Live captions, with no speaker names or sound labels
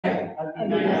of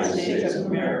the United States of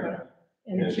America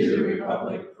and to the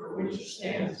republic for which it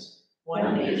stands,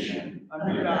 one nation,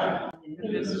 under God,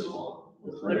 indivisible,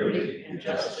 with liberty and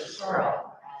justice for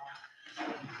all.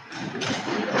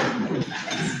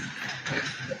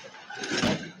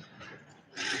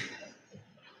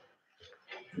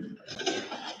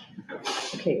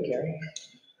 Okay, Gary.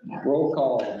 Roll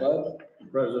call. Bud?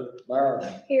 Present. Barb?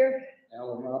 Here.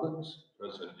 Alan Robbins?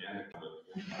 President Yannick.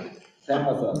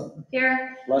 Tamitha?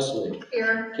 Here. Leslie?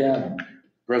 Here. Ken?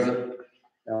 Present.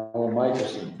 Alan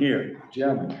Michelson? Here.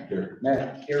 Jim? Here.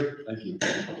 Matt? Here. Thank you.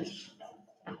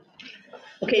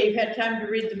 Okay, you've had time to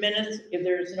read the minutes. If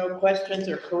there's no questions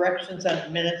or corrections on the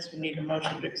minutes, we need a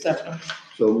motion to accept them.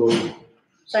 So moved.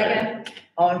 Second.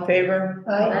 All in favor?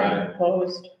 Aye.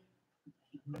 Opposed?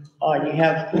 You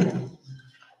have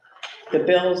the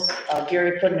bills.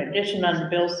 Gary put an addition on the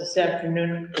bills this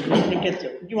afternoon.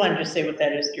 You want to just say what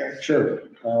that is, Gary? Sure.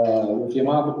 With the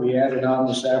amount that we added on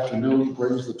this afternoon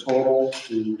brings the total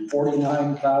to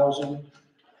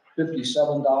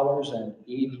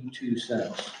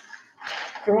 $49,057.82.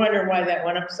 If you're wondering why that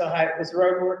went up so high, it was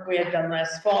road work we had done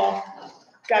last fall.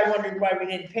 Guy wondered why we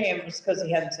didn't pay him. It was because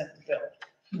he hadn't sent the bill.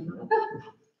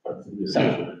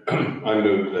 I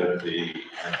move that the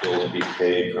bills be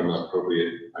paid from an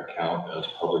appropriate account as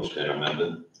published and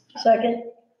amended. Second.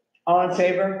 All in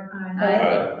favor?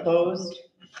 Aye. Opposed?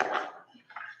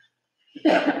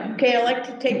 Okay, I like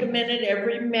to take a minute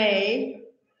every May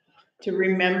to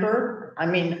remember,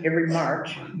 every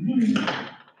March,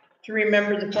 to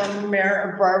remember the former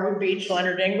mayor of Briarwood Beach,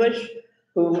 Leonard English,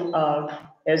 who,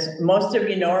 as most of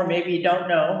you know, or maybe you don't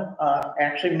know,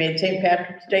 actually made St.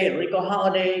 Patrick's Day a legal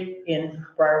holiday in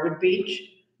Briarwood Beach.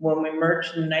 When we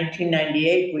merged in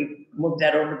 1998, we moved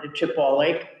that over to Chippewa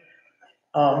Lake.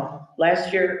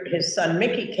 Last year, his son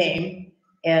Mickey came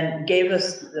and gave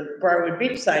us the Briarwood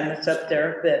Beach sign that's up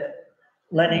there that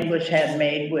Len English had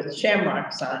made with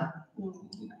shamrocks on.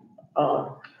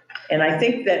 And I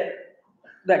think that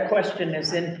question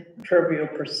is in Trivial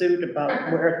Pursuit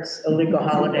about where it's a legal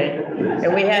holiday.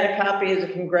 And we had a copy of the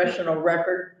congressional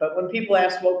record, but when people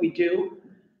ask what we do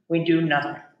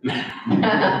nothing.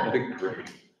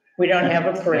 We don't have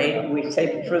a parade, we save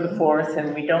it for the 4th,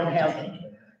 and we don't have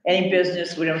any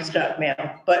business, we don't stop mail,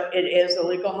 but it is a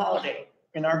legal holiday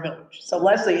in our village. So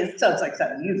Leslie, it sounds like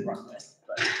something you'd run with.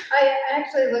 But. I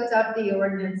actually looked up the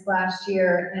ordinance last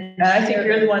year. And I think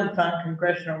you're the one that found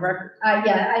congressional record.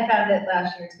 Yeah, I found it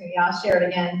last year too. Yeah, I'll share it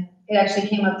again. It actually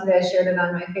came up today. I shared it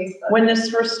on my Facebook. When this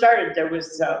first started, there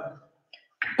was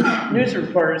news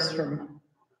reporters from,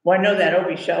 well, I know that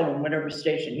Obie Sheldon, whatever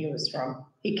station he was from,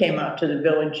 he came out to the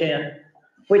Village Inn,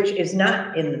 which is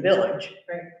not in the village.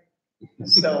 Right.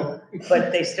 So,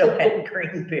 but they still had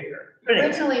green beer.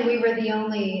 Originally, we were the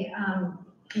only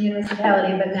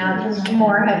municipality, but now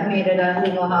more have made it a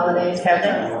legal holiday. Have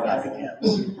they?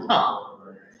 Yes. Huh.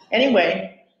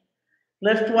 Anyway,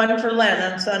 lift one for Len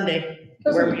on Sunday,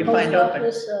 wherever you find open.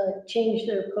 Doesn't the post office change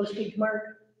their postage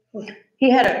mark?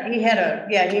 He had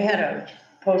a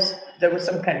post, there was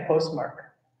some kind of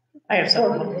postmark. I have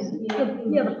something.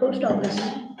 Yeah, the post office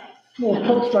will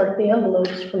postmark the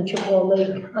envelopes from Chippewa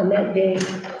Lake on that day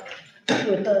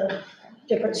with a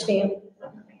different stamp.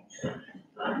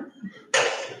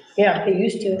 Yeah, They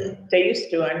used to.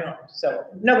 I know. So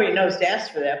nobody knows to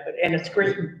ask for that, and it's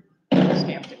green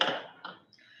stamped.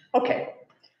 Okay,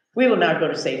 we will now go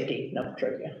to safety, no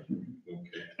trivia.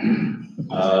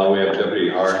 Okay. We have Deputy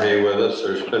Harhay with us.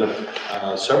 There's been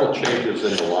several changes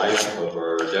in the lineup of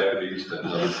our deputies and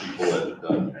other people at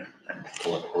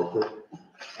Collect Corporate.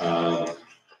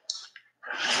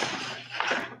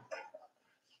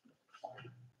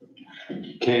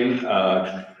 King,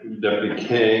 Deputy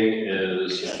King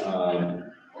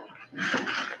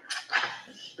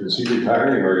is he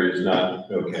retiring or is not?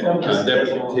 Okay.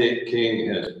 Deputy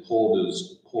King has pulled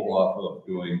off of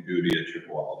doing duty at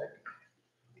Chippewa Lake.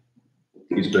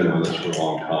 He's been with us for a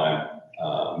long time,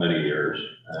 many years,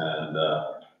 and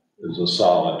is a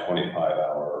solid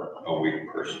 25-hour-a-week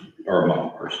person, or a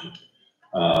month person.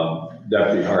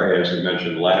 Deputy Harhay, as we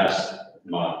mentioned last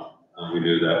month, we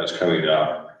knew that was coming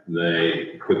up.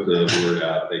 They put the word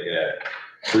out. They had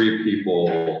 3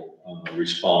 people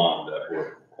respond that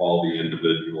were quality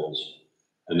individuals,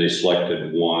 and they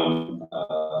selected one,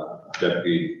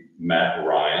 Deputy Matt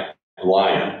Lyon,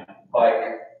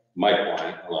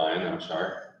 I'm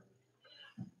sorry.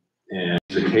 And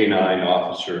he's a K-9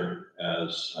 officer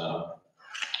as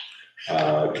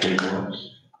King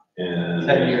was. And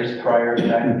 10 years prior to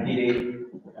that PD.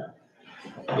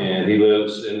 And he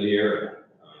lives in the area.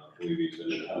 I believe he's in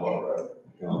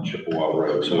Chippewa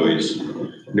Road. So he's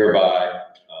nearby,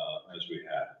 as we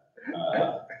have.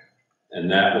 And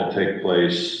that will take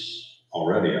place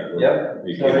already, I believe. Yep,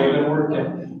 He so came they've been on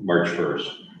working. March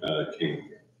 1st, King.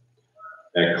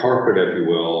 At Carpet, if you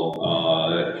will,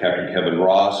 Captain Kevin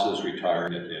Ross is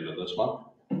retiring at the end of this month.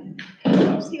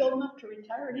 Is he old enough to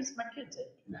retire? He's my kid's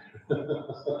age.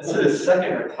 This is his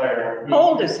second retirement. How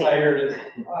old is he? Retired as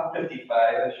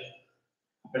 55-ish.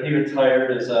 But he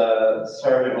retired as a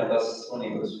sergeant with us when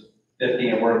he was 50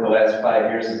 and worked the last 5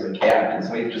 years as a captain.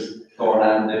 So he's just going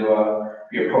on to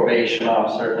be a probation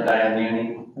officer at the Diane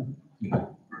Muni.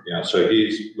 Yeah, so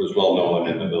he was well known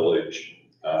in the village.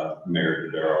 Mayor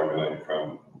Dadaro knew him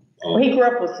from. Well, he grew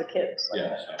up with the kids. Like Yeah,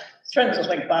 that. so. His friends was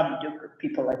like Bobby Duker,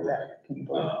 people like that.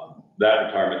 That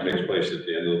retirement takes place at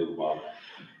the end of the month.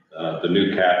 The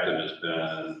new captain has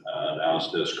been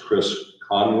announced as Chris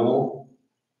Conwell,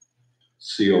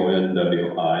 Conwill.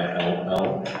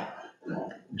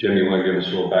 Jim, you want to give us a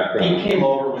little background? He came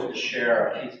over with the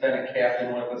sheriff. He's been a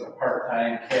captain with us, a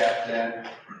part-time captain,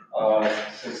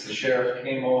 since the sheriff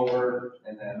came over.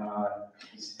 And then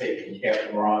he's taken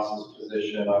Captain Ross's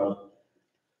position of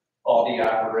all the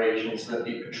operations that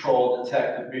the Patrol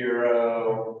Detective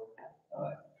Bureau,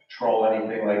 patrol,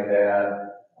 anything like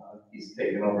that. He's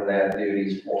taken over that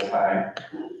duties full-time.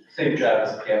 Same job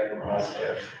as Captain Ross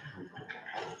had.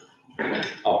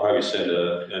 I'll probably send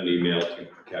an email to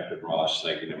Captain Ross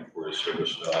thanking him for his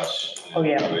service to us. And Oh,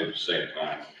 yeah. probably at the same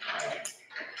time,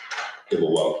 give a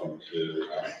welcome to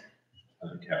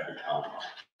Captain Conwell.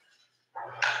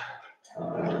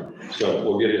 So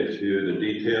we'll get into the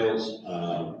details.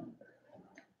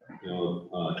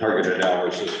 Targeted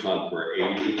hours this month were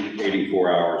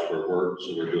 84 hours were worked,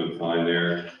 so we're doing fine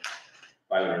there.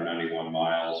 591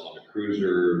 miles on the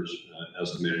cruisers,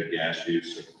 estimated gas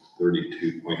use of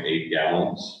 32.8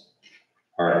 gallons.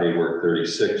 RA worked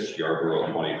 36,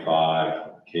 Yarborough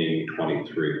 25, King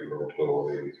 23 for a total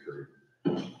of 83.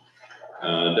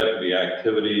 Deputy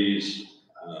activities,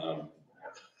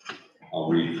 I'll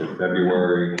read for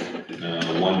February.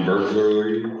 1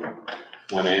 burglary,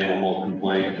 1 animal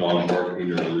complaint, dog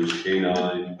barking or loose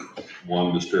canine,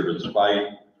 1 disturbance fight,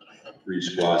 3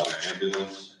 squads or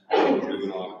ambulance, 1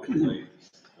 juvenile complaint,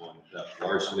 1 theft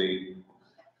larceny,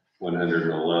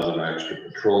 111 extra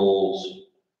patrols,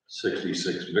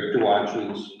 66 victor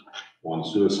watches, 1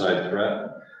 suicide threat,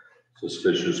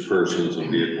 suspicious persons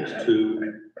and vehicles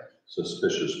 2,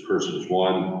 suspicious persons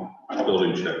 1,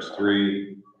 building checks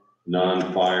 3,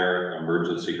 non-fire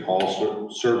emergency call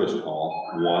service call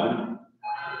 1,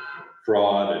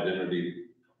 fraud, identity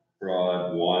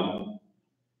fraud 1,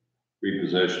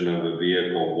 repossession of a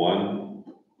vehicle 1,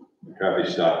 traffic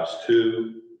stops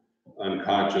 2,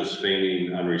 unconscious,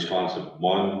 fainting, unresponsive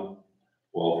 1,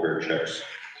 welfare checks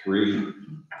 3,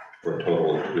 for a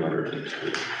total of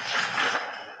 202.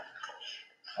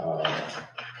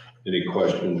 Any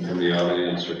questions from the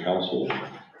audience or council?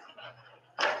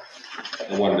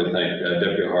 I wanted to thank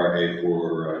Deputy Harhay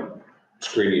for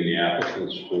screening the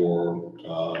applicants for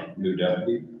new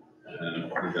deputy, and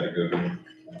we got a good one.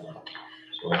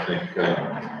 So I think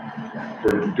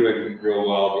we're doing real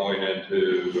well going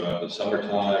into the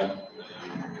summertime,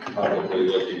 and probably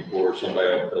looking for somebody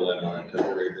to fill in on a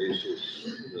temporary basis.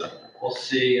 We'll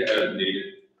see As needed.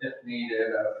 if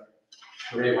needed.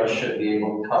 3 of us should be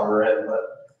able to cover it, but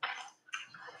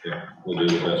Yeah, we'll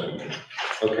do the best we can.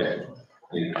 Okay,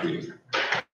 thank you.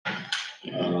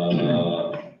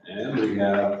 And we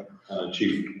have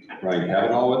Chief Ryan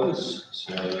Cavanaugh with us.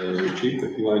 So Chief,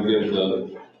 if you want to give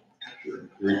the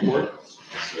report.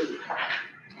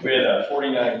 We had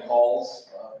 49 calls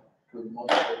for the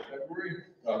month of February.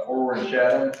 4 were in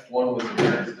Chatham, 1 was in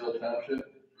Marysville Township,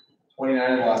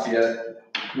 29 in Lafayette,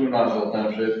 2 in Knoxville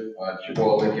Township,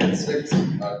 Chippewa Lake had 6,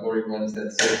 Glory Glens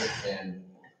had 6, and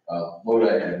Lodi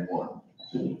had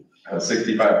 1.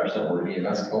 65% were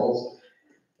EMS calls,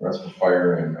 the rest were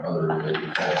fire and other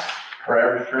related calls. Our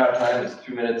average turnout time is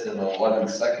 2 minutes and 11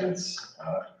 seconds.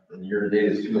 And year to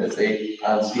date is 2 minutes 8.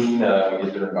 On scene, we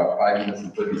get there in about 5 minutes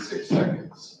and 36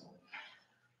 seconds.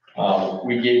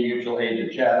 We gave mutual aid to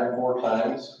Chatham 4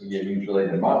 times. We gave mutual aid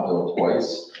to Montville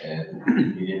twice, and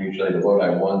we gave mutual aid to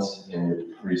Lodi once, and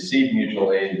we received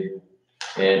mutual aid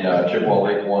in Chippewa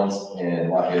Lake once and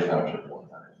Lafayette Township 1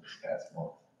 time this past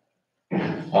month.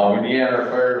 We began our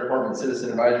fire department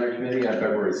citizen advisory committee on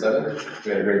February 7th.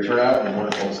 We had a great turnout and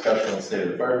wonderful discussion on the state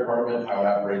of the fire department, how it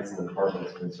operates, and the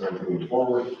department's concerned moving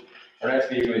forward. Our next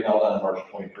meeting will be held on March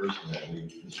 21st, and then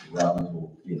Mr. Robbins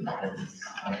will be in attendance.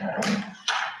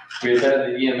 We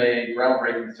attended the EMA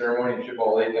groundbreaking ceremony in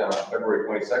Chippewa Lake on February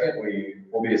 22nd. We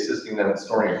will be assisting them in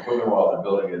storing equipment while they're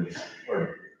building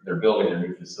a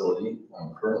new facility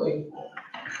currently.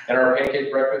 And our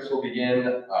pancake breakfast will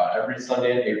begin every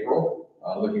Sunday in April.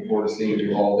 Looking forward to seeing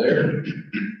you all there.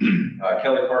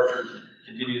 Kelly Parker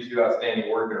continues to do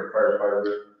outstanding work in her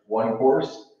firefighter 1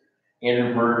 course.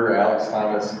 Andrew Berger, Alex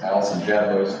Thomas, Allison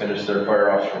Jadlos finished their Fire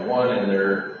Officer 1, and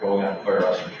they're going on to Fire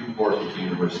Officer 2 course with the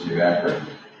University of Akron.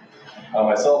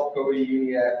 Myself, Cody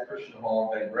Uniac, Christian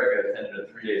Hall, and Ben Grega attended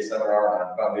a 3-day seminar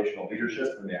on foundational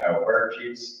leadership from the Ohio Fire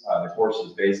Chiefs. The course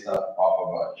is based off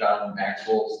of John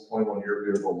Maxwell's 21-year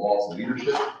beautiful laws of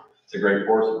leadership. It's a great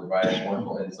course that provides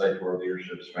wonderful insight to our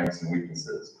leadership strengths and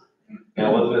weaknesses. And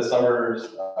Elizabeth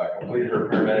Summers completed her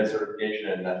paramedic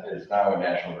certification and is now a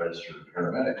national registered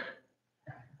paramedic.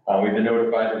 We've been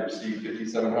notified to receive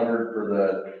 $5,700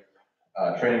 for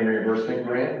the training reimbursement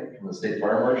grant from the state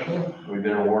fire marshal. We've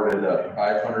been awarded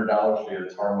 $500 via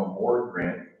the TARMA board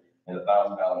grant and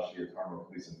 $1,000 via the TARMA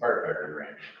police and firefighter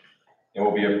grant. And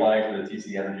we'll be applying for the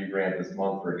TC Energy grant this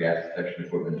month for gas detection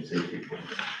equipment and safety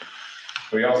equipment.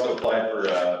 We also applied for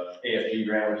AFG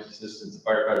grant, which is Assistance to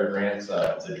Firefighter Grants.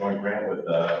 It's a joint grant with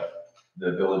the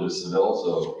Village of Seville.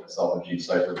 So myself and Chief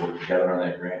Cypher work together on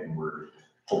that grant, and we're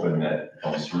hoping that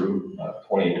comes through.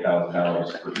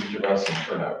 $28,000 for each of us in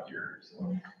turnout gear.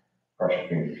 So cross your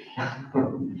fingers.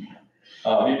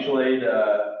 Mutual aid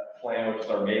plan, which is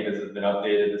our MAVES, has been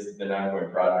updated. This has been an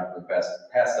ongoing project for the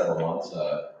past several months.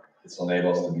 This will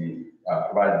enable us to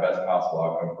provide the best possible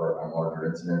outcome for on larger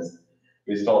incidents.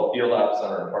 We installed field ops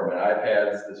on our department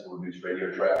iPads. This will reduce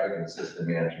radio traffic and assist in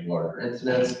managing larger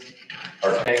incidents.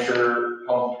 Our tanker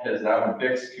pump has now been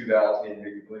fixed. 2 valves need to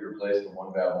be completely replaced and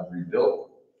 1 valve is rebuilt.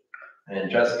 And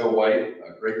Jessica White,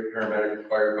 a great paramedic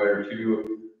firefighter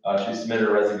too. She submitted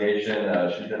a resignation.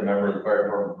 She's been a member of the fire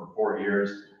department for 4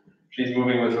 years. She's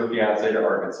moving with her fiance to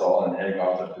Arkansas and heading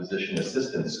off to physician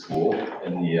assistant school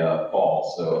in the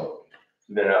fall. So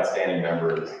she's been an outstanding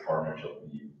member of this department. She'll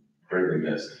be greatly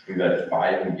missed. We've had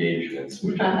 5 engagements,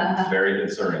 which is very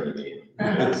concerning to me.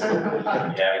 Because you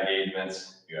have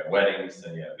engagements, you have weddings,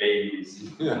 then you have babies,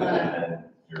 and then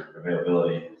your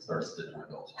availability starts to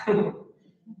dwindle.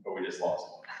 But we just lost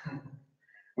one.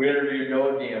 We interviewed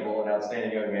Noah Gamble, an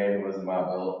outstanding young man who lives in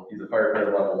Montville. He's a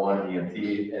firefighter level 1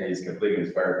 EMT, and he's completing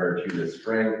his firefighter 2 this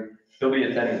spring. He'll be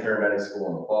attending paramedic school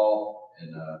in the fall,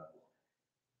 and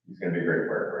he's going to be a great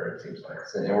firefighter, it seems like.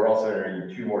 And we're also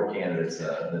interviewing 2 more candidates in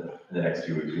the next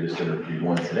 2 weeks. We just interviewed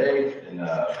 1 today, and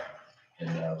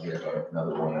we have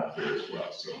another one out there as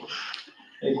well. So,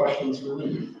 any questions for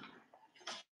me?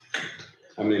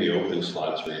 How many open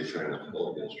slots are you trying to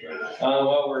fill against right now?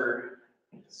 Well, we're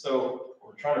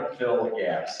trying to fill the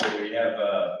gaps. So we have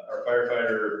our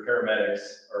firefighter paramedics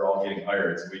are all getting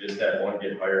hired. So we just had one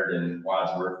get hired in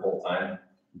Wadsworth full time.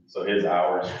 So his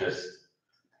hours just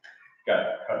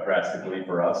got cut drastically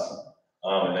for us.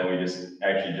 And then we just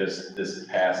this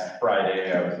past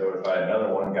Friday, I was notified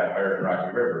another one got hired in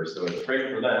Rocky River. So it's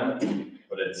great for them,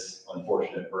 but it's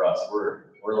unfortunate for us. We're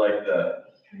like the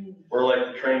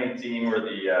training team. We're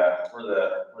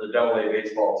the AA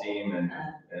baseball team,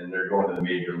 and they're going to the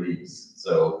major leagues.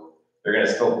 So they're gonna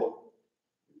still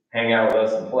hang out with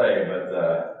us and play, but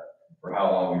for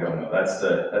how long we don't know. That's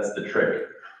the trick,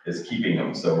 is keeping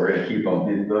them. So we're gonna keep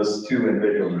them. Those 2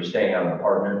 individuals are staying out of the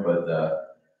department, but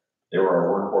they were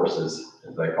our workhorses,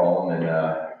 as I call them, and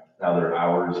now their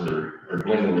hours are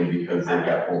dwindling because they've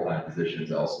got full-time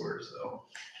positions elsewhere. So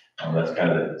that's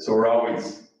kind of it. So we're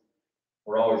always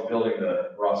building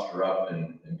the roster up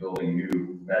and building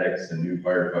new medics and new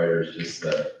firefighters just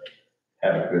to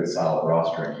have a good solid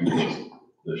roster and keep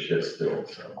those shifts filled.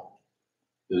 So,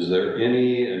 Is there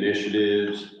any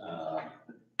initiatives,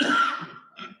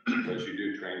 because you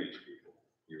do train these people,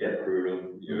 you recruit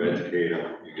them, you educate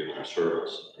them, you give them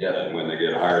service. Yeah. And when they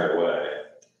get hired away,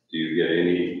 do you get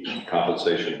any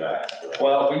compensation back for that?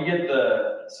 well, we get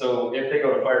so if they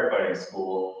go to firefighting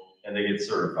school and they get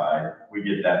certified, we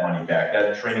get that money back.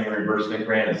 That training reimbursement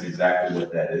grant is exactly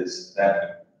what that is.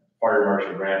 That fire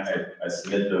marshal grant, I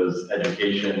submit those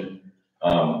education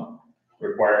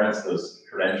requirements, those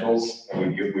credentials,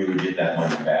 and we would get that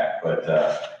money back. But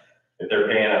if they're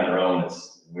paying on their own,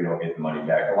 we don't get the money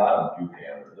back. A lot of them do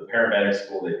pay on their own. The paramedic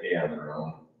school, they pay on their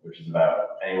own, which is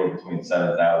about anywhere between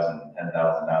 $7,000 and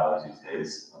 $10,000 these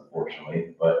days,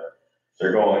 unfortunately. But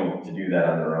they're going to do that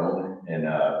on their own, and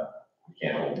we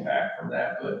can't hold them back from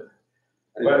that. But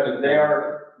they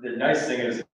are, the nice thing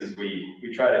is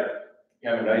we try to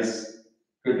have a nice,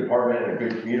 good department and a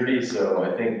good community. So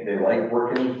I think they like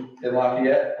working in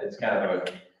Lafayette. It's kind of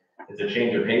it's a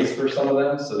change of pace for some of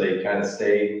them. So they kind of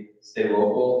stay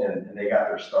local, and they got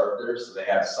their start there. So they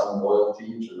have some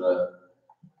loyalty to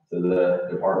the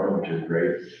department, which is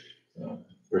great. So.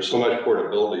 There's so much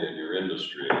portability in your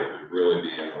industry. It would really be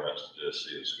interested to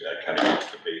see this guy kind of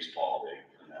like the baseball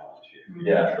analogy.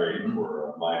 Yeah. trade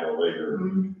for a minor labor,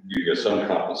 you get some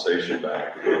compensation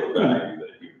back for the value that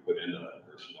you put into that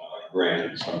person.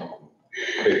 Granted, some of them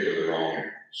pay for their own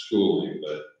schooling,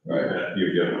 but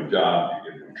you give them a job,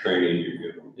 you give them training,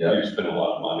 you spend a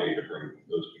lot of money to bring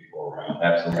those people around.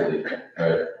 Absolutely,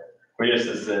 right. We just,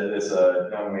 this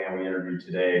young man we interviewed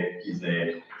today,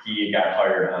 he got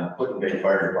hired on Put in Bay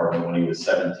Fire Department when he was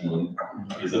 17.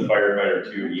 He's a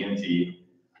firefighter too,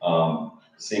 EMT.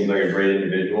 Seems like a great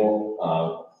individual.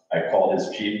 I called his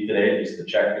chief today just to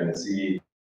check and see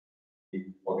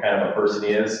what kind of a person he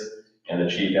is. And the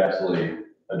chief absolutely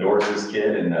adores this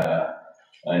kid. And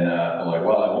I'm like,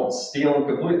 well, I won't steal him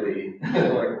completely.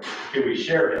 Like, can we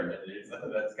share him?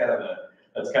 And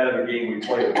that's kind of the game we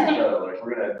play with each other. Like,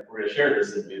 we're gonna share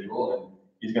this individual, and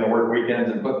he's gonna work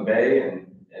weekends in Put in Bay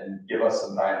and give us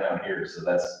some time down here. So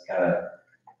that's kind of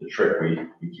the trick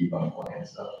we keep on playing.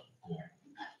 So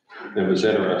it was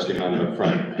interesting on the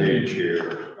front page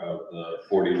here of the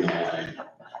 49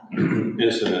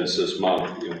 incidents this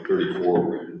month. 34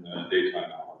 were in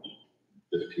daytime hours,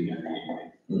 15 in the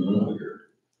evening.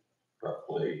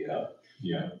 Roughly,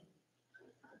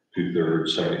 2/3,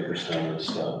 70%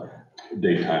 is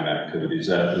daytime activities.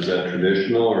 Is that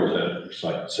traditional or is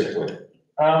that cyclic?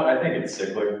 I think it's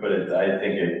cyclic, but I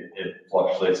think it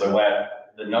fluctuates. So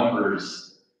the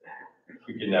numbers,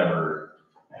 we can never,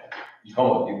 you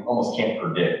almost can't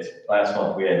predict. Last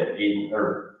month we had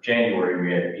January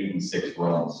we had 86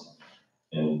 runs,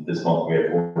 and this month we had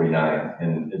 49,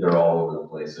 and they're all over the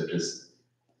place. So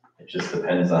it just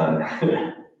depends on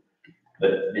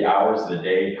the hours of the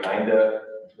day,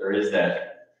 there is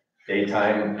that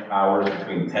daytime hours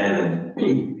between 10 and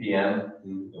 8 p.m.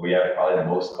 We have probably the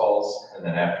most calls, and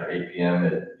then after 8 p.m.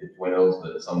 it dwindles,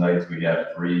 but some nights we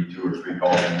have 2 or 3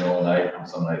 calls in the middle of the night, and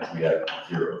some nights we have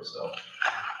 0, so,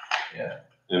 yeah.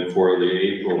 And for the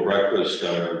April breakfast,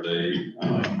 are they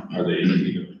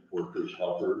workers,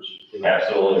 helpers?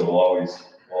 Absolutely, we'll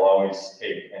always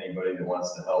take anybody that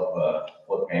wants to help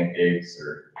flip pancakes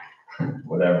or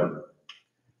whatever.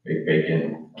 Bake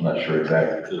bacon, I'm not sure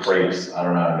exactly. Crepes, I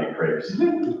don't know how to make crepes.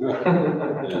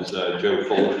 Is Joe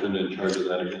Fullerton in charge of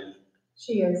that again?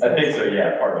 She is. I think so,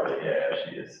 yeah, part of it, yeah,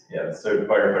 she is. Yeah, so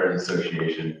Firefighters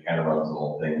Association kind of runs the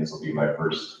whole thing. This will be my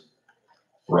first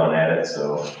run at it,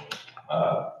 so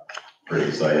pretty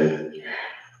excited.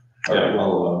 Yeah,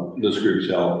 well, this group's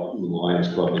help, the Lions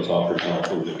Club has offered help,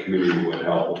 and the community would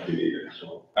help if you need it,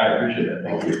 so. I appreciate it,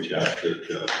 I'll thank you. reach out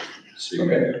to see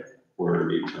Okay. where it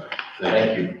needs to.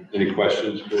 Thank you. Any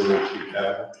questions for Chief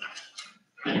Cabot?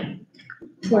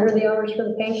 What are the hours for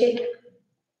the pancake?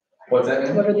 What's that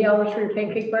mean? What are the hours for your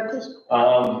pancake breakfast?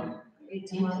 8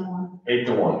 to 1. 8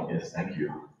 to 1, yes, thank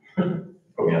you.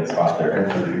 Put me on the spot there.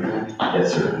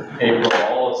 Yes, sir.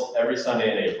 Every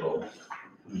Sunday in April.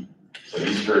 So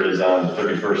Easter is on the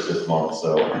 31st this month,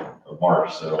 of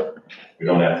March, so we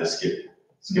don't have to skip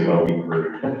a week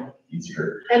for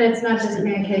Easter. And it's not just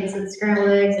pancakes, it's scrambled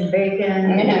eggs and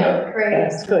bacon Yeah. and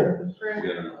crepes. That's good. fruit.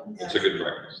 Yeah, it's a good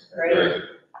breakfast. Right. Very good.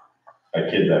 My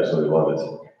kids absolutely love it.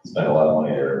 Spend a lot of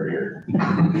money there every year.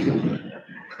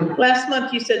 Last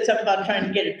month you said something about trying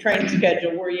to get a train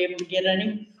schedule. Were you able to get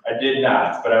any? I did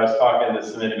not, but I was talking to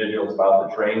some individuals about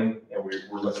the train, and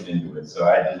we're looking into it, so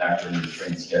I did not get into the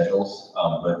train schedules,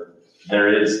 but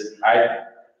there is,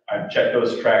 I've checked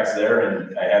those tracks there,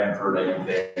 and I haven't heard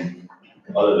anything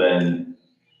other than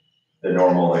the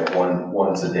normal, like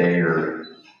once a day, or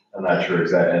I'm not sure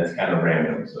exactly, it's kind of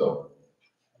random, so.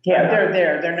 Yeah, they're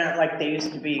there. They're not like they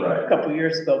used to be Right. a couple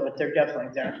years ago, but they're definitely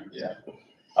there. Yeah,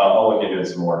 I'll look into it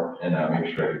some more, and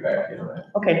make sure I get back to you on that.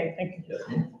 Okay, thank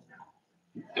you.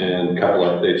 And a couple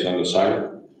updates on the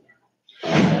siren.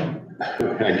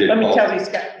 I did Let me call- tell these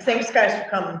guys, thanks guys for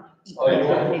coming. Oh, you're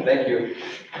welcome, thank you.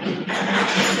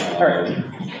 All right.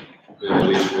 At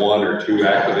least 1 or 2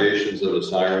 activations of the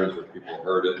sirens where people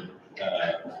heard it.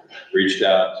 Reached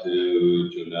out to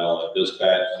Janelle at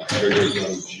dispatch, she triggers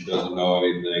them, she doesn't know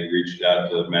anything, reached out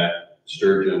to Matt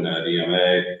Sturgeon at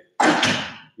EMA.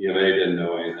 EMA didn't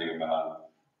know anything about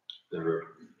it.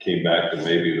 Came back and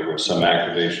maybe there was some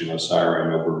activation of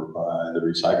siren over by the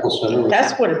recycle center.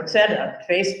 That's what it said on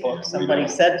Facebook. Somebody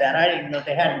said that. I didn't know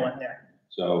they had one there.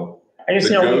 So. I just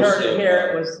The know we ghost heard it of,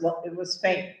 here. It was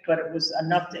faint, but it was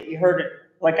enough that you heard it.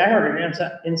 Like I heard it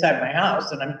inside my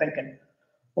house and I'm thinking,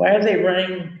 why are they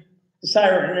running the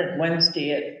siren at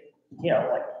Wednesday at,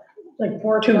 Like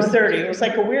 4 2:30? It was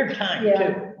like a weird time Yeah.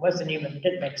 too. It wasn't even, it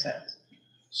didn't make sense.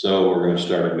 So we're gonna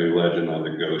start a new legend on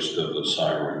the ghost of the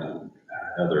siren and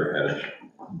Heather Hedge.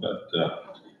 But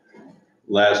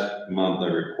last month I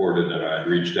reported that I had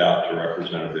reached out to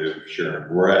Representative Sharon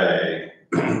Ray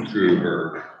through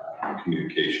her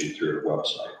communication through her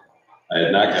website. I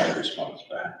had not got a response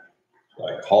back. So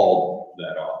I called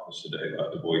that office today,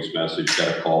 left a voice message,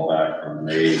 got a call back from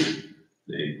May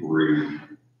Bree,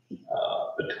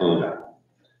 Patona.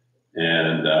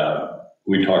 And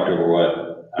we talked over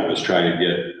what I was trying to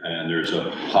get, and there's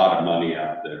a pot of money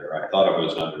out there. I thought it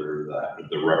was under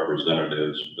the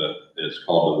representatives, but it's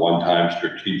called the One-Time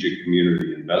Strategic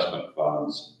Community Investment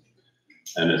Funds,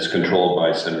 and it's controlled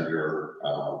by Senator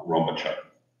Romachuk.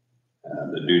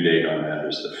 The due date on that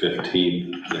is the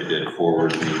 15th. They did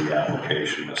forward the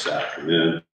application this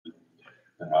afternoon,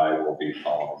 and I will be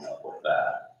following up with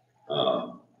that.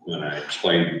 When I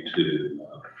explained to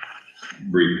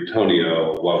Bree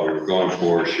Petonio what we were going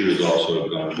for, she was also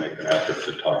going to make an effort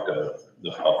to talk to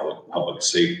the public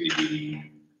safety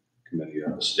committee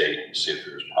of the state and see if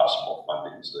there's possible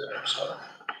fundings there. So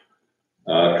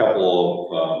a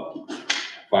couple of,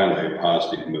 finally a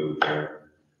positive move there.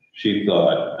 She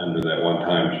thought under that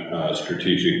one-time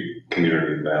strategic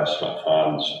community investment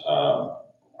funds,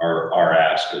 our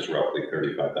ask is roughly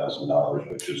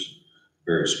 $35,000, which is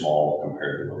very small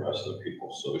compared to the rest of the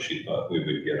people. So she thought we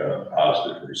would get a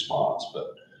positive response.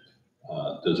 But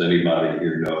does anybody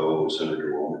here know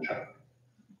Senator Romachuk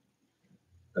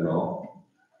at all?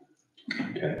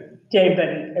 Okay. Did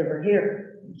anybody ever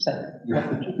hear Senator?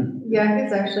 Yeah, I think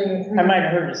it's actually, I might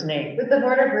have heard his name. with the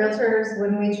Board of Realtors,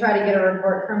 when we try to get a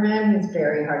report from him, he's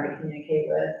very hard to communicate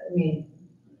with. I mean,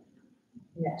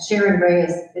 yeah, Sharon Ray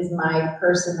is my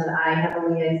person that I have a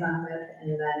liaison with,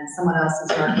 and then someone else is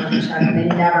Mark Romachuk, and they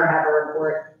never have a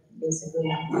report, basically.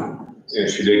 Yeah,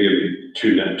 she did give me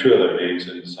two other names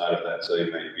inside of that, so they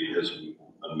might be his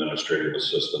administrative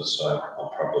assistants. So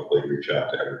I'll probably reach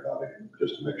out to everybody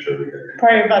just to make sure we get it.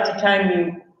 Probably about the time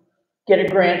you get a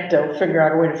grant, they'll figure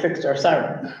out a way to fix our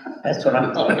siren. That's what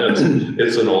I'm thinking.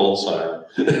 It's an old siren.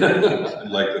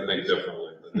 I'd like to think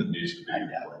differently, but it needs to be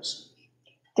replaced.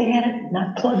 They had it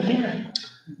not plugged in.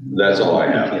 That's all I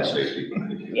have on safety.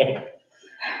 Yeah.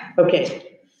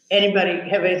 Okay. Anybody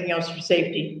have anything else for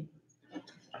safety?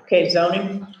 Okay,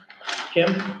 zoning.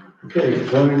 Jim? Okay,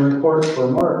 zoning report for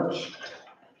March.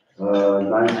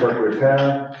 9 Parkway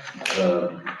Path,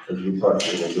 as we talked a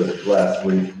little bit last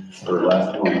week, or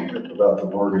last month, about the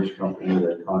mortgage company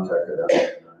that contacted us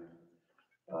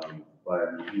by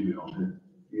email.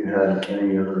 You had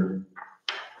any other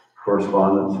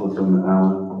correspondence with them,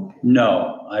 Alan?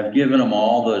 No, I've given them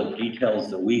all the details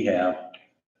that we have,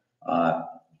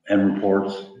 and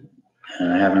reports,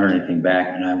 and I haven't heard anything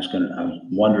back, and I was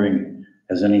wondering,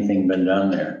 has anything been done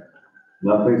there?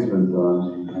 Nothing's been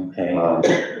done. Okay.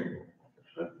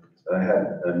 I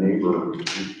had a neighbor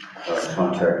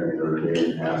contact me the other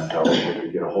day and asked how they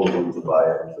could get a hold of them to buy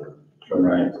it, to try to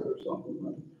rent it or something.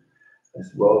 I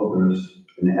said, well, there's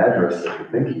an address that I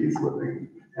think he's living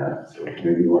at, so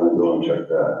maybe you want to go and check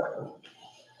that.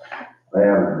 But I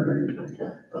haven't heard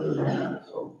anything other than that,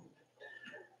 so.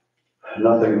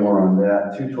 Nothing more on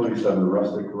that. 227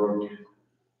 Rustic Road.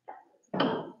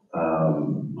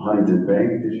 Huntington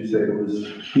Bank, did you say it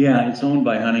was? Yeah, it's owned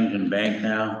by Huntington Bank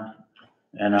now,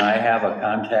 and I have a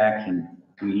contact and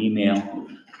we email,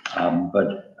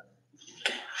 but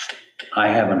I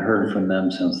haven't heard from them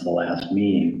since the last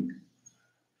meeting.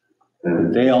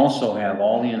 But they also have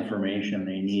all the information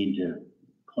they need to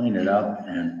clean it up,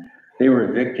 and they were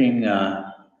evicting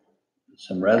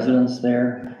some residents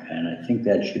there, and I think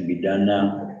that should be done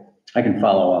now. I can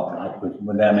follow up with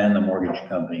them and the mortgage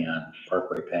company on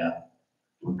Parkway Path.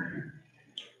 Okay.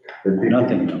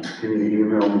 Nothing though. Can you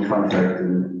email me contact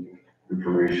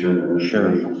information? And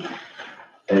Sure.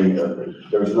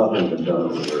 There's nothing been done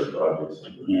over there,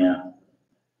 obviously. Yeah.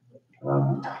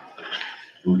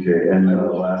 Okay, and then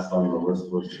the last on the list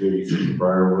was 286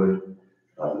 Briarwood.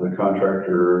 The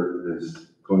contractor is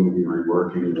going to be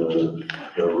reworking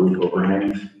the roof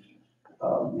overhangs.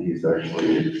 He's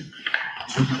actually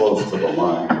too close to the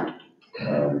line,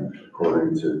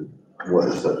 according to what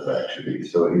the setback should be.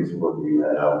 So he's working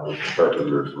that out with the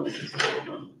carpenters when it's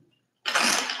available.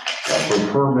 For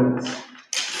permits,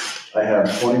 I have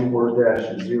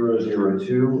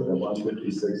 24-002 at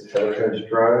 156 Hedge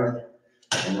Drive,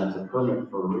 and that's a permit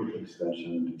for a roof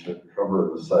extension to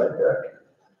cover the side deck.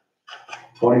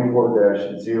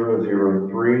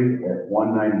 24-003 at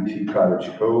 192 Cottage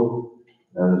Cove,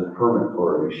 that is a permit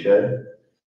for a shed.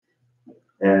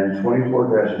 And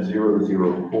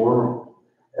 24-004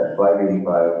 at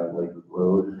 585 Lake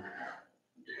Road.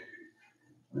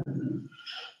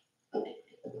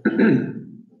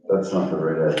 That's not the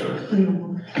right address.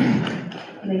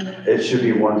 It should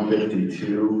be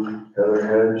 152 Heather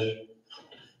Hedge.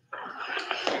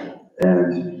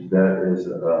 And that is a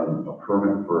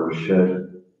permit for a shed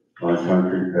on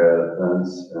concrete pad,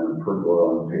 fence, and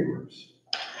pergola on pavers.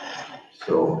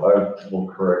 So I will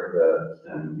correct that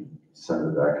and send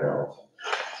it back out.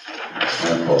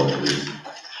 My apologies.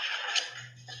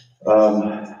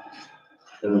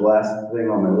 And the last thing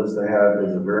on my list I have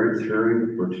is a variance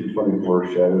hearing for 224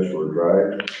 Shadow Shore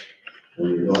Drive.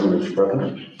 And the owner is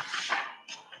present.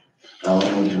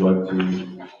 Alan, would you like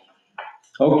to?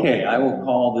 Okay, I will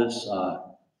call this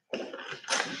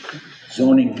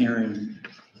zoning hearing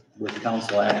with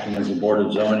council acting as a Board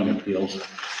of Zoning Appeals,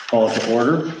 call it to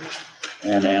order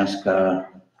and ask the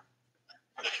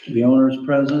owners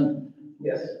present.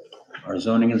 Yes. Our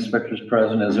zoning inspector's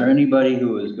present. Is there anybody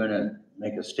who is going to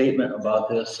make a statement about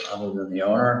this other than the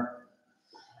owner?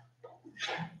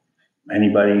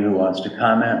 Anybody who wants to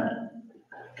comment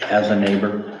as a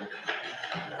neighbor?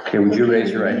 Okay, would you raise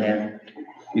your right hand?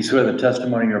 You swear the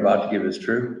testimony you're about to give is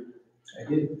true? I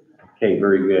do. Okay,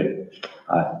 very good.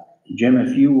 Jim,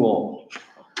 if you will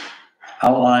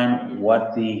outline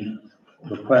what the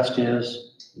request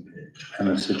is and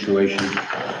the situation.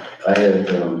 I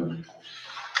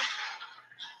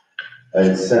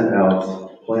had sent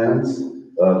out plans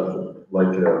of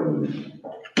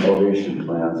elevation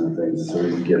plans and things so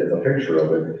you can get a picture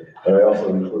of it. But I also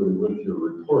included with your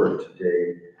report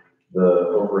today the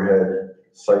overhead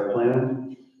site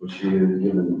plan, which he had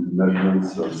given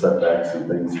measurements of setbacks and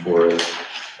things for it.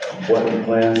 What he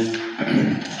plans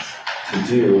to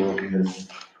do is,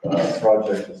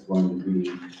 project is going to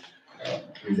be,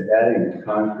 he's adding a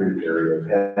concrete area,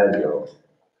 patio,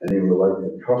 and he would like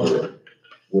to cover it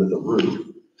with a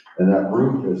roof. And that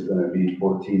roof is going to be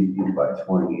 14 feet by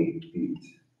 28 feet.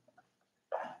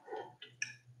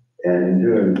 And in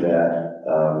doing that,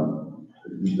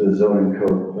 the zoning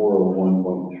code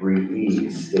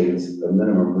 401.3E states a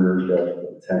minimum rear depth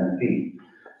of 10 feet.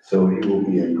 So he will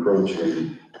be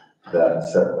encroaching that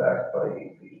setback by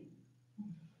 8 feet.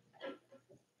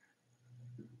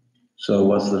 So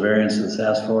what's the variance that's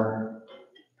asked for?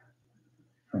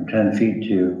 From 10 feet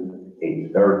to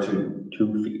 8 or 2.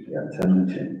 2 feet. Yeah, 10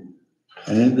 to 2.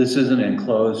 And then this isn't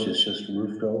enclosed, it's just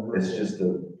roofed over? It's just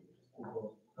a,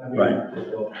 Right.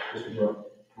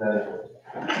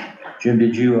 Jim,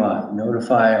 did you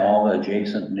notify all the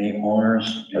adjacent name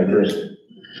owners? I did.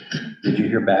 Did you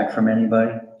hear back from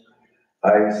anybody?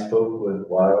 I spoke with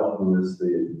Lyle, who is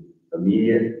the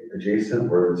immediate adjacent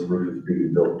where this roof is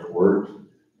being built toward,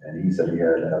 and he said he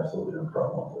had absolutely no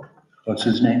problem with it. What's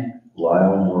his name?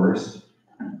 Lyle Morris.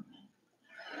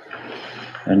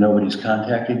 And nobody's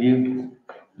contacted you?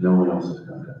 No one else has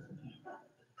contacted me.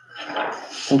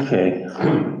 Okay.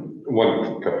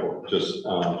 One couple, just,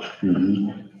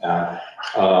 Mhm.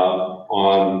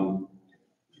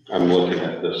 I'm looking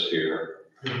at this here.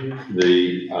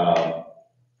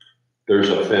 There's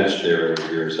a fence there over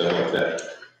here, is that what that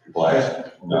black?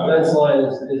 The fence line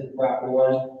is the property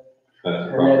line, That's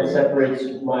the and that property. separates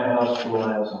my house from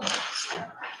Lyle's house.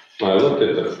 When I looked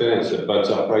at the fence, it butts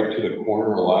up right to the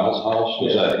corner of Lyle's house.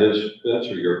 Is that his fence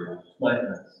or your fence? My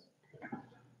fence.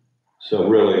 So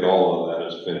really, all of that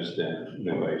is fenced in,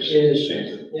 nobody sees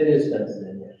it. It is fenced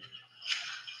in, yeah.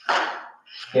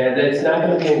 Yeah, it's not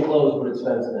gonna be enclosed, but it's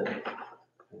fenced in.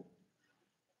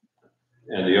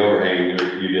 And the overhang,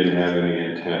 you didn't have any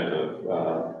intent of,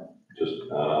 just,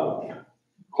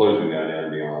 closing that in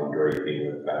beyond draping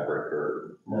with fabric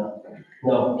or?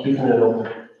 No, keeping it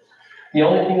open. The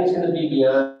only thing that's gonna be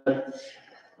beyond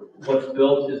what's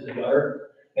built is the gutter.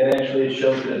 And actually it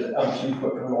shows that I'm 2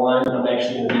 foot from the line, I'm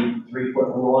actually gonna be 3 foot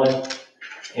from the line.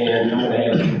 And I'm gonna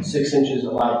have 6 inches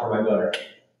allowed for my gutter.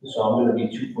 So I'm gonna be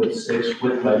 2'6"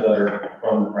 with my gutter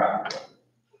from the property.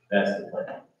 That's the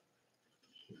plan.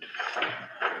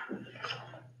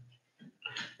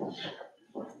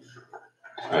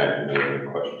 I have no other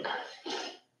questions.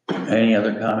 Any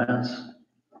other comments?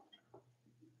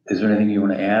 Is there anything you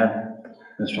want to add,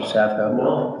 Mr. Safko?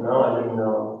 No, I mean,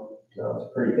 no,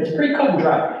 it's pretty cut and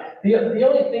dry. The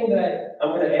only thing that I'm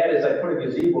gonna add is I put a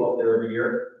gazebo up there every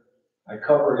year. I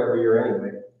cover it every year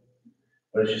anyway,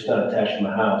 but it's just not attached to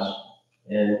my house,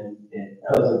 and it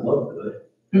doesn't look good.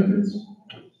 It's,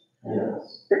 you know,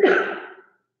 it's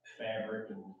fabric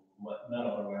and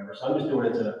metal or whatever, so I'm just doing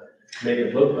it to make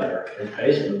it look better, is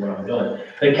basically what I'm doing.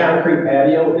 The concrete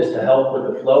patio is to help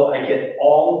with the flow. I get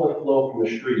all of the flow from the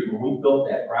street. When we built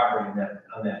that property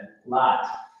on that lot,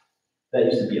 that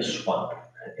used to be a swamp.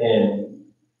 And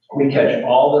we catch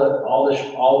all the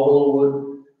Littlewood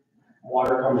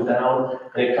water comes down,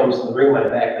 and it comes to bring my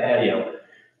back patio,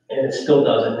 and it still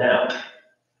does it now.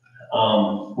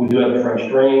 We do have a French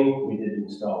drain. We did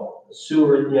install a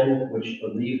sewer at the end, which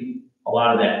would leave a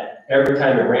lot of that. Every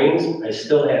time it rains, I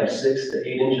still have 6 to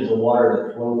 8 inches of water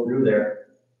that flow through there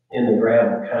in the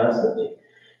gravel constantly.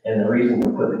 And the reason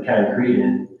we put the concrete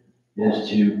in is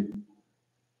to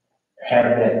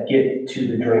have that get to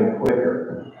the drain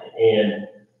quicker. And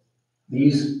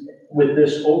these, with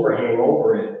this overhang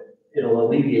over it, it'll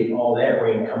alleviate all that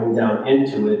rain coming down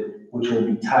into it, which will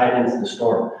be tied into the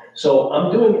storm. So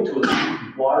I'm doing it to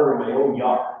alleviate water in my own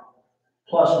yard,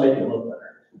 plus make it look better.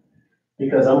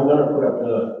 Because I'm gonna put up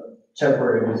the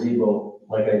temporary gazebo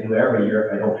like I do every year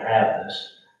if I don't have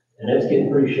this. And it's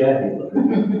getting pretty shabby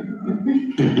looking.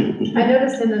 I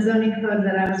noticed in the zoning code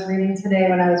that I was reading today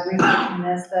when I was researching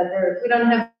this, that we don't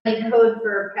have any code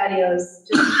for patios,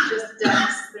 just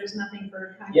decks. There's nothing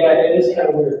for concrete. Yeah, it is kind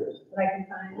of weird. That I can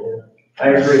find. I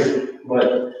agree,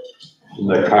 but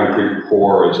The concrete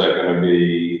pour, is that gonna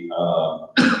be,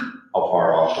 how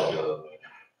far off of the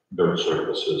dirt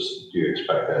surfaces do you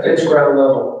expect that? it's ground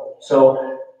level. So,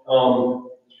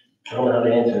 I don't know how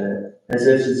to answer that.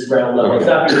 It's ground level. It's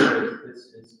not being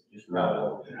raised. It's just ground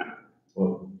level.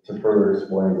 Well, to further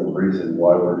explain the reason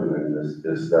why we're doing this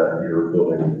is that you're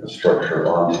building a structure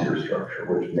onto your structure,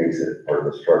 which makes it part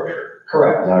of the structure.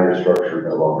 Correct. Now your structure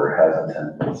no longer has a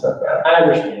 10-foot setback. I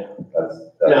understand. That's.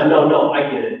 No, I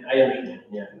get it. I understand,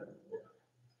 yeah.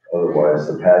 Otherwise,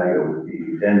 the patio would be,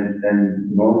 and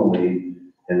normally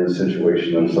in the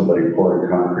situation of somebody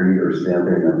pouring concrete or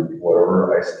stamping or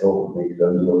whatever, I still make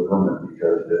them do a permit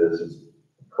because it is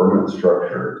a permanent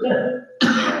structure. Yeah.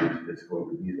 And it's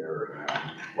going to be there, and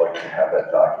I'd like to have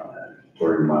that documented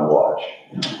during my watch.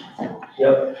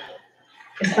 Yep.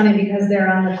 It's funny because they're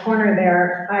on the corner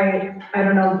there. I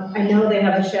don't know, I know they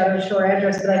have a Shadow Shore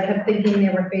address, but I kept thinking they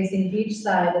were facing beach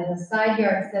side, and the side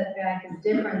yard setback is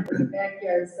different than the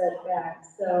backyard setback,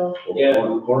 so. Yeah.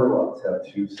 Corner lots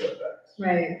have 2 setbacks,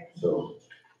 Right. so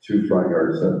 2 front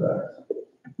yard setbacks.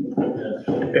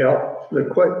 Yeah,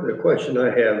 the question I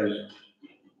have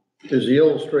is the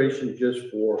illustration just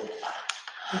for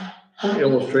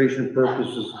illustration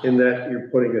purposes in that you're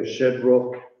putting a shed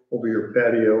roof over your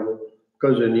patio?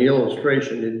 Because in the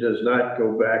illustration, it does not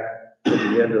go back to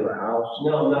the end of the house.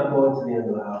 No, I'm not going to the end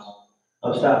of the house.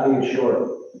 I'm stopping it short.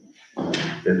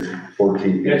 It's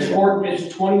 14 feet.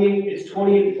 It's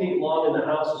 28 feet long and the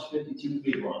house is 52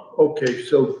 feet long. Okay,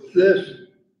 so this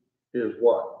is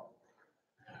what?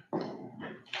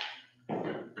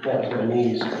 That's my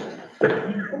knees.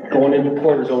 Going into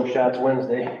quarter zone shots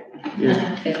Wednesday.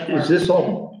 Is this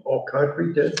all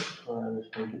concrete then?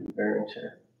 Bearings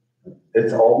here.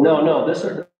 It's all. No, this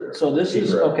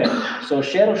is, okay, so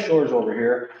Shadow Shore's over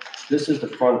here. This is the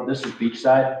front, this is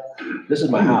beachside. This is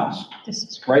my house.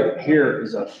 Right here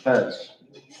is a fence.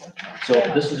 So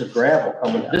this is a gravel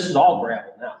coming, this is all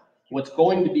gravel now. What's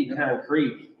going to be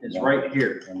concrete is right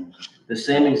here, the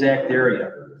same exact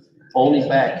area, only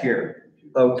back here.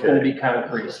 It's gonna be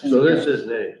concrete. So this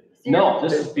isn't it? No,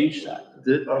 this is beachside.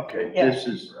 Okay, this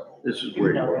is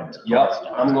where you're at. Yep,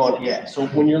 I'm going, yeah, so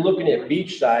when you're looking at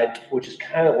beachside, which is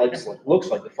kind of like, looks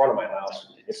like the front of my house,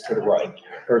 it's to the right,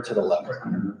 or to the left.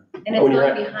 And it's When you're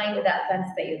going behind that fence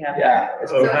that you have. Yeah, it's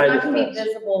So it's behind not the gonna be fence.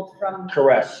 visible from the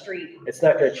Correct. street. It's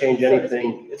not gonna change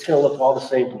anything, it's gonna look all the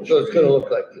same from the So it's street. gonna look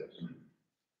like this.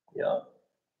 Yeah,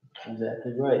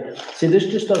 exactly right. See, this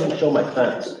just doesn't show my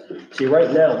fence. See, right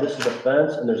now, this is a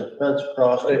fence, and there's a fence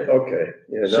across it. Okay,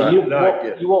 yeah, So you now I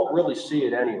get it. you won't really see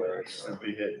it anyways. It'll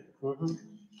be hidden.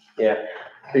 Yeah.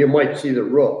 You might see the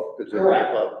roof, because it's Correct.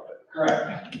 above.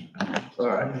 Correct. All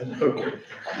right, okay.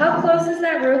 How close is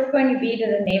that roof going to be to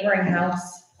the neighboring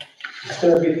house? It's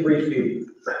gonna be 3 feet.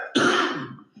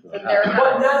 With their But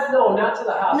house? not to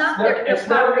the house. Not It's their it's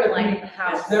never property gonna line be- of the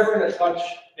house. It's never gonna touch,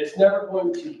 it's never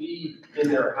going to be in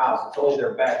their house, it's only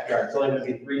their backyard, it's only gonna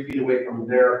be 3 feet away from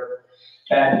their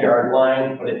backyard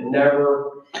line, but it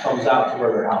never comes out to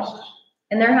where their house is.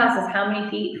 And their house is how many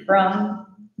feet from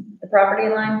the property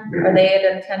line? Are they at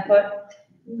a 10-foot?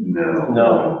 No.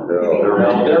 No.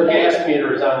 No, Their gas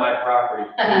meter is on my property,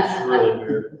 it's really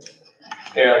weird.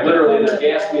 Yeah, literally, their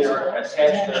gas meter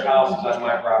attached to their house is on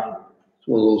my property. It's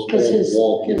one of those Because his-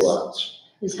 old wonky his- lots.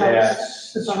 His Yeah,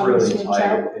 house is it's on the really switch tight,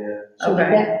 out, yeah. so the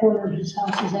Okay. back corner of his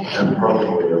house is And actually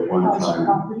probably at one house time,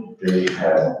 property. they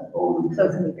had owned So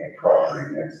it's gonna be very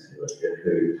property next to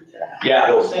it.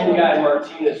 Yeah, the same guy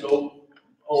Martinez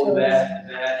owned that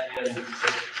and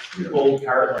the old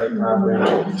Cartwright property,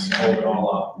 owned it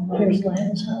all up. Here's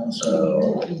Lan's house.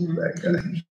 That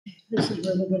guy. This is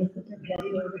where they're gonna put their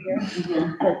patio over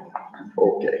here.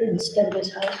 Okay. Instead of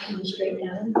his house coming straight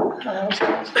down, Kyle's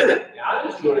house. Yeah, I'm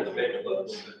just doing it to make it look a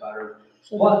little bit better.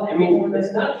 So Well, the I mean, corner-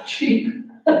 it's not cheap.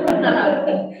 I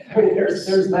mean,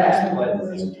 there's that, but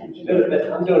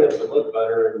I'm doing it to look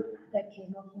better That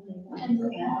came up when they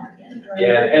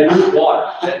Yeah, and move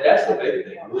water, that's the big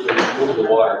thing, move the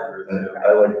water And through.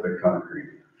 I like the concrete.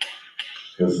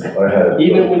 Because I had.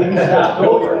 Even when you stopped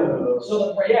over,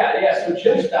 so, so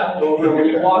Jim stopped over, when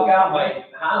you walk out my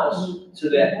house to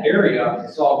that area,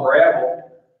 it's all gravel.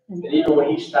 And even when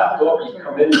he stopped over, you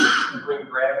come in, you bring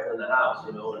gravel in the house,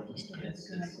 you know, and it's a mess.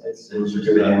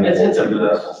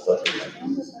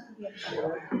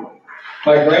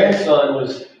 My grandson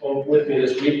was with me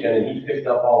this weekend, and he picked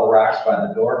up all the rocks by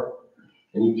the door,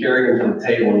 and he carried them to the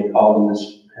table, and he called them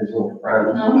his little friend.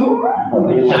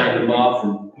 And he lined them up,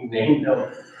 and he named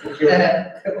them.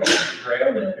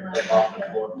 Grabbed and picked them off the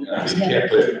floor. Yeah, you can't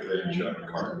put it in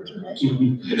Chuck Carter.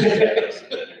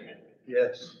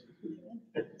 Yes.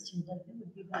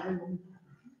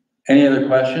 Any other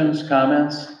questions,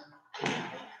 comments?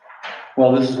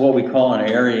 Well, this is what we call an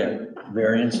area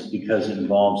variance because it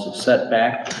involves a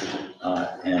setback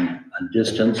and a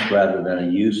distance rather than a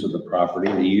use of the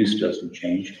property. The use doesn't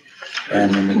change.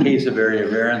 And in the case of area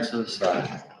variances,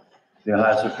 the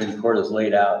Ohio Supreme Court has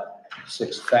laid out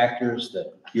 6 factors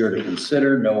that you're to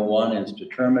consider. No one is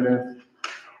determinative.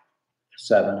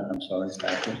 7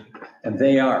 factors. And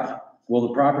they are, will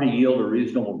the property yield a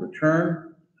reasonable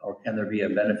return, or can there be a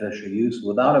beneficial use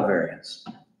without a variance?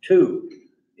 2,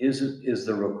 is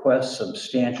the request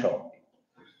substantial?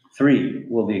 3,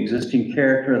 will the existing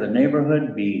character of the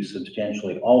neighborhood be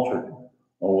substantially altered,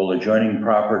 or will adjoining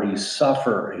properties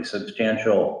suffer a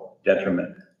substantial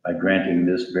detriment by granting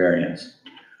this variance?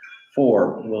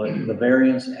 4, will the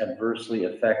variance adversely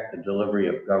affect the delivery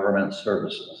of government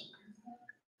services?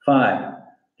 5,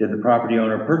 did the property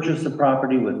owner purchase the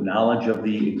property with knowledge of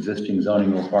the existing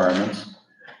zoning requirements?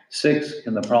 6,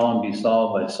 can the problem be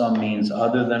solved by some means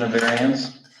other than a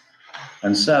variance?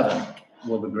 And 7,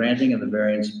 will the granting of the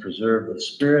variance preserve the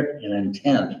spirit and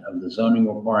intent of the zoning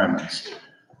requirements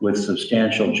with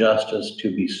substantial justice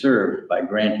to be served by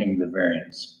granting the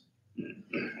variance?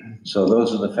 So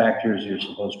those are the factors you're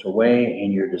supposed to weigh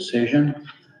in your decision.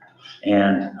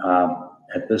 And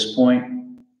at this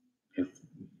point, if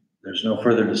there's no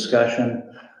further discussion,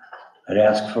 I'd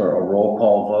ask for a roll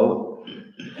call vote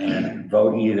and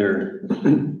vote either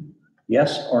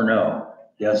yes or no.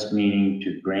 Yes meaning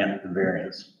to grant the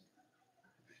variance.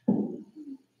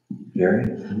 Gary?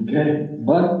 Okay,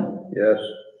 Bud, Yes.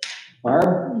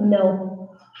 Barb,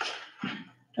 No.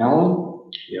 Alan,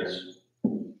 Yes.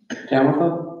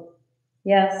 Tamitha,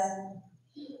 Yes.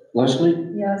 Leslie,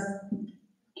 Yes.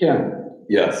 Ken.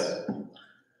 Yes.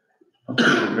 Okay,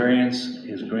 the variance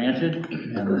is granted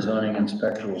and the zoning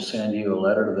inspector will send you a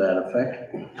letter to that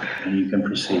effect and you can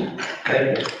proceed.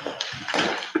 Thank you.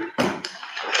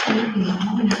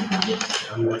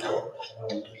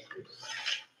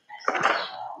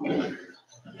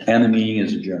 And the meeting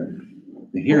is adjourned.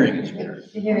 The hearing is adjourned,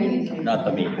 The hearing is. not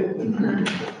the meeting.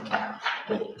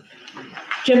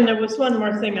 Jim, there was one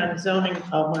more thing on zoning,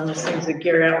 one of those things that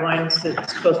Gary outlines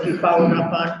that's supposed to be followed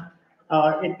up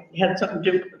on. It had something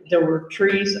to do, there were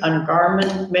trees on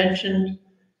Garmin mentioned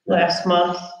last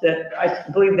month that I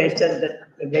believe they said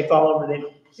that they fall over, they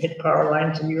hit power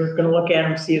lines, and you were gonna look at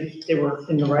them, see if they were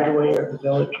in the right of way of the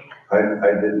village. I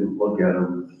didn't look at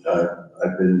them.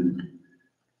 I've been,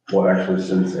 well, actually,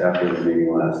 since after the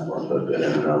meeting last month, I've been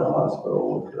in and out of the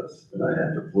hospital with this, and I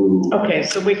had the flu. Okay,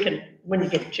 so we can, when you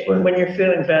get, when you're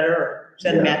feeling better, or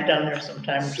send Yeah. Matt down there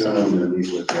sometime or Soon something. I'm gonna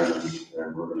meet with them,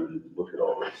 and we're gonna look at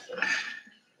all this stuff.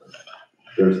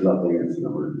 There's nothing, it's an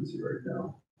emergency right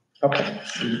now. Okay.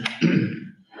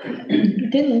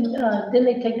 Didn't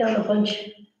they take down a bunch?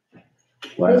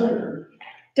 Last year,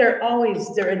 They're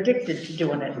addicted to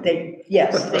doing it.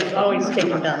 They've always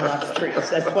taken down a lot of trees.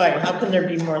 That's why, how can there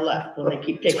be more left when they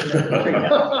keep taking the tree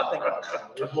down?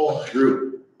 There's more.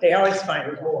 Drew, They always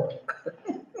find more.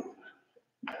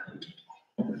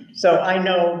 So I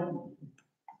know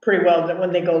pretty well that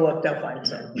when they go look, they'll find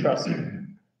some. Trust me.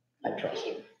 I trust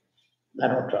them. I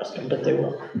don't trust them, but they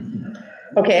will.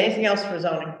 Okay, anything else for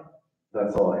zoning?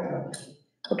 that's all I have.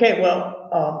 Okay,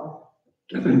 well,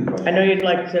 I know you'd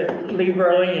like to leave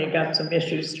early and you got some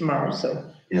issues tomorrow, so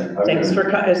Yeah. thanks for,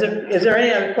 is there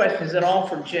any other questions at all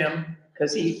for Jim?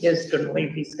 Because he is gonna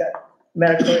leave, he's got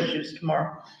medical issues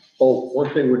tomorrow. Oh,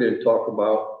 one thing we didn't talk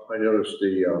about, I noticed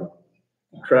the,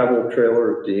 travel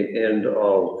trailer at the end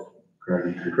of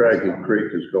Craggy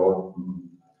Creek is gone.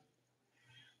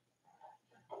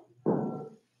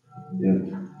 Yeah.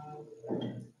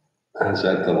 Is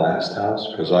that the last house?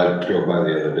 Because I drove by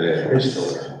the other day. and it's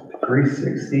still there.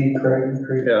 360 Craig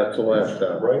Creek. Yeah, it's the last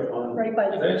time. Right on. Right by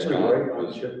the. That's Actually, gone. right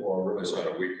on Chippewa I saw it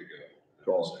River. a week ago.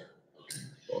 Gone.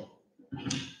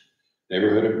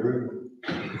 Neighborhood improved.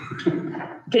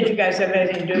 Did you guys have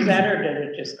anything to do with that, or did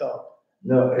it just go?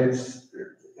 No,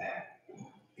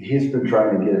 he's been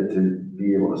trying to get it to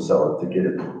be able to sell it, to get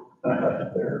it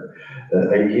there.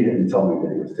 He didn't tell me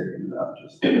that he was taking it out,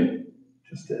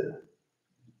 just did.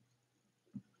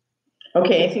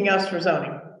 Okay, anything else for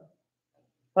zoning?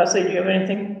 Leslie, do you have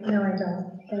anything? No, I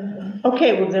don't. Thank you.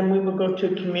 Okay, well then we will go to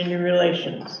community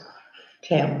relations.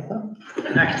 Tampa. All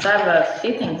right, so I have a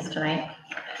few things tonight.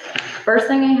 First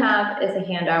thing I have is a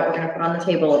handout we're gonna put on the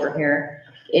table over here.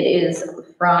 It is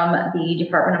from the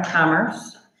Department of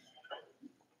Commerce.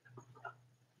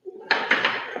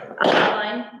 A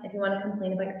hotline if you want to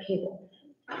complain about your cable.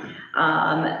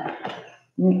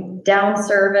 Down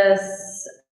service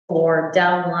or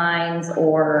down lines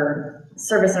or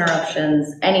service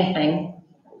interruptions, anything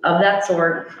of that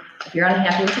sort. If you're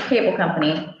unhappy with your cable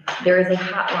company, there is a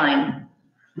hotline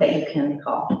that you can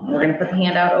call. We're gonna put the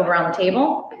handout over on the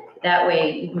table. That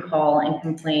way you can call and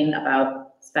complain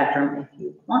about Spectrum if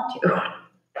you want to.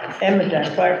 And Medina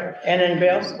Fiber, and anybody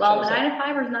else? Well, Medina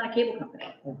Fiber is not a cable company.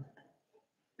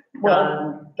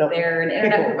 Well, They're an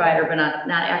internet cable. provider, but not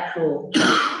actual,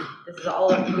 this is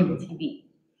all of cable TV.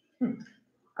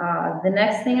 The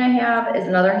next thing I have is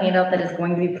another handout that is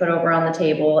going to be put over on the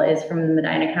table is from the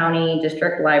Medina County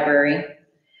District Library.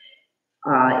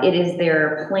 It is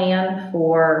their plan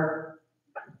for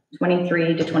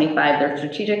 23 to 25, their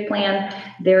strategic plan.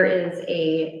 There is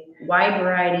a wide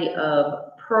variety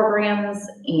of programs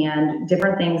and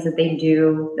different things that they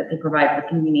do, that they provide for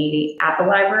community at the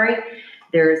library.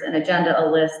 There's an agenda, a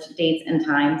list, dates and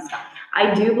times.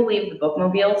 I do believe the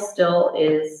bookmobile still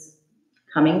is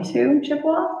coming to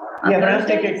Chippewa on Yeah, but I don't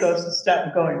think Thursdays. it goes to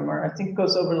stop going anymore. I think it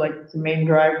goes over like the main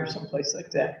drive or someplace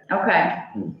like that. Okay.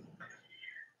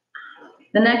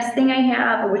 The next thing I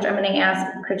have, which I'm gonna ask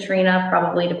Katrina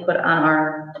probably to put on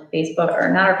our Facebook,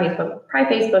 or not our Facebook,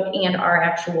 probably Facebook and our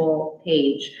actual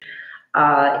page,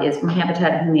 is from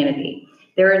Habitat Humanity.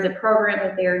 There is a program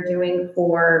that they are doing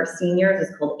for seniors,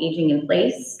 it's called Aging in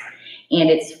Place. And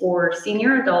it's for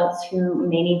senior adults who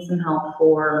may need some help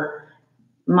for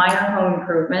minor home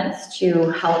improvements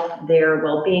to help their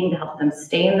well-being, to help them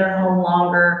stay in their home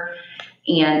longer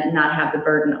and not have the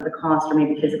burden of the cost, or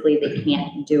maybe physically they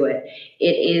can't do it.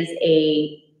 It is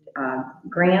a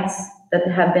grants that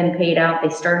have been paid out. They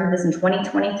started this in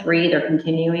 2023. They're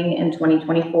continuing in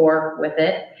 2024 with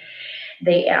it.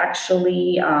 They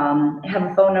actually have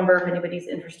a phone number. If anybody's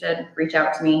interested, reach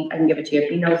out to me. I can give it to you.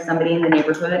 If you know somebody in the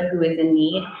neighborhood who is in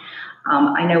need.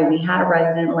 I know we had a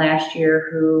resident last year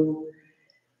who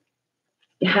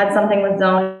had something with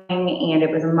zoning and it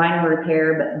was a minor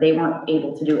repair, but they weren't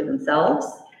able to do it themselves.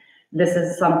 This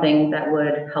is something that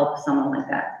would help someone like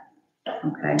that.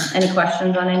 Okay, any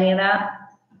questions on any of that?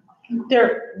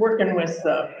 They're working with,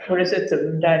 what is it, the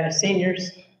Medina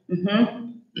Seniors,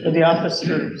 or the Office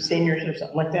for Seniors or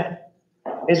something like that.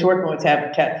 Is working with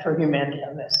Habitat for Humanity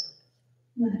on this.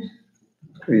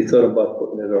 Have you thought about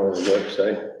putting it on the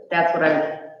website? That's what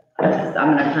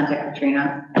I'm gonna contact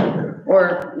Katrina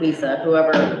or Lisa,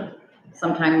 whoever,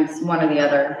 sometimes one or the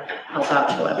other help out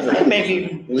with the website.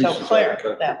 Maybe tell Claire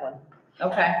that one.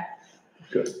 Okay.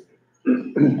 Good.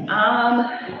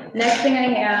 Next thing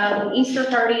I have, Easter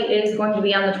party is going to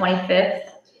be on the 23rd,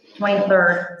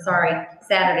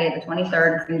 Saturday, the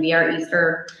 23rd. It's gonna be our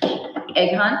Easter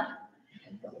egg hunt.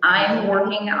 I'm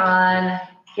working on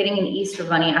getting an Easter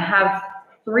bunny. I have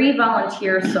 3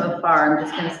 volunteers so far. I'm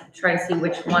just gonna try to see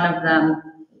which one of them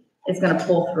is gonna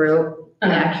pull through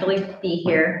and actually be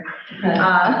here.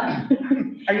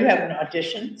 Are you having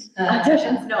auditions?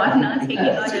 Auditions, no, I'm not taking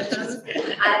auditions.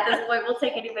 At this point, we'll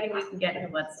take anybody we can get who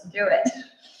wants to do it.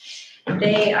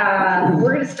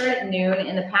 We're gonna start at noon.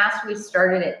 In the past, we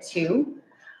started at 2,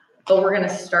 but we're gonna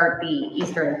start the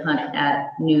Easter egg hunt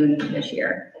at noon this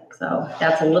year. So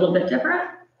that's a little bit different.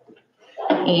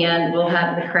 And we'll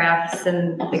have the crafts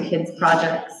and the kids'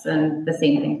 projects and the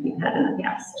same things we've had in the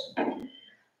past.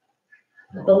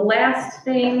 The last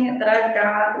thing that I've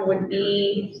got would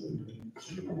be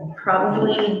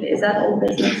probably, is that old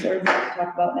business or is that to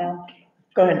talk about now?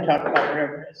 Go ahead and talk about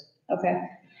whatever it is. Okay.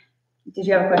 Did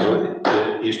you have a question?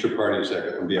 The Easter party, is that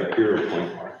going to be up here or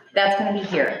Point Park? That's gonna be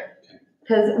here.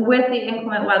 Because with the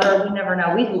inclement weather, we never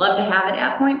know. We'd love to have it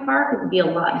at Point Park. It would be a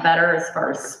lot better as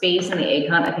far as space, and the egg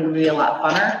hunt, I think, would be a lot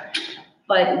funner.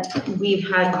 But we've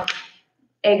had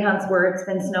egg hunts where it's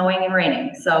been snowing and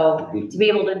raining. So to be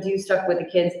able to do stuff with the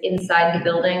kids inside the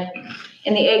building,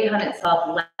 and the egg hunt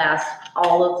itself lasts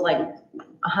all of like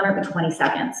 120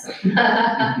 seconds.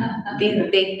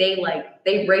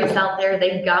 They race out there,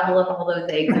 they gobble up all those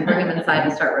eggs and bring them inside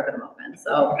and start ripping them open.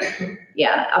 So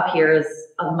yeah, up here is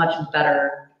a much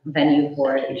better venue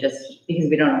for it, just because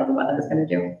we don't know what the weather is gonna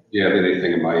do. Do you have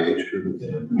anything in my age group?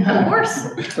 Of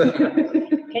course.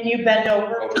 Can you bend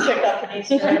over, pick up an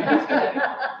Easter egg?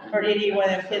 Or did you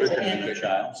want to kids With hand the it?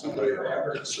 child. Somebody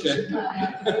remember it.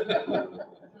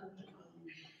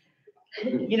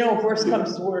 You know, if worse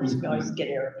comes to worse, we can always get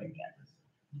Eric again.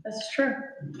 That's true.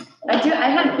 I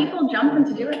had people jumping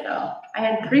to do it though. I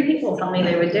had 3 people tell me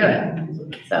they would do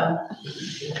it. So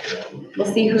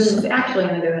we'll see who's actually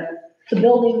gonna do it. The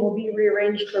building will be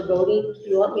rearranged for voting.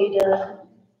 You want me to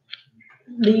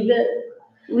leave it?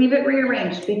 Leave it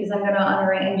rearranged because I'm gonna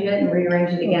unarrange it and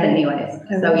rearrange it again anyways.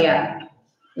 So yeah.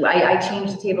 I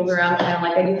change the tables around kind of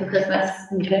like I do for Christmas.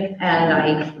 Okay. And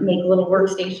I make little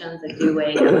workstations. I do a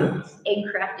egg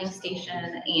crafting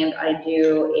station and I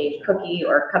do a cookie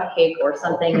or cupcake or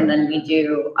something. And then we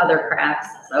do other crafts.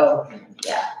 So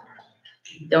yeah.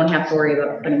 Don't have to worry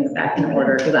about putting it back in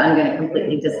order because I'm gonna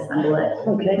completely disassemble it.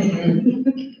 Okay.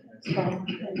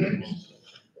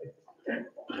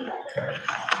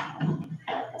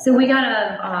 So we got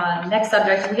a, next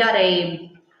subject, we got a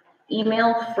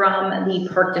email from the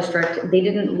park district. They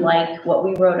didn't like what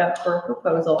we wrote up for a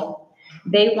proposal.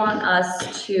 They want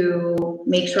us to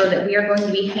make sure that we are going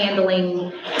to be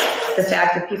handling the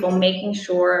fact of people making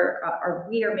sure, or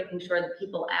we are making sure that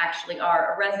people actually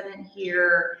are a resident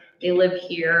here, they live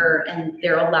here, and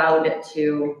they're allowed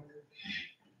to,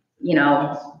 you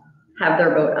know, have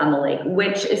their boat on the lake,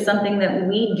 which is something that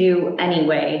we do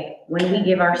anyway when we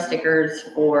give our stickers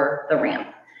for the ramp.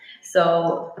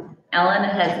 So Ellen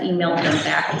has emailed them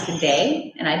back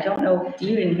today, and I don't know,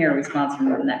 you didn't hear a response from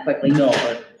them that quickly. No,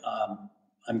 but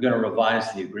I'm gonna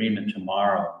revise the agreement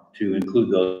tomorrow to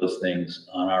include those things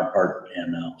on our part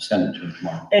and send it to them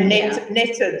tomorrow. And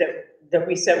Nate said that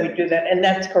we said we'd do that, and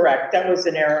that's correct. That was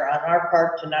an error on our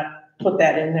part to not put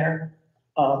that in there.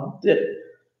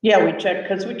 Yeah, we check,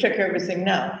 because we check everything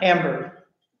now. Amber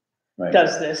Right.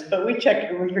 does this, but we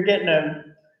check, when you're getting a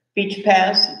beach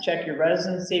pass, you check your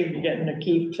residency, if you're getting a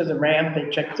key to the ramp, they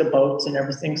check the boats and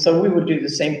everything. So we would do the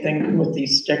same thing with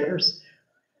these stickers.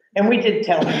 And we did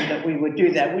tell them that we would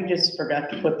do that. We just forgot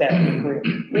to put that in the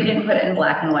agreement. We didn't put it in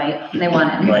black and white. They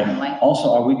want it in black and white. Also,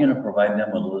 are we gonna provide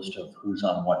them with a list of who's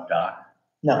on what dock?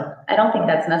 No, I don't think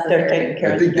that's they're necessary. taking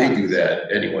care I of the think they dock. do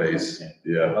that anyways. Okay.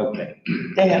 Yeah. Okay,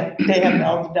 They have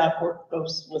all the dock work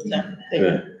goes with them. They-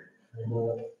 good.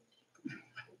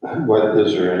 What,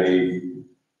 is there any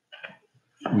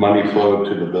money flow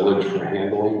to the village for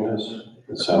handling this?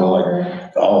 It sounded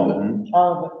like, All of it,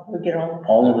 All of it, we get all.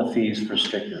 all of the fees for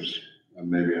stickers.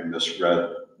 maybe I misread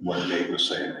what Nate was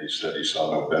saying. He said he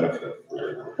saw no benefit for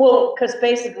it. Well, because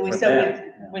basically we For said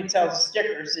that, we'd sell the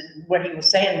stickers, and what he was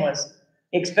saying was,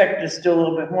 he expected us to do a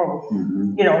little bit more.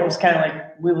 Mhm. You know, it was kind of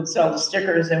like, we would sell the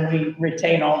stickers and we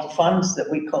retain all the funds that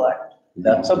we collect.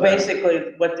 That's. So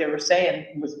basically, what they were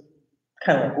saying was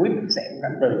kind of like we've been saying, we're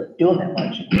not really doing that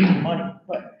much money,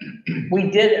 but we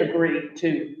did agree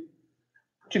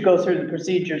to go through the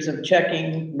procedures of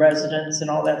checking residents and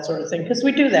all that sort of thing, because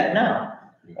we do that now.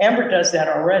 Amber does that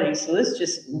already, so this is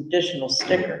just an additional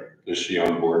sticker. Is she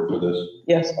on board for this?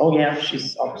 Yes, oh yeah,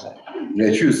 she's upset.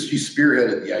 Yeah, she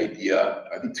spearheaded the idea,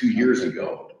 I think 2 years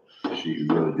ago. She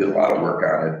really did a lot of work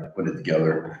on it, put it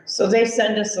together. So they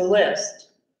send us a list.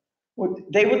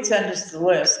 They would send us the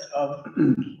list of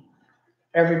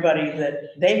everybody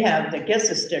that they have that gets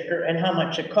a sticker and how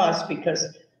much it costs,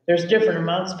 because there's different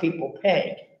amounts people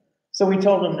pay. So we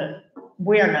told them that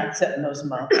we are not setting those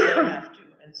amounts, they have to.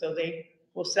 And so they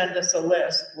will send us a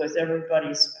list with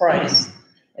everybody's price.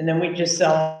 And then we just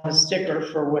sell a sticker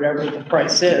for whatever the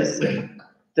price is that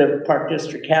the park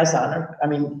district has on it. I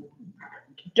mean,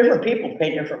 different people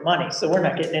pay different money, so we're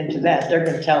not getting into that. They're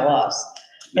gonna tell us.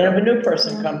 And if a new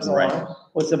person comes along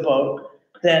with a boat,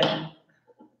 then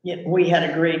we had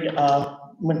agreed,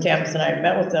 when Tamis and I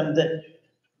met with them,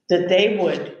 that they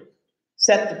would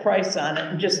set the price on it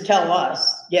and just tell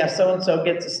us, yeah, so-and-so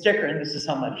gets a sticker and this is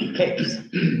how much he pays.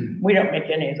 We don't make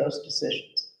any of those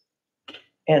decisions.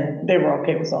 And they were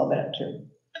okay with all that too.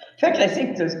 In fact, I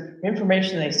think the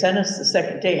information they sent us the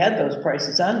second day had those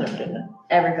prices on there, didn't it?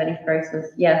 Everybody's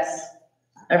prices, yes.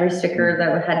 Every sticker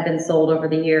that had been sold over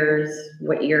the years,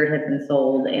 what year it had been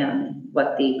sold, and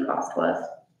what the cost was.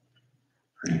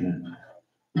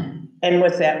 And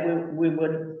with that, we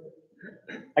would,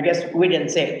 I guess we didn't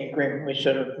say it in the agreement, we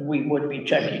should have, we would be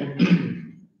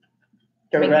checking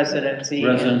their residency.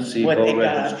 and Residency, what they boat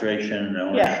got. registration,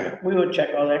 and Yeah, ownership. we would check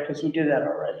all that because we do that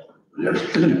already. Yes,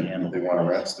 they want a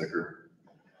rat sticker.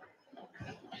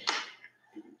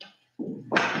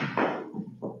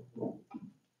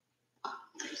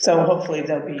 So hopefully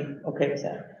they'll be okay with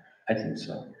that. I think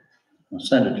so. I'll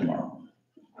send it tomorrow.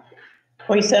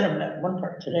 Well, you sent them that one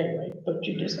part today, right? But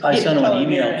you just. I sent them tell an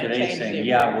you're email gonna today change saying, the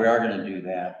yeah, we are gonna do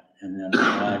that. And then when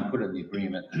I put in the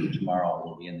agreement, tomorrow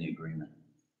will be in the agreement.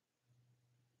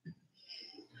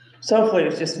 So hopefully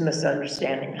it's just a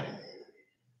misunderstanding.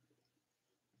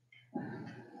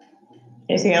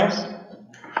 Anything else?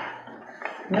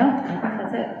 No, I think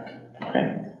that's it.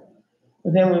 Okay.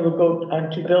 Well, then we will go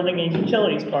on to building and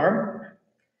utilities, Barb.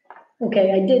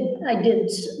 Okay, I did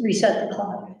reset the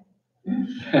clock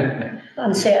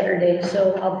on Saturday,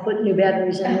 so I'll put new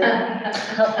batteries in there.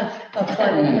 I'll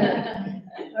plug in there.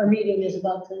 Our meeting is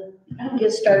about to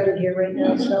get started here right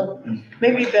now, so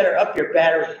Maybe you better up your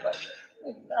battery budget.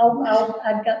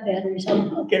 I've got batteries.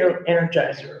 I'll Get an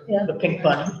energizer, Yeah. the pink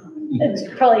button. It's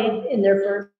probably in there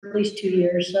for at least 2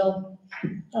 years, so.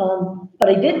 But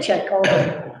I did check all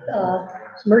the,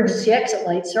 emergency exit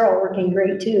lights, they're all working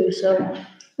great too, so,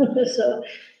 so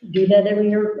do that every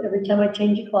year, every time I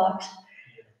change the clocks.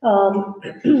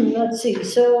 Let's see,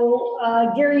 so,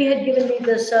 Gary had given me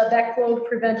this, backflow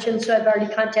prevention, so I've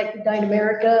already contacted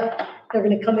Dynamerica. They're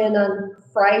gonna come in on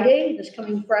Friday, this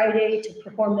coming Friday, to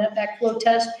perform that backflow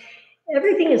test.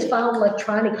 Everything is filed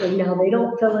electronically now. They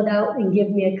don't fill it out and give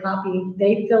me a copy.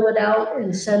 They fill it out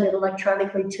and send it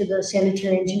electronically to the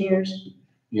sanitary engineers.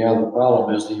 Yeah, the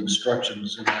problem is the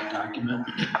instructions in that document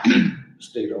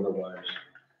state otherwise.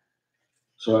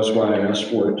 So that's why I asked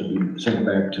for it to be sent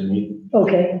back to me.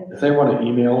 Okay, If they want to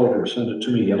email it or send it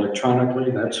to me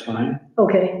electronically, that's fine.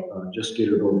 okay, Just get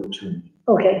it over to me.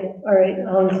 okay, all right.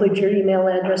 I'll include your email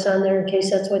address on there in case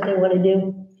that's what they want to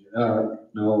do.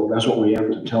 No, that's what we have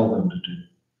to tell them to do.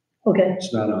 Okay,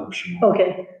 It's not optional.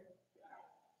 okay.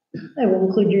 I will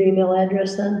include your email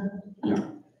address then. Yeah.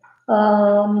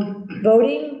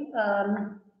 Voting,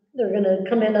 they're gonna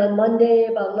come in on Monday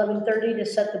about 11:30 to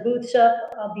set the booths up.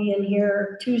 I'll be in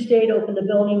here Tuesday to open the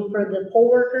building for the poll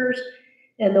workers.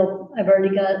 And I've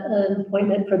already got an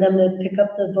appointment for them to pick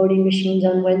up the voting machines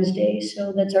on Wednesday,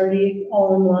 so that's already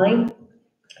all in line.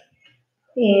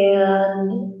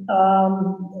 And,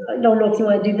 I don't know if you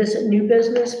wanna do this at new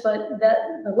business, but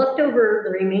the leftover,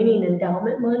 the remaining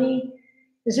endowment money,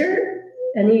 is there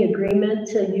any agreement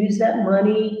to use that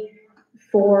money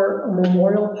for a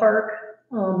memorial park,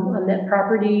 on that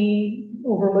property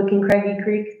overlooking Craggy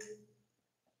Creek?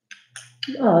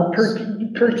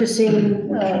 Purchasing,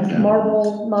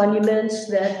 marble monuments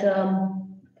that,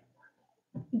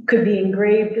 could be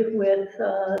engraved with,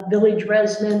 village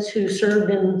residents who served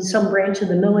in some branch of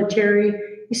the military.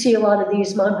 You see a lot of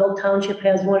these. Montville Township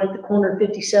has one at the corner of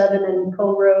 57 and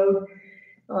Poe Road.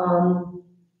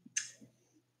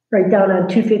 Right down on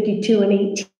 252 and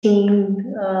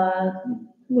 18,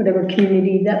 whatever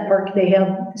community, that park, they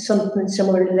have something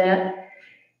similar to that.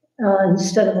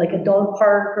 Instead of like a dog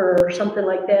park or something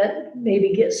like that,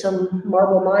 maybe get some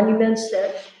marble monuments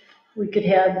that we could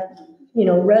have,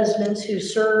 residents who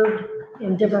served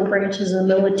in different branches of the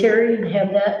military and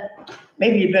have that.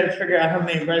 Maybe you better figure out how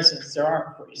many residents there are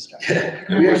before you start.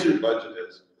 How much your budget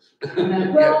is?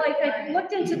 Well, I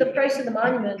looked into the price of the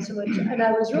monuments, and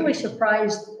I was really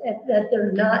surprised that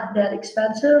they're not that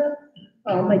expensive.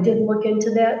 I did look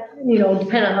into that, depending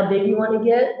on how big you want to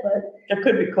get, but. There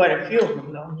could be quite a few of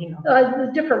them though,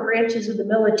 The different branches of the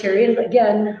military, and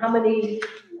again, how many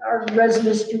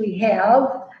residents do we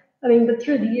have? I mean, but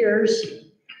through the years,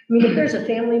 if there's a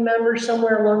family member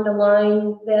somewhere along the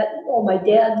line that, my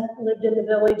dad lived in the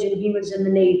village and he was in the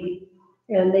Navy,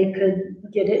 and they could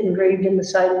get it engraved in the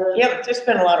side of the. Yeah, but there's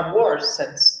been a lot of wars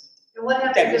since. And what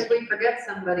happens if we forget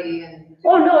somebody and?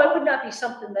 Oh, no, it would not be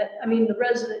something that, the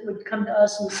resident would come to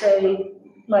us and say,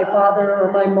 my father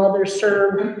or my mother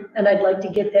served, and I'd like to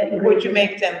get that engraved. Would you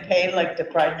make them pay like the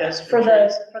Pride does For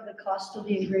the cost of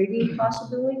the engraving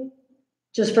possibly?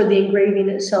 Just for the engraving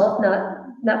itself,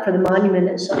 not for the monument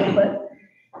itself, but,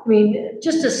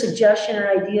 just a suggestion or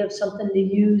idea of something to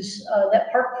use,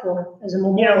 that park for as a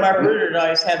memorial. Mark Ruder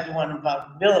always had the one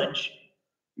about village.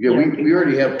 Yeah, we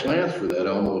already have plans for that. I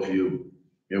don't know if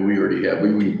we already have,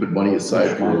 we put money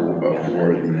aside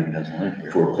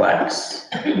for plaques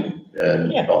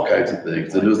and all kinds of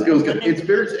things. And it's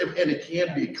very, and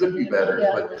it could be better,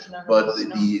 Yeah. but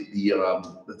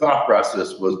the thought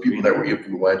process was people that were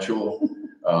influential,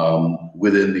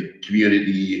 within the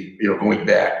community, going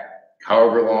back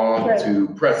however long Right. to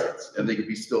present, and they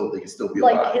could still be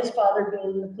Like alive. his father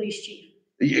being the police chief.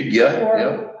 Yeah.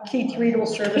 Or Keith Reed will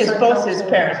serve as. Both his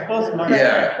parents, both Mark.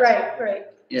 Yeah. Right.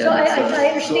 Yeah, So I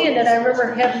understand that. I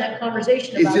remember having that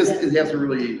conversation about It's that. just, it has to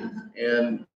really,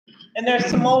 and And there's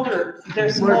some older.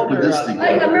 Where's this thing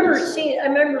I going?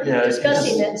 remember Yeah, it's discussing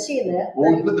just- that and seeing that.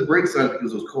 well, we put the brakes on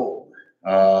because it was cold.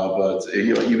 But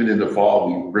even in the fall,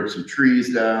 we ripped some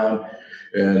trees down.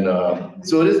 And,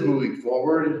 so it is moving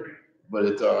forward,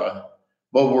 but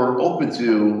but we're open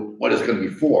to what it's gonna be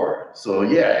for. So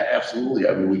yeah, absolutely.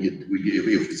 I mean, we get,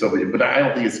 if somebody, but I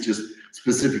don't think it's just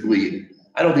specifically,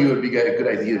 I don't think it would be a good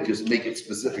idea to just make it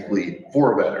specifically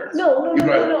for veterans. No, Even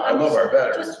though I I'm love our just-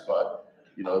 veterans, but,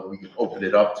 you know, we can open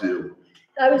it up to,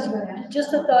 I was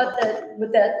just a thought that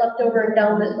with that leftover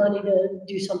endowment money to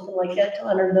do something like that to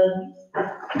honor the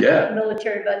yeah,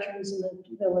 military veterans in the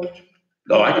village.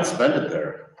 no, I can spend it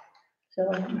there. So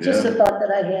just a thought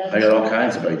that I had. I got all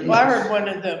kinds of ideas. Well, I heard one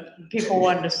of the people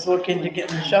wanted us to look into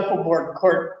getting the shuffleboard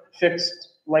court fixed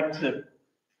like the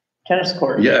tennis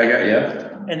court. Yeah,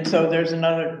 yeah. And so there's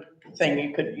another thing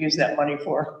you could use that money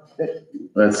for.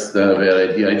 That's not a bad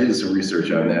idea. I did some research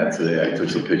on that today. I took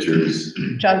some pictures,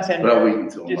 John but I'll Sandor, wait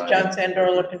until. is John Sandor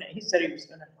looking at, he said he was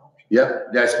gonna, Yeah,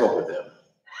 I spoke with him.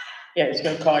 yeah, he's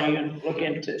gonna call you and look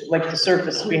into, like the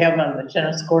surface we have on the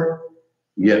tennis court.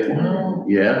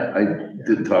 Yeah, I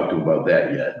didn't talk to him about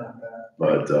that yet,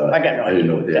 but, I got no I didn't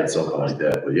know if idea. they had something like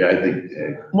that, but yeah, I think,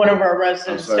 One of our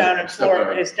residents I'm sorry, down in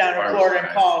Florida, is down in Farmers Florida and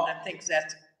Drive. called and thinks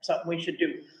that's something we should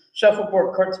do.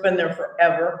 Shuffleboard court's been there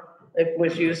forever. It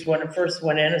was used when it first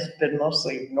went in. It's been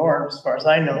mostly ignored as far as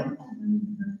I know.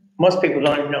 Most people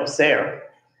don't even know it's there.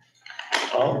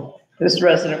 This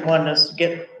resident wanted us to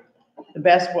get the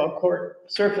basketball court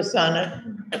surface on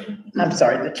it. I'm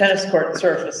sorry, the tennis court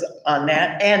surface on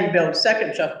that and build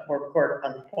second shuffleboard court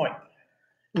on the point.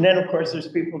 And then, of course, there's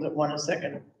people that want a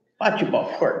second bocce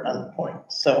ball court on the point.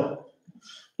 So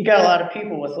you got a lot of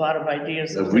people with a lot of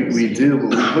ideas. of we, things. we do,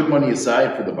 but we put money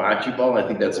aside for the bocce ball. I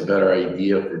think that's a better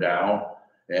idea for now.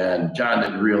 And John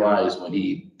didn't realize when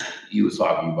he was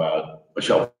talking about a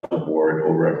shuffleboard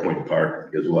over at Point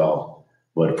Park as well.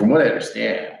 But from what I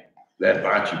understand, that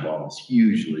bocce ball is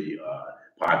hugely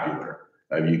popular.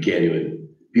 I mean,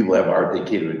 people have art, they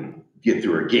can't even get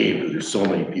through a game because there's so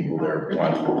many people there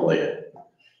wanting to play it.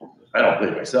 I don't play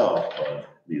it myself, but at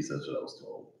least that's what I was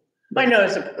told. I know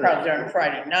there's a crowd there on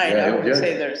Friday night. I would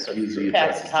say there's Usually a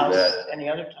packed attaches to house that. any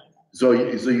other time. So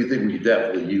you think we could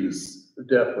definitely use,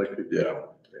 Definitely could. yeah,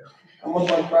 Come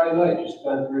up on Friday night, just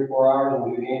spend 3 or 4 hours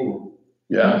and do the game.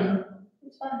 yeah.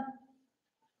 It's fun.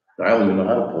 I don't even know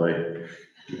how to play.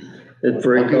 It's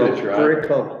very, I'll give it a try. very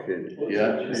complicated.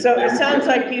 Yeah. So it sounds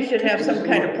like you should have some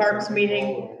kind of parks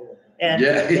meeting and,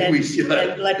 Yeah, we and, should.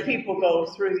 and let people go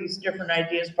through these different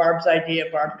ideas. Barb's idea,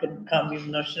 Barb could come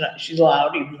even though she's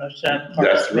allowed, even though she's not. a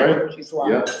parks That's right. member, she's allowed.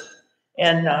 Yeah.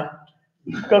 And,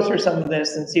 go through some of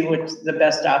this and see what the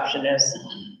best option is.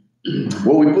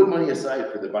 Well, we put money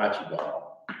aside for the bocce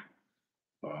ball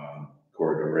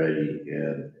court already,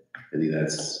 and I think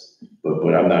that's,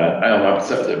 but I'm not, I don't know,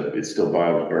 except that it's still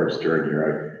Barb's turn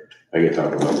here. I can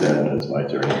talk about that when it's my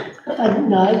turn.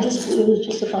 No, it was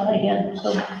just a thought I had,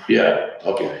 so Yeah,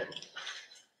 okay.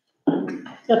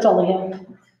 that's all I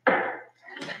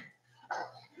have.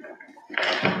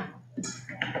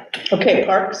 Okay,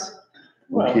 parks?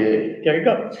 Well, Okay. there you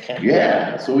go.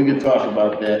 Yeah, so we can talk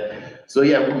about that. So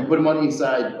yeah, we put money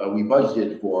aside, we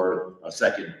budgeted for a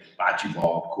second bocce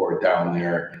ball court down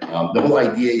there. The whole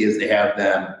idea is to have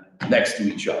them next to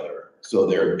each other. So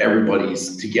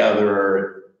everybody's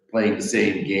together, playing the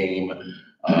same game.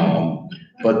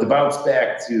 But to bounce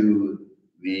back to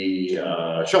the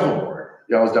shuffleboard,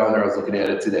 I was down there, I was looking at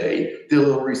it today, did a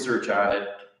little research on it.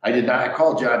 I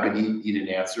called John, but he didn't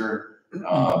answer.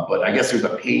 But I guess there's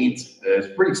a paint, it's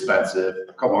pretty expensive,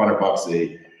 a couple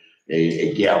 $100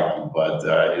 a gallon, but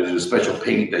there's a special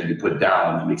paint that you put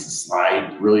down that makes it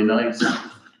slide really nice.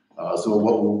 So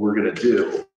what we're gonna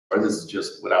do, or this is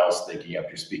just what I was thinking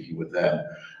after speaking with them,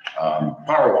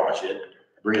 power wash it,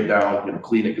 bring it down,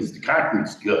 clean it, because the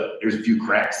concrete's good. There's a few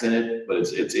cracks in it, but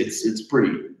it's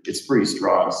pretty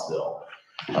strong still.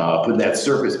 Put that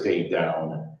surface paint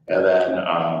down, and then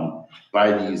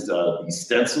buy these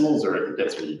stencils, or I think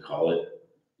that's what you call it.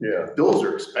 Yeah. Those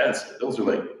are expensive. Those are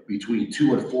like between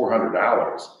 $200 and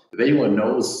 $400. If anyone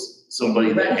knows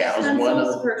somebody that has one,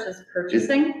 Stencils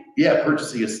purchasing? yeah,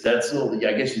 purchasing a stencil, yeah,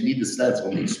 I guess you need the stencil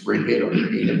and you spray paint on the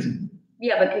paint.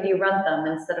 Yeah, but could you rent them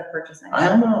instead of purchasing? I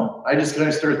don't know. I just kind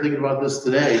of started thinking about this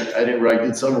today. I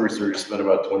did some research, spent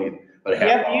about a half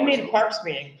Yeah, you hours. need a parks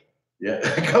meeting. Yeah,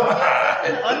 come on.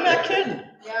 I'm not kidding.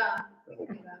 Yeah.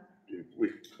 We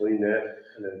clean that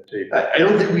and then tape it. I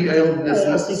don't think that's I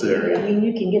necessary. mean,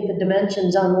 you can get the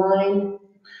dimensions online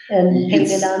and paint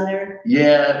it on there.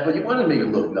 Yeah, but you want to make it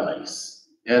look nice.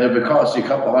 And if it costs you a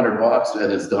couple $100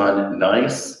 and it's done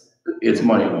nice, it's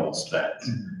money well spent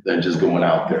than just going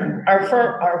out there. Our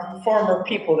former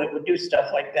people that would do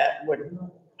stuff like that would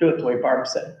do it the way Barb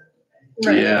said.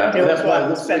 Yeah, They that's will why go it out and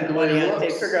looks like spend the money way it on it, they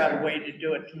looks. figure out a way to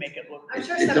do it to make it look. I'm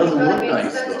sure It somebody doesn't look probably made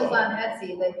nice, stencils though. on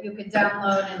Etsy that you could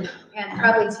download and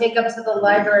probably take up to the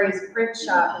library's print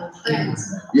shop and print.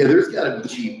 Yeah, there's gotta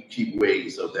be cheap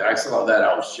ways of that. I saw that,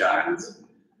 I was shocked.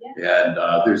 And,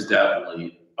 there's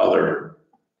definitely other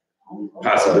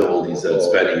possibilities of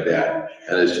spending that,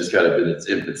 and it's just kind of in its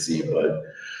infancy, but,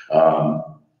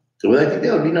 so I think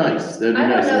that would be nice. That'd be I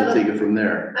don't nice, and know we'll take it from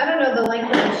there. I don't know the length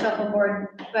of the shuffleboard,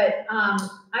 but,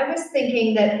 I was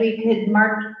thinking that we could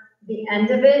mark the end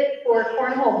of it for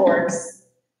cornhole boards.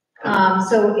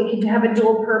 So it could have a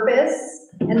dual purpose,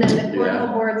 and then the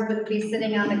cornhole boards would be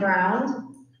sitting on the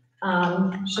ground.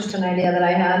 It's just an idea that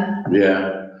I had.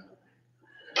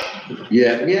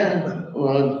 Yeah,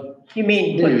 well, You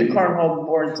mean put the Maybe. cornhole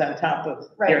boards on top of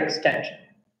Right. your extension?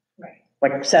 Right.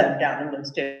 Like set them down and then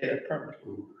stay there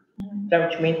permanently. Is that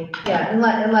what you mean? Yeah,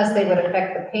 unless they would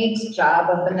affect the paint job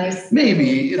of the nice.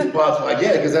 maybe, it's possible,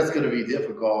 yeah, because that's gonna be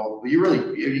difficult, but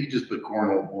you just put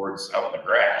cornhole boards out in the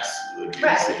grass, it would be the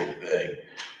Right. same thing.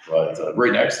 But,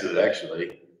 right next to it,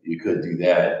 actually, you could do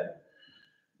that,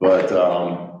 but,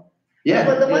 yeah.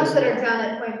 But the ones that are down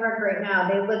at Point Park right now,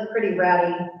 they look pretty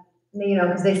ratty, you know,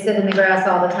 because they sit in the grass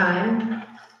all the time.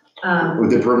 With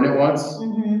the permanent ones,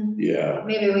 Mhm. yeah.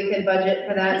 Maybe we could budget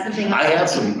for that, something. I have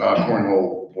some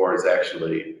cornhole boards,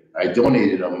 actually. I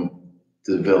donated them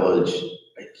to the village.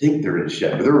 I think they're in the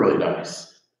shed, but they're really nice.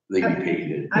 They can be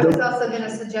painted. I was also gonna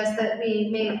suggest that we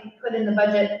may put in the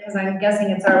budget, because I'm guessing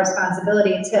it's our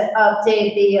responsibility to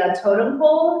update the totem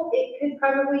pole. It could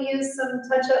probably use some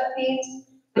touch-up paint.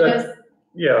 I guess,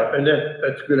 Yeah, and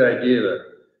that's a good idea. The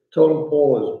totem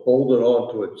pole is bolted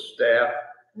onto its staff,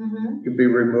 mhm, can be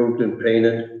removed and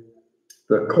painted.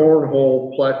 The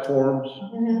cornhole platforms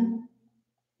mhm.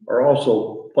 are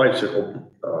also bicycle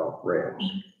ramps.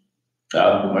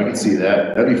 I can see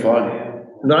that. That'd be fun.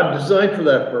 Not designed for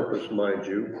that purpose, mind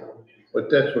you, but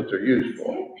that's what they're used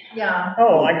for. Yeah,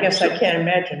 Oh, I guess I can't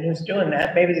imagine who's doing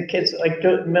that. Maybe the kids like do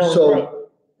it in the middle of the road. So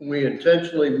we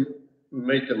intentionally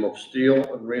make them of steel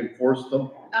and reinforce them.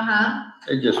 uh-huh,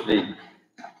 They just need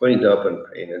cleaned up and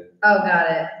painted. oh, got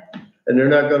it, And they're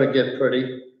not gonna get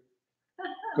pretty,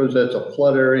 because that's a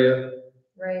flood area,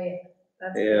 right,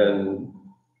 that's. and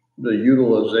the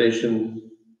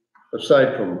utilization,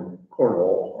 aside from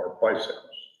cornhole, are bicycles.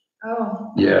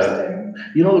 Oh. Yeah. interesting.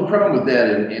 You know, the problem with that,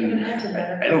 and Imagine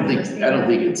that. I don't think doesn't have to Come on,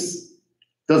 be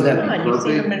you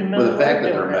see them perfect, in the but the middle of fact the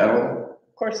that road they're doing metal,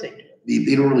 Of course they do.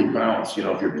 they don't really bounce, you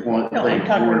know, if you're No, playing I'm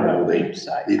talking cornhole, about the beach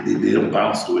side. they don't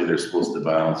bounce the way they're supposed to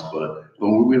bounce, but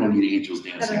we don't need angels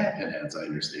dancing on pinheads, I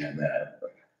understand that.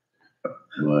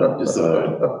 But just,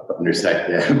 intersect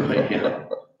that, but, you know,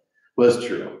 well, it's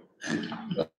true.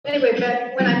 Anyway,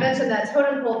 but when I mentioned that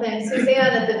totem pole thing, Suzanne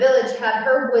at the village had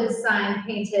her wood sign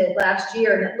painted last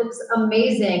year, and it looks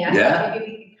amazing. I Yeah. thought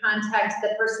maybe we could contact the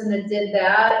person that did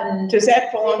that, and, Does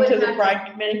that belong to the wouldn't have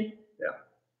pride committee?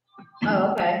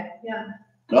 oh, okay, yeah,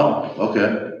 Oh, okay.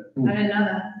 I didn't know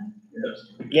that.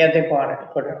 Yeah, they bought it,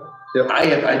 put it. I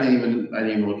didn't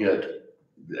even look at,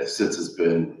 since it's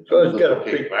been. So it's got a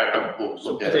big, I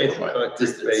looked at it from my substantial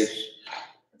distance. base.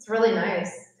 It's really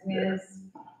nice. I mean,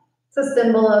 it's a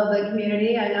symbol of the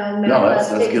community. I know No, Matt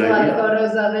that's a takes a good lot of idea.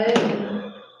 photos of it.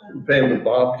 and- Pam and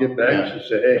Bob get back, she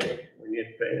said, hey, we need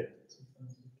to paint it.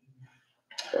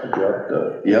 I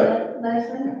dropped Yeah,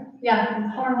 Leslie,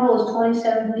 Yeah, cornhole is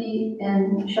 27 feet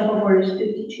and shuffleboard is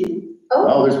 52.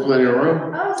 oh, there's plenty of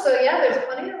room. oh, so yeah, there's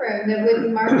plenty of room. That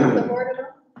wouldn't mark up the board at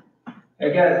all. I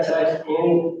got a text,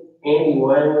 Andy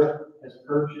Weimer has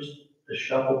purchased the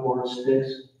shuffleboard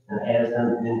sticks and has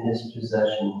them in his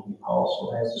possession. He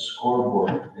also has a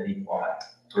scoreboard that he bought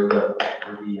for the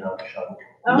shuffleboard.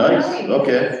 Oh, Nice,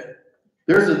 okay.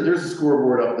 There's a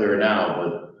scoreboard up there now,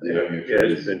 but, you know, Yeah,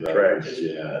 it's been trashed.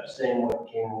 Yeah, Same what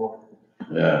came with.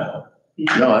 yeah.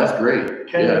 No, that's great,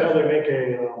 Can you yeah. know, they make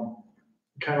a,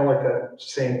 kind of like that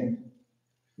same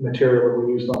material that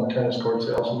we used on the tennis courts,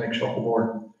 they also make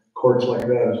shuffleboard courts like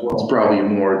that as It's well. probably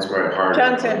harder.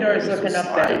 John Sandor is looking up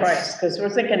that Slides. price, because we're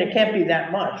thinking it can't be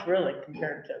that much, really,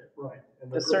 compared to Right.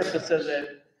 And the surface of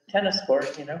the tennis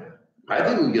court, you know? I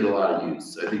think we get a lot of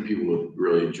use. I think people would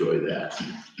really enjoy that.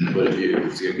 But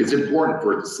it's important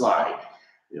for it to slide.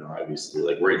 You know, obviously,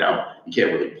 like right now, you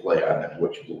can't really play on that,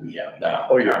 what we have now.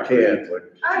 Oh, you can,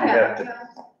 but I you have have, to,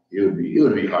 yeah. It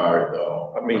would be hard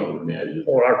though. I mean, would imagine.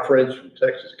 when our friends from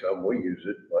Texas come, we use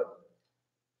it, but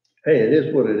hey, it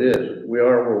is what it is. We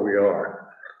are where we are.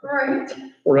 Right.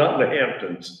 We're not in the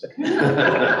Hamptons.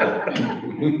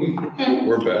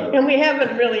 We're better. And we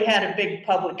haven't really had a big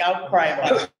public outcry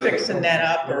about fixing that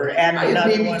up or I adding had another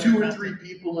maybe one. 2 or 3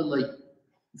 people in like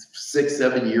 6,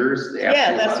 7 years.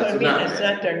 Yeah, that's what I So mean, it's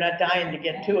not, they're not dying to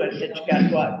get to it, that you gotta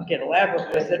go out and get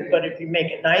elaborate with it, but if you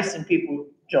make it nice and people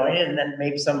join in, then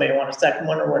maybe somebody want a second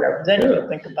one or whatever, then you'll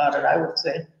think about it, I would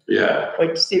say. Yeah, Wait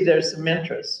to see if there's some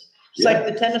interest. It's like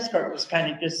the tennis court was kind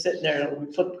of just sitting there, we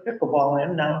put the pickleball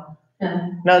in, now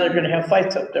they're gonna have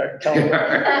fights up there. Tell them.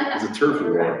 it's a turf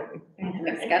war.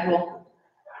 Schedule.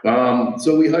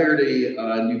 So we hired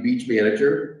a new beach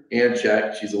manager, Ann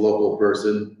Check. She's a local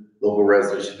person, local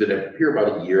resident. She's been here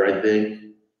about a year, I think,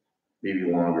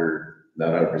 maybe longer,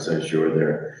 not 100% sure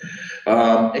there.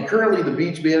 And currently the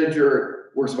beach manager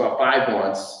works about 5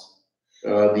 months.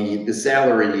 The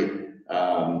salary,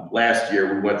 last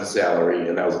year we went to salary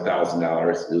and that was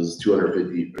 $1,000. It was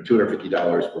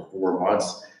 $250 for 4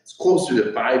 months. It's closer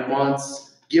to 5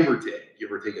 months, give or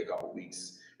take a couple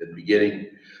weeks at the beginning,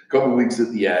 a couple weeks at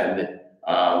the end.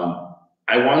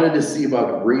 I wanted to see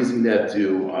about raising that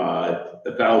to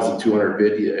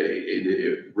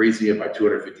 $1,250, raising it by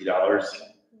 $250,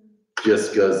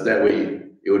 just because that way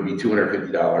it would be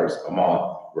 $250 a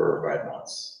month for 5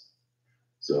 months.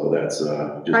 So that's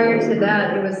just Prior to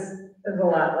that, it was a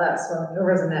lot less, well, it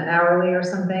wasn't that hourly or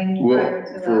something prior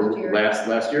to for last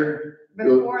year? last year.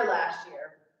 Before last year.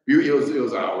 It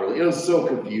was hourly. It was so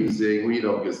confusing,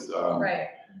 because Right.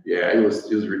 yeah, it was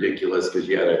ridiculous because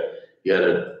you had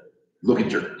to look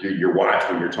at your watch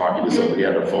when you're talking to somebody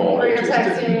on the phone. Or you're It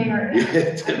just didn't- texting or.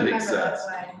 It didn't make sense.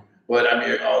 But I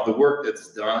mean, the work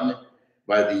that's done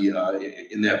by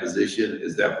in that position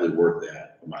is definitely worth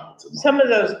that amount. Some of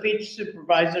those beach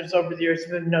supervisors over the years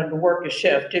have been known to work a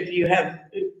shift. If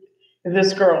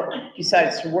this girl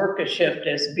decides to work a shift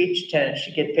as a beach attendant,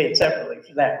 she get paid separately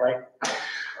for that, right?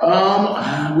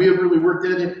 We have really worked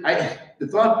at it. The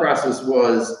thought process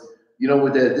was,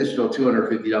 with that additional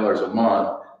 $250 a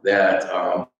month, that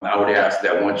I would ask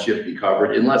that one shift be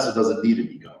covered, unless it doesn't need to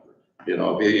be covered.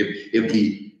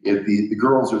 If the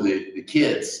girls or the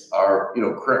kids are,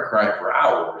 crying for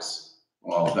hours,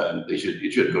 well, then it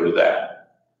should go to that.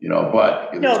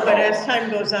 But. No, but as time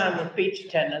goes on with beach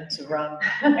attendants around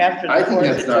after I the think 4th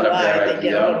of that's not a July, bad they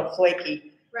get a idea. little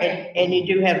flaky. Right. And you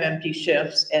do have empty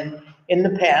shifts, and in the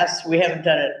past, we haven't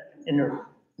done it in the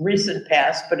recent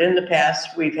past, but in the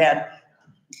past, we've had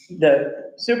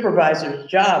the supervisor's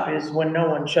job is when no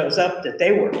one shows up, that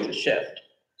they work the shift.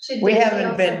 We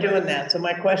haven't been doing that, so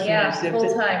my question Yeah, is, if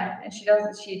full-time, and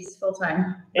she's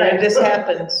full-time. and if this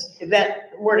happens, if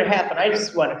that were to happen, I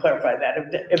just want to clarify that,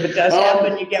 if it does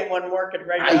happen, you get one working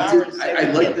regular hours. I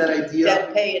like that idea.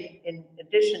 That pay in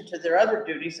addition to their other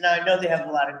duties. Now, I know they have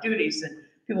a lot of duties, and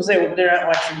people say, well, they're not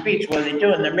watching the beach. What are they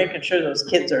doing? They're making sure those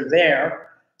kids are there,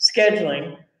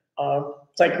 scheduling.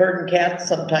 It's like herding cats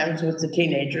sometimes with the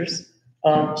teenagers,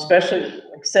 especially,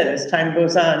 like I said, as time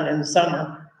goes on in the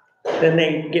summer, then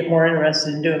they get more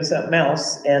interested in doing something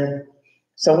else. And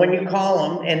so when you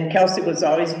call them, and Kelsey was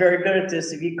always very good at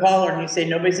this, if you call her and you say,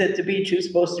 nobody's at the beach, who's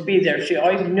supposed to be there? She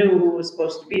always knew who was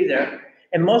supposed to be there.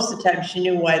 And most of the time, she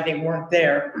knew why they weren't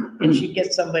there, and she'd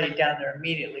get somebody down there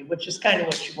immediately, which is kind of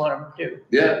what you want them to do.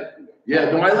 Yeah,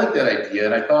 no, I like that idea,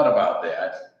 and I thought about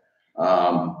that.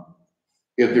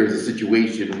 If there's a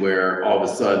situation where all of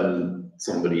a sudden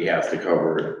somebody has to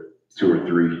cover 2 or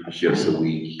 3 shifts a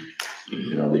week,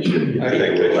 they shouldn't get I paid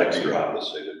think a they little should be extra.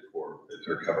 compensated for, if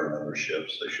they're covering other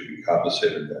shifts, they should be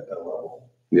compensated at that level.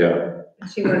 Yeah.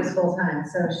 She works full-time,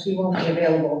 so she won't be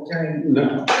available during.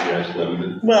 No, you guys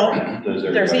limited. Well, Does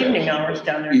there's everybody evening else? hours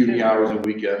down there Evening too. hours and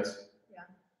weekends.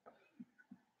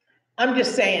 I'm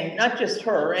just saying, not just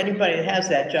her, anybody that has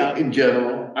that job. In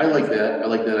general, I like that. I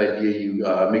like that idea. You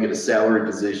make it a salary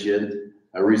position,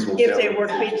 a reasonable If salary. they work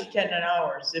beach attendant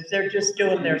hours, if they're just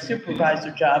doing their supervisor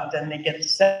job, then they get the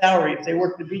salary. If they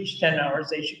work the beach 10 hours,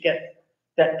 they should get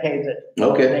that pay that.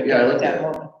 Okay, they yeah, get I at like that.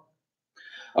 moment.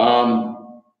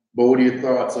 But what are your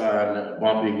thoughts on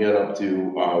bumping it up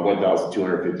to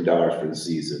 $1,250 for the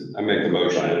season? I make the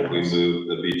motion that we move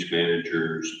the beach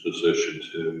manager's position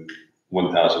to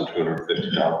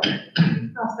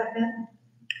 $1,250. I'll second.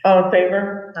 All in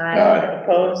favor? Aye.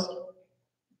 Opposed?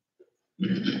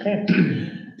 Okay.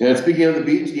 And speaking of the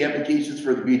beach, the applications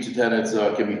for the beach attendants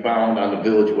can be found on the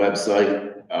village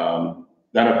website.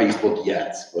 Not on Facebook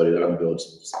yet, but on the village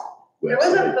There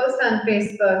was a website. post on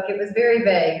Facebook, it was very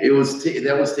vague. It was,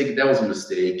 that was a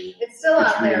mistake. It's still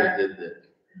out Katrina there. did that.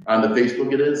 On the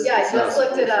Facebook it is? Yeah, I It's not just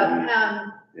looked it supposed up. to be.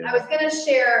 Yeah. I was gonna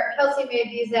share, Kelsey made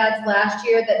these ads last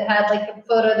year that had like a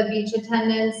photo of the beach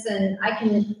attendants, and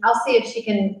I'll see if she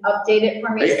can update it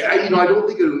for me. I don't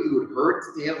think it would hurt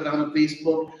to have it on the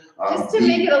Facebook. Just to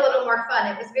make it a little more fun.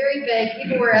 It was very vague.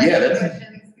 People were asking Yeah,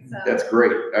 questions, so. That's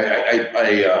great. I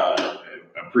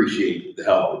appreciate the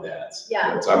help with that.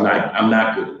 Yeah. So I'm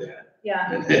not good at that.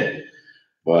 Yeah,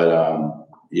 But,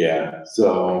 yeah,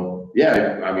 so,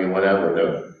 yeah, I mean, whatever, that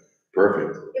was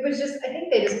perfect. it was just, I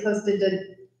think they just posted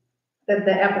that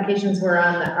the applications were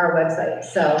on our website,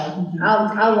 so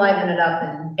I'll liven it up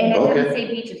and. And it Okay. didn't say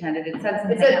beach attendant, it said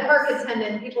something It said else. park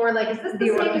attendant, people were like, is this the They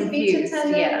were same as beach confused,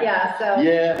 attendant? yeah. So.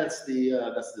 Yeah, that's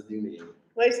the new name.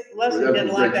 Leslie did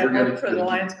a lot of that We're work for the gonna-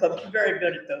 Lions Club. She's very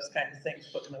good at those kind of things,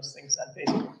 putting those things on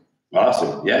Facebook.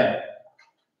 Awesome, yeah,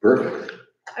 perfect,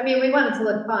 I mean, we want it to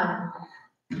look fun.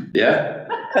 yeah.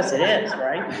 Because it is,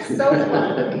 right? So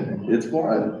fun. It's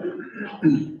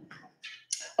fun.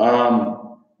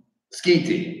 Ski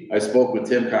team, I spoke with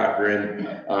Tim Cochran,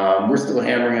 we're still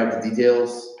hammering out the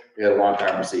details. We had a long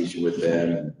conversation with them,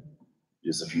 and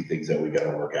just a few things that we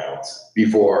gotta work out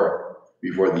before the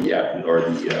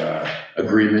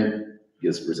agreement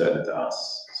gets presented to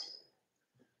us.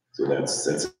 So that's.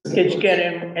 Did you get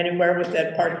anywhere with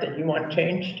that part that you want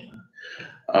changed?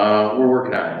 We're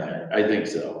working on that, I think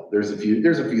so. There's a few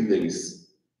things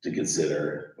to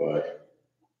consider, but,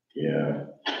 yeah.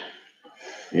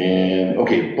 And,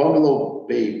 okay, Bungalow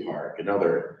Bay Park,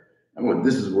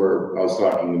 this is where I was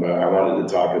talking about, I wanted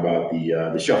to talk about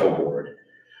the shuffleboard,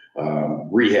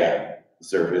 rehab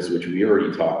service, which we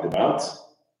already talked about.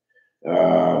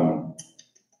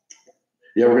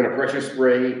 Yeah, we're gonna pressure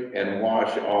spray and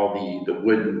wash all the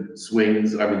wooden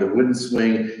swings, the wooden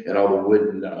swing and all the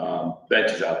wooden,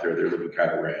 benches out there. They're looking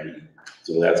kind of ratty.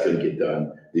 So that's gonna get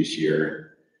done this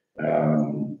year.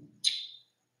 And,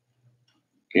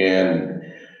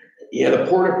 yeah, the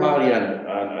porta potty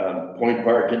on Point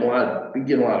Park, been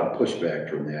getting a lot of pushback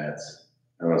from that.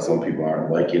 I don't know, some people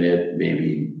aren't liking it.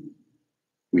 Maybe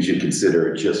we should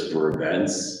consider it just for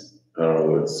events. I don't know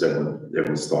what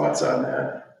everyone's thoughts on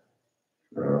that.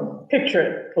 Picture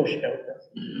it pushed over.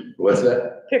 What's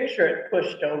that? Picture it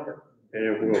pushed over.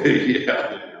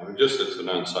 Yeah. Just it's an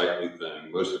unsightly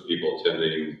thing. Most of the people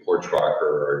attending Porch Rocker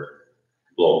are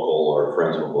local or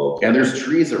friends of local. And there's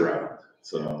trees around,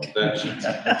 so. That's.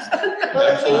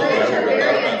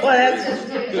 Well, that's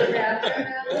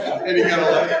And you got a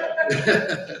lot.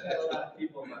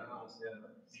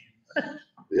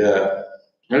 Yeah,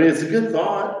 I mean, it's a good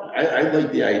thought. I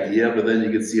like the idea, but then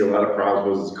you can see a lot of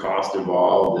problems, there's cost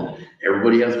involved, and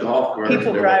everybody has golf carts. people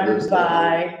and everyone driving lives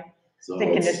by, so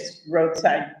thinking it's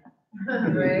roadside.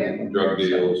 Right. Drug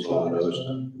deals, all those.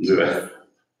 Yeah.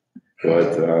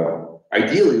 But,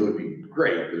 ideally it would be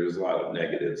great, but there's a lot of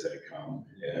negatives that come,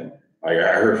 and I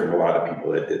heard from a lot of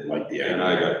people that didn't like the idea. And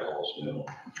I got calls,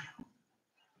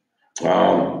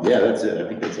 Yeah, that's it, I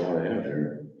think that's all I have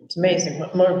there. It's amazing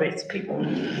what motivates people.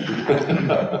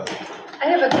 I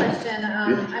have a question,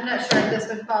 I'm not sure if this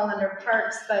would fall under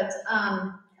parks, but,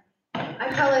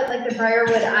 I call it like the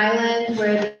Briarwood Island,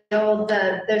 where the old,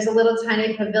 there's a little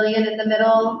tiny pavilion in the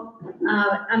middle,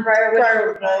 on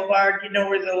Briarwood Boulevard, you know,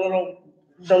 where the little,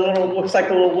 looks like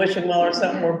a little wishing well or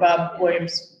something, where Bob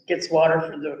Williams gets water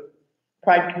for the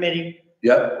Pride Committee,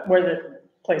 Yep, where the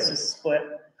place is split.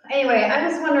 Anyway, I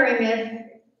was wondering if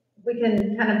we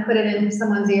can kind of put it in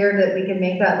someone's ear that we can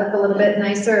make that look a little bit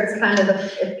nicer. It's kind of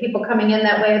if people coming in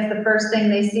that way, it's the first thing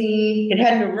they see. It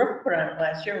had new roof put on it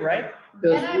last year, right? And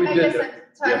Yes, we I did guess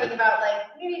I'm talking about like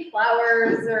maybe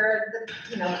flowers or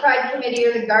the, Pride Committee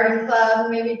or the garden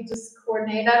club, maybe just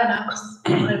coordinate, I don't know, just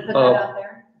wanted to put that out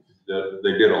there.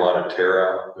 They did a lot of tear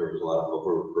out. There was a lot of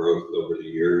overgrowth over the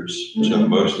years. So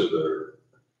most of their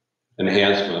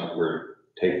enhancement, we're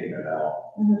taking it out.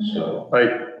 So.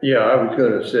 I was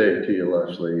gonna say to you,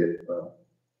 Leslie,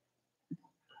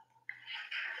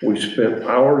 we spent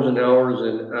hours and hours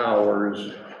and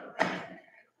hours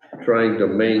trying to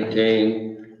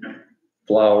maintain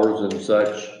flowers and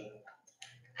such.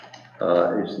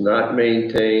 It's not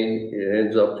maintained, it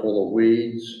ends up full of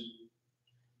weeds.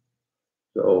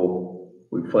 So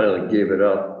we finally gave it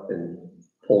up and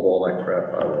pulled all that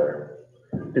crap out of there.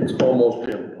 It's almost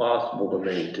impossible to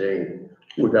maintain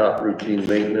without routine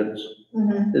maintenance.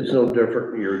 It's no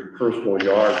different in your personal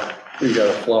yard. You got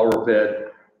a flower bed.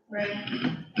 Right.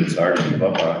 it's hard to keep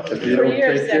up on. If you For don't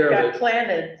years, take that care of got it,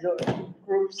 planted, the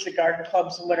groups, the garden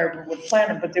clubs and whatever would plant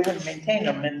them, but they wouldn't maintain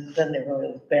them, and then they were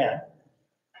really bad.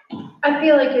 I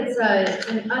feel like it's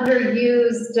an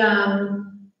underused,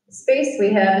 space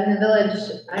we have in the village.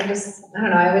 I don't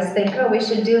know, I always think, oh, we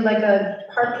should do like a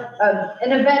park,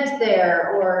 an event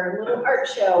there, or a little art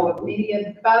show, or maybe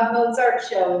a Bob Mozart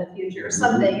show in the future or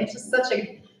something. It's just it's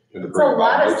a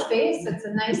lot of space. It's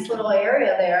a nice little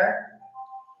area there.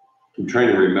 I'm trying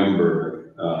to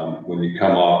remember, when you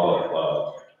come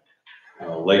off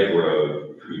of, Lake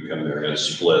Road, you come there, and it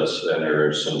splits, and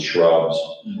there's some shrubs.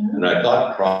 And I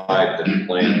thought Pride had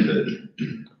planted,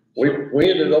 We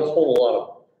ended up pulling a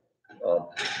lot of,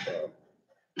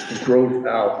 growth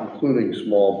out, including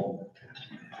small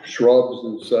shrubs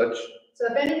and such. So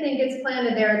if anything gets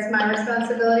planted there, it's my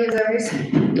responsibility, is that what you're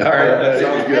saying? All right, that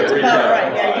sounds good. That's about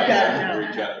right, yeah, you got it now.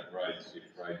 reach out to Pride, see if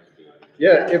Pride can do it.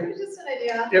 Yeah, It's just an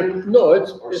idea. no,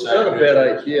 it's not a bad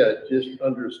idea, just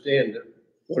understand that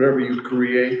whatever you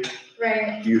create,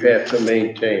 Right, you have to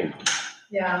maintain.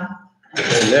 yeah,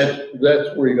 And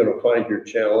that's where you're gonna find your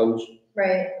challenge.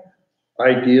 right,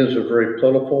 Ideas are very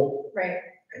plentiful. right.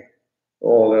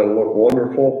 Oh, that'll look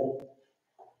wonderful.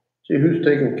 See, who's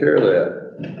taking care of that?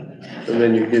 And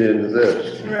then you get into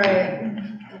this. Right.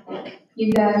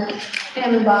 You got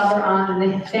Pam and Bob are on,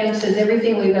 and Pam says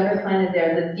everything we've ever planted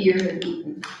there, the deer have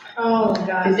eaten. Oh, Because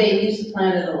God. they used to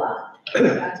plant it a lot.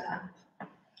 Gotcha.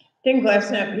 Didn't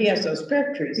Glassnap, he has those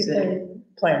pear trees that he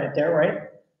planted there,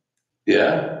 right?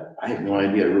 Yeah, I have no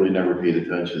idea, I really never paid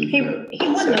attention. He went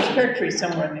those pear trees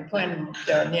somewhere and they planted them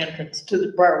there in the entrance to the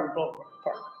Briarwood Boulevard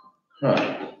Park.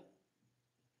 Huh.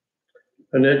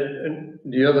 And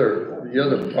the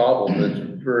other problem that's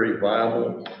very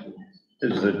viable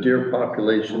is the deer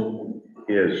population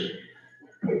is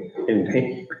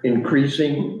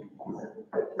increasing.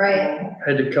 Right,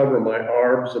 Had to cover my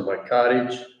arbs and my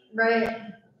cottage right.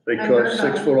 because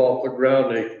 6 foot off the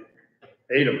ground, they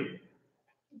ate them.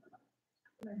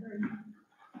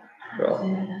 So,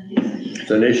 it's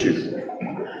an issue.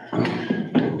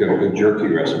 Got a good jerky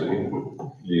recipe.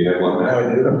 Do you have one now?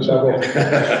 I do, several.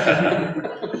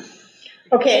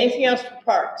 Okay, anything else for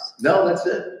parks? No, that's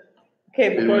it.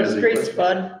 Okay, we'll go to streets,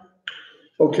 bud.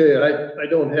 Okay, I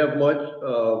don't have much.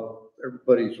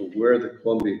 Everybody's aware that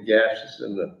Columbia Gas is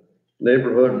in the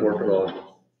neighborhood working on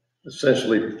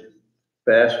essentially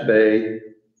Bass Bay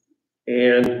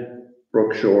and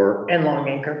Brookshore And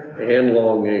Longacre. and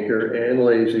Longacre and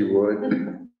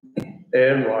Lazywood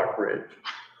and Rock Ridge.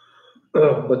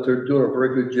 But they're doing a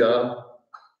very good job.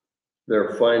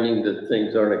 They're finding that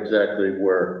things aren't exactly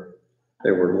where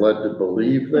they were led to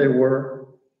believe they were.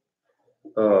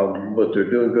 But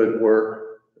they're doing good work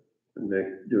and they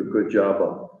do a good job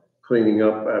of cleaning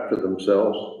up after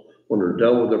themselves. When they're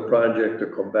done with the project,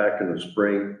 they'll come back in the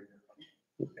spring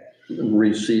and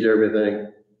reseed everything.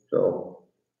 So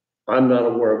I'm not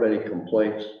aware of any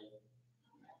complaints.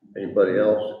 Anybody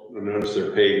else? I noticed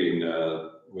they're paving,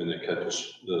 when they cut the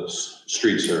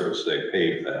street service, they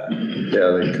pave that.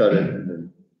 Yeah, they cut it and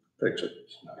then fix it.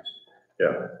 It's nice.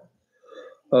 Yeah.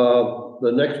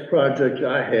 The next project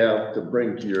I have to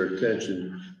bring to your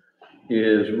attention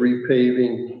is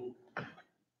repaving,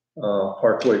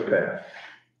 Parkway Path.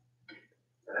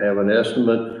 I have an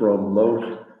estimate from most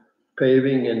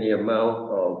paving in the amount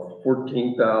of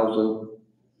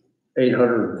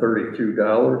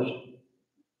 $14,832.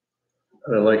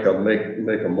 And I'd like to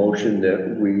make a motion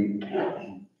that we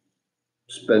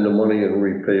spend the money and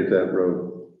repave that road.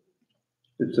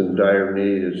 It's in dire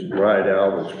need, it's dried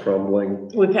out, it's crumbling.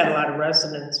 We've had a lot of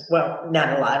residents, well,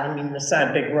 not a lot, I mean, it's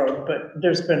not a big road, but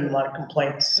there's been a lot of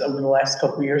complaints over the last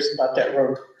couple of years about that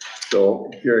road. So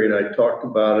Gary and I talked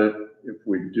about it. If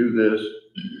we do this,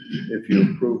 if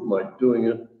you approve my doing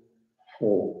it,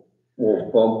 we'll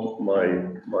bump my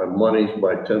monies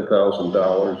by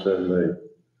 $10,000 and the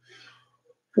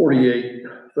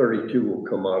 4832 will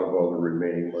come out of all the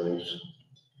remaining monies.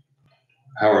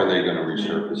 How are they gonna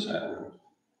resurface that?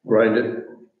 Grind it,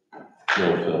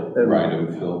 Fill, grind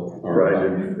and fill? or-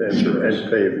 grind it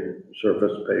and pave it,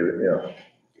 surface pave it, yeah.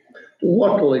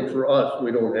 Luckily for us,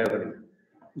 we don't have any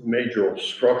major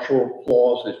structural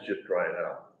flaws, it's just drying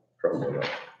out, crumbling up.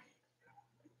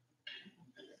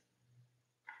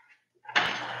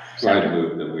 I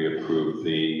move that we approve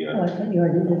the, Oh, I thought you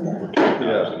already did that.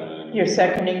 Yeah. You're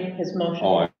seconding his motion?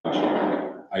 Oh, I'm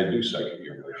sorry. I do second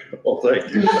your motion. Well, thank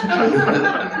you.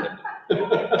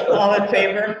 All in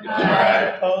favor?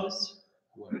 Aye. Opposed?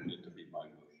 I wanted it to be my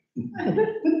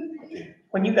motion.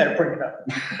 When you gotta bring it up.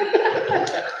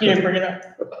 You didn't bring it up,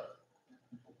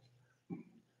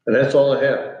 And that's all I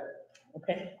have.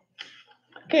 okay.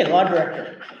 Okay, law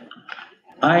director.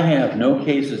 I have no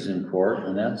cases in court,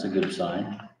 and that's a good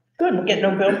sign. Good, we'll get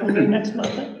no bill from you next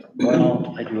month then?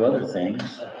 Well, I do other things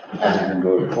other than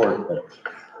go to court, but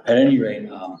at any rate,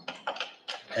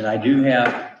 and I do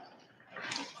have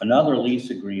another lease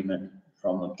agreement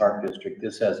from the park district.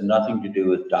 This has nothing to do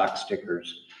with dock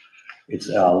stickers. It's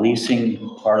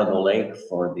leasing part of the lake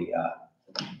for the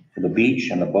beach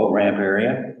and the boat ramp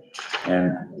area.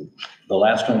 And the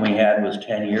last one we had was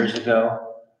 10 years ago.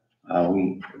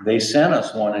 They sent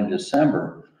us one in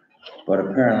December, but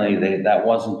apparently that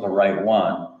wasn't the right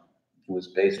one. It was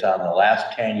based on the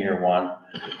last 10-year one,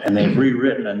 and they've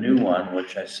rewritten a new one,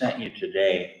 which I sent you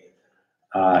today.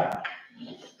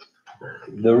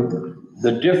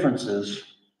 The differences,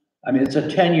 I mean, it's a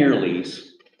 10-year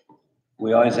lease.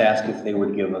 We always ask if they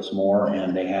would give us more,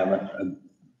 and they haven't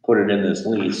put it in this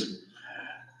lease.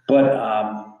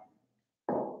 But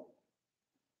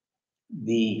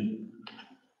the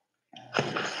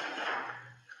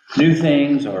new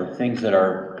things, or things that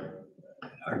are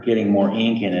getting more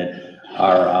ink in it,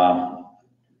 are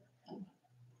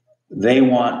they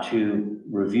want to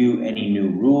review any new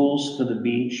rules to the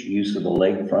beach, use of the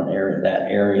lakefront area, that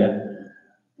area.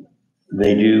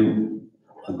 They do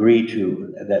agree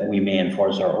that we may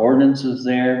enforce our ordinances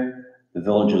there. The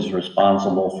village is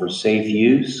responsible for safe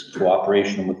use,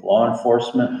 cooperation with law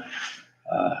enforcement,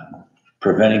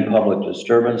 preventing public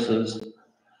disturbances.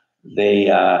 They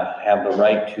have the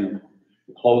right to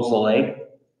close the lake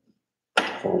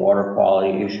for water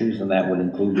quality issues, and that would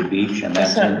include the beach, and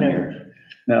that's in here.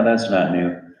 No, that's not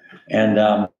new. And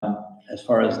as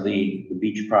far as the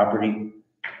beach property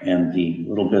and the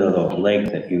little bit of the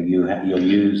lake that you'll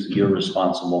use, you're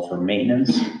responsible for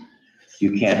maintenance.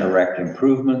 You can't erect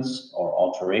improvements or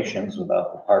alterations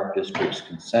without the park district's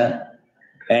consent,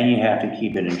 and you have to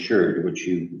keep it insured, which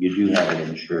you do have it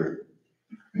insured.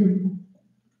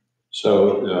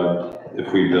 So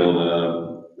if we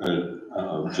build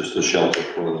just a shelter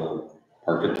for the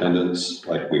park attendants,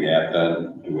 like we have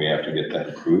done, do we have to get that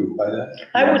approved by that?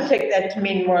 I would take that to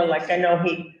mean more like, I know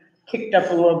he kicked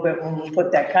up a little bit when we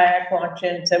put that kayak launch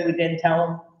in, said we didn't tell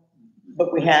him,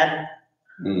 but we had.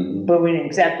 But we didn't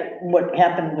exactly what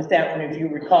happened with that one, if you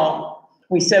recall.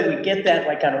 We said we'd get that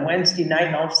like on a Wednesday night,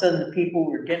 and all of a sudden the people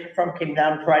we were getting it from came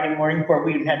down Friday morning before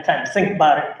we even had time to think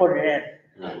about it, put it in.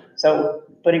 So,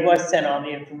 but he was sent all the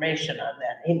information on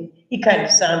that. He kind of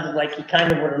sounded like he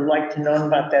kind of would have liked to know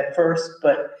about that first,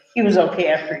 but he was okay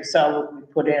after he saw what we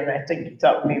put in. I think he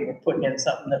thought maybe we were putting in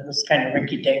something that was kind of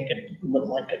rinky-dink and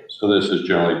wouldn't like it. So this is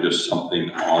generally just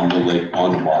something on the lake,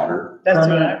 on the water? That's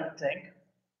what I would think,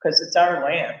 because it's our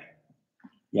land.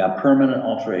 Yeah, permanent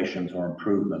alterations or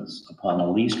improvements upon the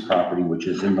leased property which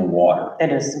is in the water.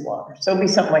 It is the water. So it'd be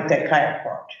something like that kayak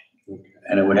launch.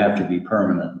 And it would have to be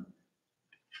permanent,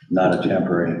 not a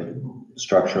temporary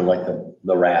structure like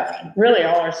the raft. Really,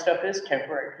 all our stuff is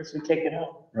temporary because we take it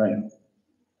out. Right.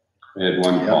 We had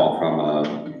one call from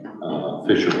a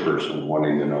fisher person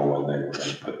wanting to know when they were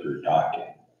gonna put their dock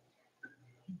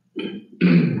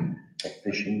in. A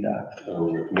fishing dock?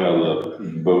 Well,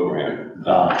 the boat ramp,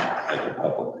 at the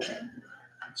public.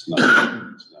 It's not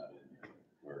in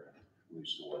where, at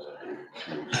least it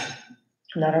wasn't.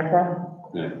 Not our problem.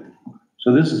 Yeah.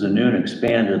 So this is a new and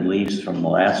expanded lease from the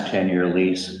last 10-year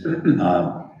lease.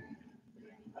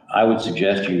 I would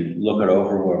suggest you look it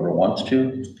over, whoever wants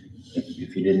to.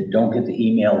 If you don't get the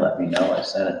email, let me know. I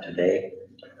sent it today.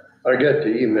 I got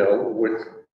the email with,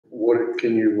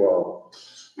 can you,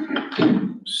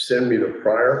 send me the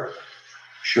prior?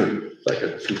 Sure. I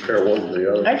could compare one to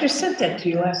the other. I just sent that to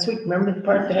you last week. Remember the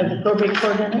part that had the probate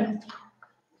court in it?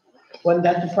 Wasn't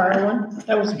that the prior one?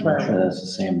 That was the I'm prior sure one. that's the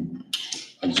same.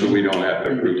 So we don't have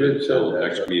to approve it until the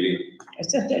next meeting? I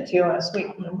sent that to you last week,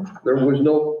 remember? There was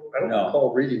no, I don't No.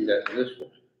 recall reading that in this one.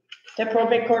 That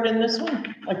probate court in this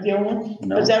one, like the old one?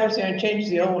 No. Because that was gonna change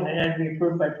the old one and had to be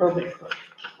approved by probate court.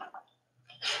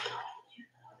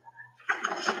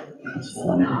 That's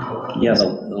funny. Yeah,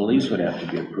 the lease would have to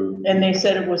be approved. And they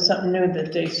said it was something new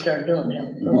that they started doing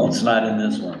now. Well, it's not in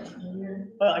this one.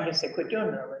 Well, I guess they quit doing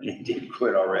it already. They did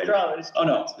quit already. Withdraw is- Oh,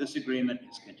 no, this agreement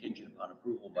is contingent upon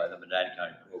approval by the Medina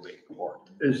County Probate Court.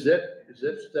 Is that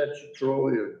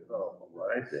statutorily,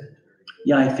 right then?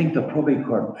 Yeah, I think the probate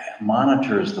court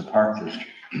monitors the park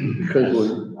district. Because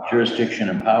when, Jurisdiction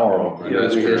and power over it. you know,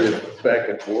 we had it back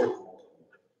and forth,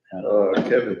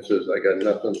 Kevin says, I got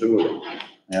nothing to do with it.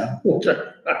 Yeah.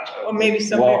 Or maybe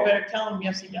somebody Well- better tell him,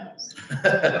 yes, he does.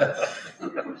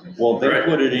 Well, they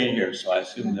put it in here, so I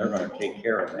assume they're gonna take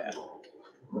care of that.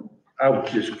 I was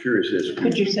just curious as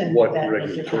Could you to send me what that in a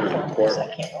regulatory different form, because I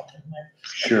requirement. can't open my.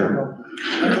 Sure.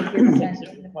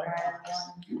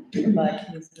 But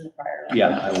he's in the prior.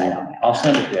 Yeah, I will. I'll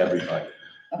send it to everybody.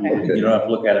 Okay. You don't have to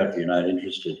look at it if you're not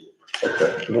interested.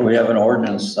 Okay. We have an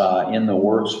ordinance in the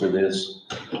works for this.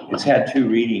 It's had 2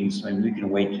 readings, and we can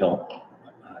wait till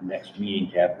next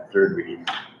meeting to have the 3rd reading.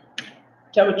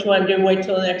 Is that what you want to do? Wait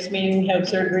till the next meeting, have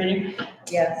third reading?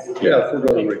 Yes. Yeah, if we're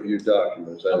gonna review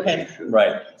documents, I Okay. think we should.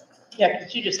 Right. Yeah,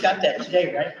 because you just got that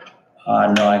today, right?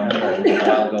 No, I got it a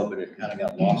while ago, but it kind of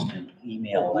got lost in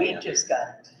email We land. just got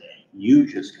it today. You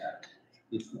just got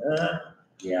it.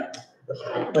 Yeah.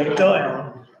 Way to go,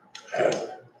 Alan.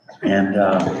 And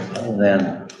other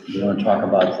than You want to talk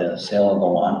about the sale of the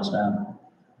lots now?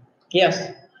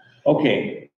 Yes,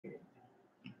 Okay.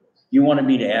 You wanted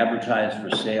me to advertise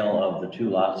for sale of the 2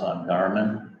 lots on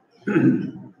Garmin.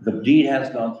 The deed has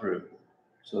gone through.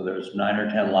 So there's 9 or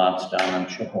 10 lots down on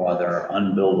Chippewa that are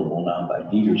unbuildable now by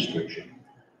deed restriction.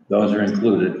 Those are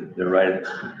included. They're right at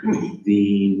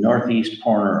the northeast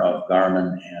corner of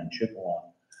Garmin and Chippewa.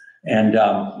 And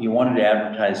you wanted to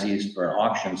advertise these for an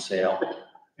auction sale.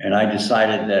 And I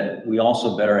decided that we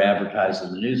also better advertise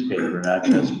in the newspaper, not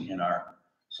just in our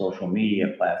social media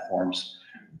platforms.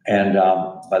 And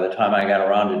by the time I got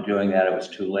around to doing that, it was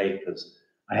too late because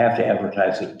I have to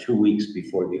advertise it 2 weeks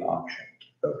before the auction.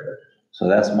 Okay. So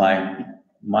that's my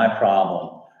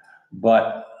problem.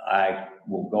 But I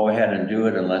will go ahead and do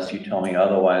it unless you tell me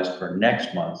otherwise for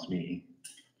next month's meeting.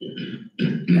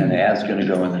 And the ad's gonna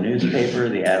go in the newspaper,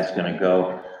 the ad's gonna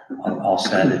go, I'll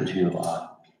send it to,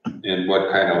 And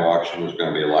what kind of auction was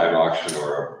gonna be, a live auction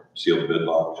or a sealed bid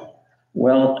auction?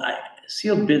 well,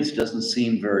 sealed bids doesn't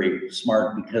seem very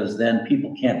smart because then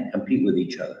people can't compete with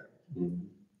each other.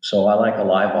 So I like a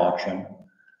live auction.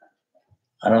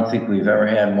 I don't think we've ever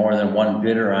had more than one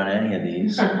bidder on any of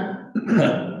these.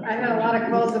 I had a lot of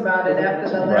calls about it after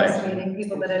the last meeting,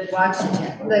 people that had watched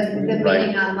the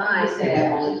meeting online.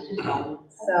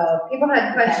 So people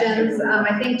had questions.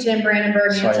 I think Jim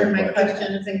Brandenburg answered my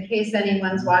questions in case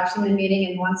anyone's watching the meeting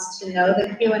and wants to know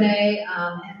the Q&A.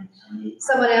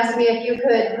 Someone asked me if you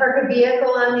could park a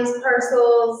vehicle on these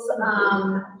parcels,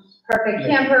 park a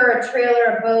camper, a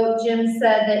trailer, a boat. Jim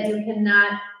said that you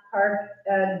cannot park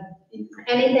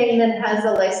anything that has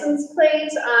a license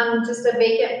plate on just a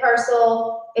vacant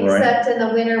parcel, except in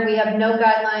the winter, we have no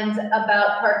guidelines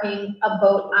about parking a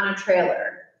boat on a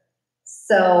trailer.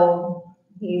 So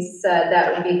he said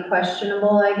that would be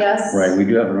questionable, I guess. Right, we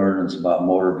do have an ordinance about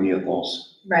motor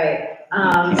vehicles. Right.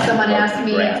 Someone asked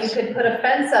me if you could put a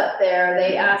fence up there.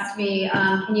 They asked me,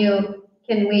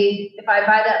 can we, if I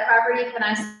buy that property, can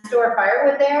I store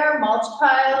firewood there, mulch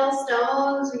piles,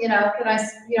 stones, what can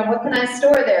I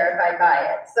store there if I buy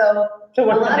it? So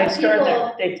what can they store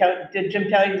there? Did Jim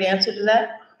tell you the answer to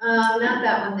that? Not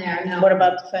that one there, no. What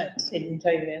about the fence? He didn't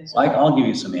tell you the answer. I'll give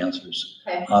you some answers.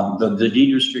 Okay. The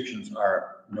deed restrictions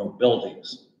are no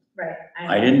buildings. Right.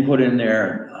 I didn't put in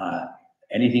there,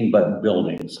 anything but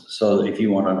buildings. So if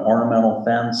you want an ornamental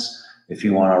fence, if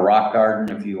you want a rock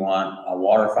garden, if you want a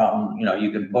water fountain,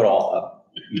 you can put all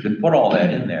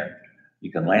that in there.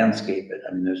 You can landscape it.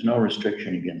 I mean, there's no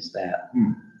restriction against that.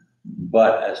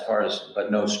 But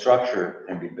but no structure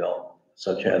can be built,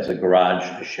 such as a garage,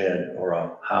 a shed, or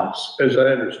a house. As I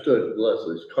understood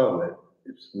Leslie's comment,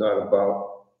 it's not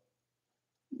about,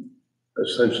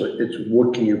 essentially, it's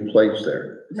what can you place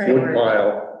there? Right. Wood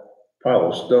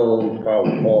pile of stone, pile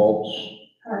of mulch.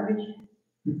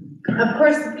 Of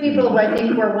course, the people I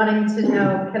think were wanting to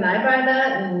know, can I buy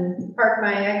that and park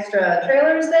my extra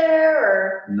trailers there,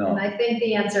 or? No. And I think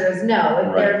the answer is no.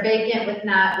 If they're vacant with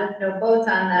no boats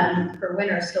on them for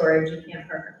winter storage, you can't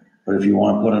park them. But if you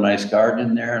want to put a nice garden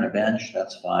in there and a bench,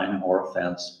 that's fine, or a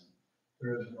fence.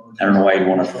 I don't know why you'd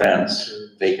want a fence,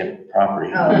 vacant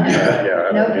property. Oh,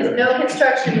 no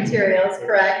construction materials,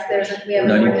 correct? We have.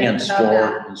 No, an you can't ordinance about store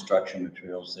that. construction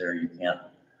materials there, you can't.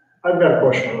 I've got a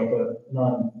question about the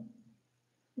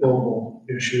non-buildable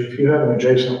issue. If you have an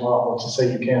adjacent lot, let's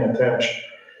say you can't attach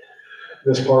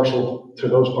this parcel to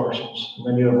those parcels, and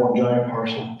then you have one giant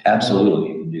parcel. Absolutely,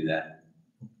 you can do that.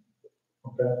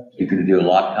 Okay. You could do a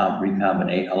lot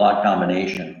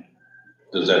combination.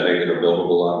 Does that make it a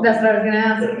buildable lot? That's what I was gonna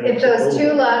ask. If those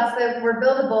 2 lots that were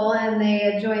buildable and they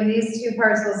adjoin these 2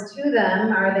 parcels to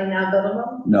them, are they now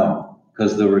buildable? No,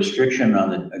 because the restriction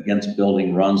against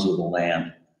building runs with the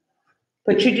land.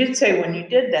 But you did say when you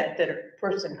did that a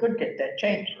person could get that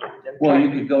changed. Well, you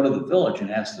could go to the village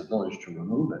and ask the village to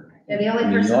remove it. Yeah, the only I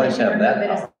mean, you person that always can have that remove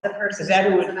it is power. the person. Is that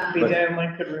who who's would not. be the only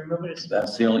one could remove it?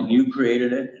 That's you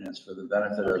created it, and it's for the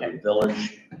benefit of the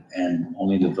village, and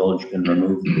only the village can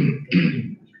remove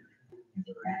it.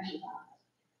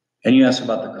 And you asked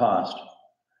about the cost.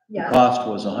 The Yeah, cost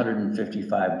was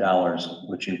 $155,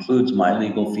 which includes my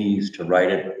legal fees to write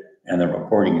it and the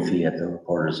recording fee at the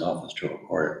recorder's office to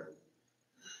record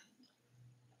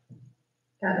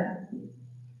got it. it.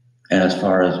 And as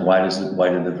far as why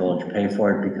did the village pay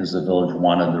for it? Because the village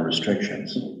wanted the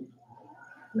restrictions. I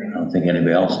don't think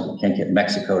anybody else, can't get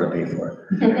Mexico to pay for it.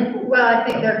 Well, I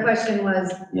think their question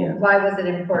was, Yeah. why was it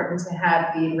important to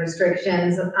have the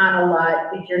restrictions on a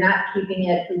lot? If you're not keeping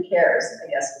it, who cares, I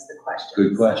guess was the question.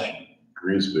 Good question.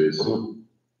 Green space.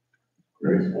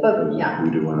 But, yeah. We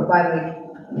do want to. Why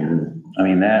I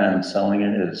mean, that and selling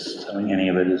any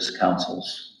of it is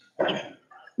council's question.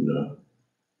 No.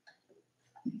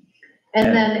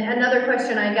 And then another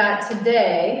question I got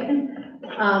today,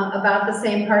 about the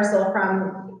same parcel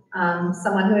from,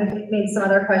 someone who had made some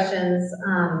other questions,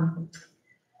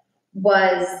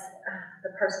 was the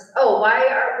parcels, why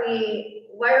are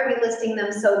we listing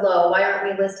them so low? Why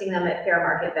aren't we listing them at fair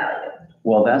market value?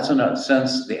 Well, that's enough,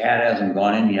 since the ad hasn't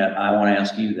gone in yet, I want to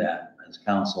ask you that as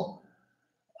counsel.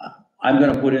 I'm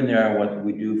gonna put in there what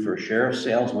we do for sheriff's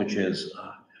sales, which is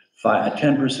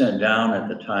 10% down at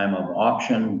the time of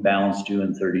auction, balance due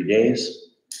in 30 days.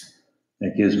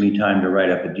 That gives me time to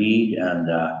write up a deed, and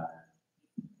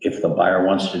if the buyer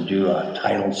wants to do a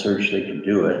title search, they can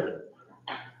do it.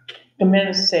 The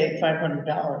minutes say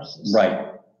 $500. Right.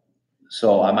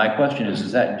 So my question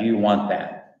is that, do you want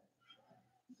that?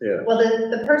 Yeah. Well,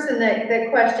 the person that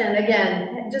questioned,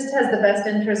 again, just has the best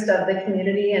interest of the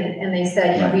community, and they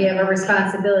said, you know, we have a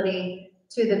responsibility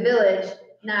to the village,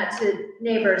 not to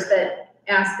neighbors that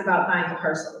ask about buying the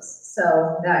parcels.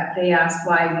 So that they asked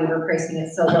why we were pricing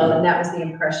it so low, and that was the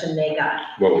impression they got.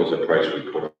 What was the price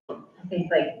we put on? I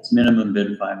think like Minimum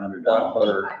bid $500.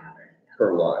 500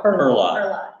 per lot. Per per lot.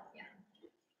 lot.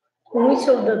 When we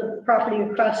sold the property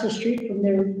across the street from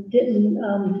there, didn't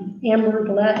Amber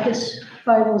Galactus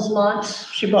buy those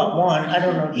lots? She bought one, I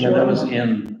don't know if she. Yeah, that was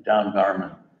in down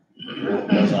Garmin.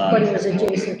 But it was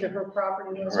adjacent to her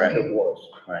property, wasn't Correct. it? It was.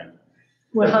 Right,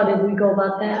 Well, how did we go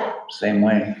about that? same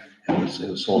way. It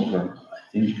was sold for, I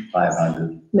think,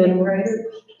 500. Minimum rider?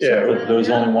 Yeah, But there was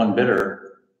only one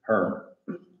bidder, her.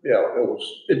 yeah,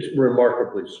 it's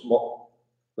remarkably small,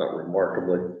 not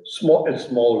remarkably, small, it's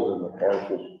smaller than the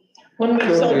parcels. When we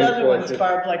Sure, sold yeah, other ones, question.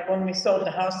 Barb, like when we sold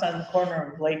the house on the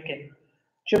corner of Lake and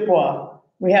Chippewa,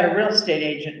 we had a real estate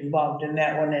agent involved in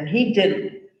that one, and he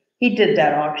did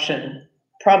that auction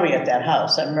probably at that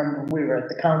house. I remember we were at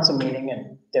the council meeting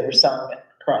and they were selling it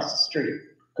across the street,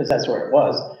 because that's where it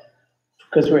was,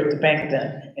 because we're at the bank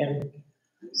then. And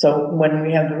so when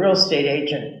we have the real estate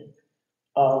agent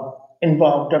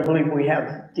involved, I believe we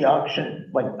have the auction,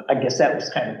 like, I guess that was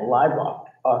kind of a live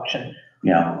auction.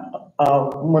 Yeah,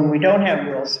 When we don't have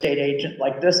a real estate agent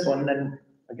like this one, then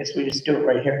I guess we just do it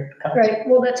right here at the council. Right,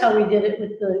 well, that's how we did it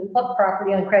with the Buck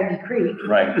property on Craggy Creek.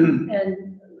 right.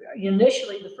 And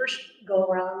initially, the first go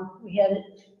around, we had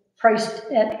it priced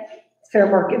at fair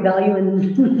market value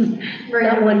and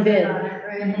not one bid,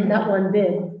 not one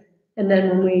bid. And then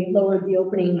when we lowered the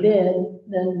opening bid,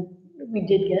 then we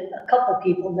did get a couple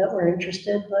people that were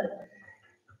interested, but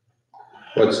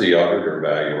What's the auditor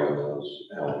value on those,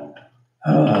 Alan?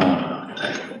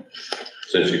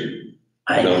 Since you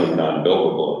know them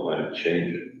non-buildable, it might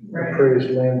change it. Appraised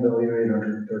land value,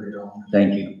 $830.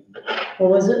 Thank you.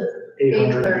 what was it?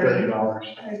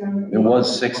 $830. It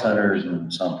was 600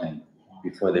 and something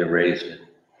before they raised it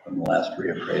from the last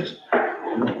reappraisal.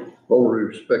 Well, with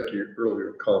respect to your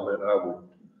earlier comment,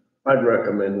 I'd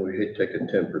recommend we take a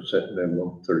 10%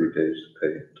 minimum, 30 days to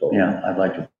pay total. Yeah, I'd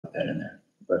like to put that in there.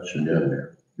 That should be in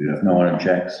there. If no one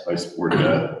objects. I support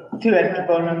that. Do you have to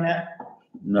vote on that?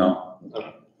 No.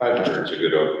 500 is a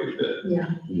good okay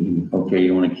bid. Okay,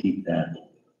 you want to keep that.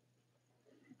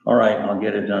 All right, I'll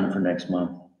get it done for next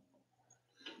month.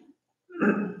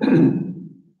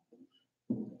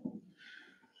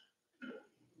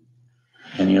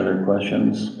 Any other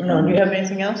questions? No, do you have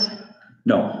anything else?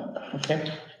 No.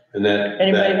 Okay. And that.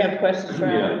 Anybody that- have questions for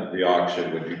Alan? Yeah, the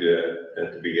auction, would you do it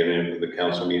at the beginning of the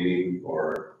council meeting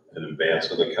or in advance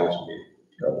of the council meeting?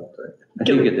 I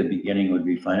think at the beginning would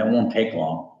be fine. It won't take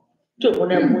long. Do it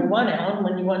whenever we want, Alan,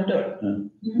 when you want to do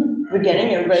it.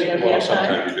 Beginning, everybody gonna be Well, on time?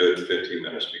 sometimes you do it 15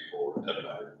 minutes before, it doesn't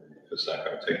matter, it's not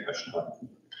gonna take much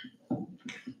time.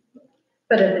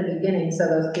 But at the beginning, so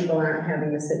those people aren't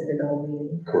having to sit through the whole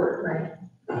meeting. Correct.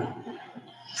 Right.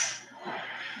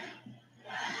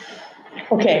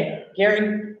 Okay,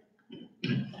 Gary?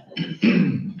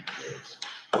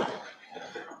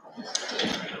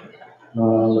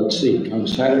 Let's see, on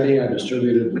Saturday, I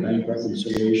distributed the bank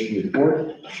reconciliation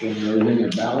report showing everything in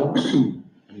balance.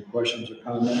 Any questions or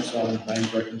comments on the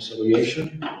bank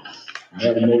reconciliation? I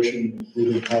have a motion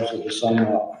approving council to sign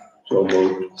off. So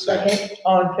moved. Second.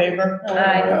 All in favor?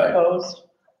 Aye. Opposed?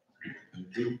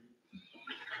 Thank you.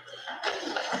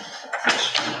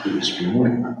 Do this for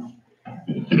morning.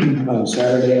 On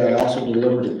Saturday, I also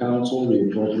delivered to council the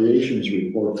appropriations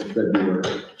report for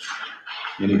February.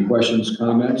 Any questions,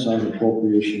 comments on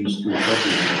appropriations through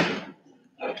February?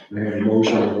 I have a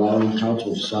motion allowing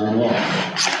council to sign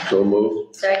off. So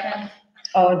moved. Second.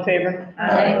 All in favor?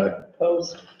 Aye.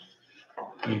 Opposed?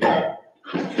 I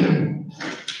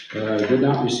did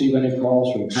not receive any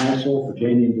calls from council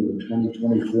pertaining to the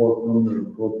 2024 permanent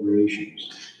appropriations.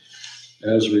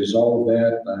 As a result of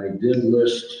that, I did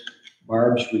list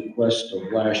Barb's request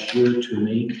of last year to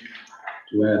me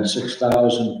to add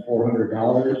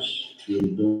 $6,400 to the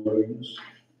buildings.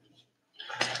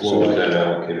 What was that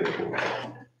allocated for?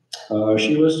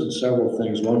 She listed several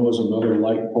things. One was another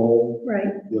light pole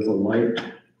Right, with a light.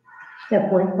 at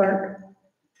Point Park.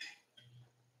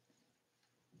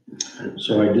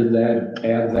 So I did that,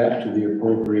 add that to the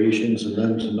appropriations, and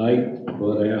then tonight,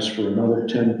 but I asked for another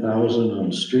 10,000 on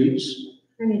streets.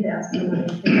 I need to ask for money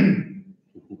too.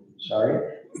 Sorry?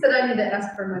 Said I need to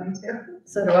ask for money too.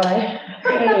 So do I.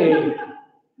 Hey,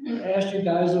 I asked you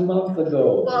guys a month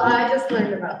ago. Well, I just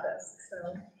learned about this, so.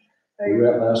 You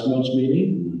were at last month's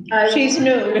meeting? She's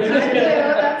new. I know,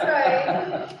 that's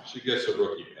right. She gets a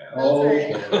rookie pass. Oh,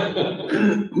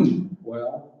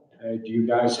 well, do you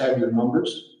guys have your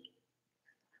numbers?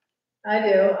 I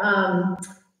do.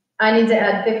 I need to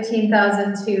add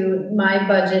 15,000 to my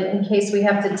budget in case we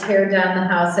have to tear down the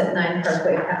house at 9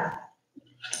 Parkway Path.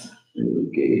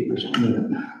 Okay, just a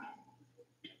minute.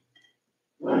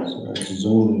 So that's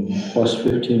zoning plus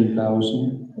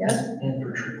 15,000. Yes? And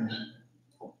for trees.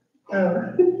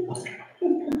 Oh.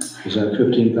 Is that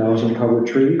 15,000 cover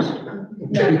trees? No.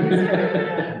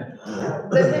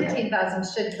 The 15,000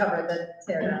 should cover the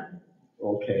tear down.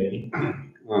 Okay.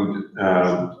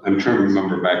 I'm trying to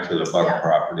remember back to the Yeah. Buck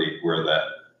property where that,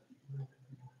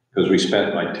 because we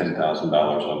spent like $10,000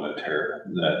 on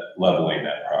that leveling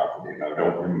that property, and I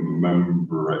don't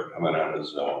remember it coming out of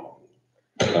zone.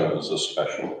 I thought it was a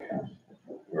special account,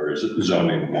 or is it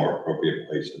zoning a more appropriate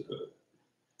place to put it?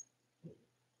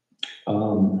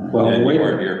 Well, And the way, you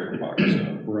weren't here for Buck,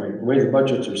 so. right, the way the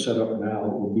budgets are set up now,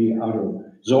 it will be out of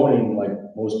zoning, like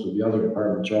most of the other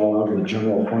departments are all out of the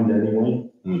general fund anyway.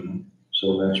 Mhm.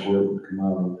 So that's where it would come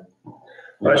out of.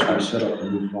 Once we set up a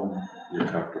new fund. You're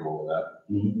comfortable with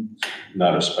that? Mhm.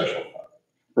 Not a special fund?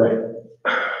 Right.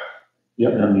 You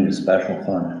don't need a special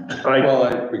fund.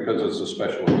 Because it's a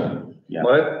special event. Yeah.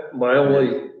 My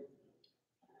only,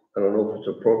 I don't know if it's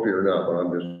appropriate or not, but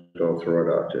I'm just gonna throw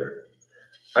it out there.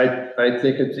 I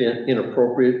think it's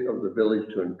inappropriate of the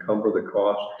village to encumber the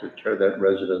cost to tear that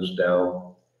residence down.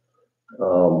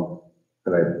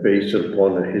 And I base it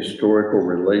upon the historical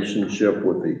relationship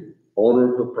with the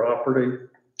owner of the property,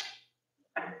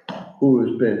 who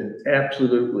has been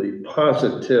absolutely,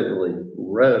 positively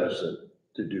reticent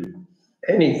to do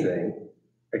anything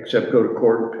except go to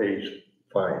court and pay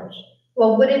fines.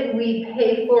 Well, wouldn't we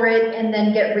pay for it and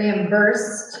then get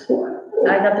reimbursed?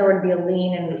 I thought there would be a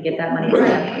lien and we'd get that money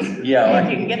back. Yeah, And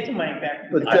like, you can get the money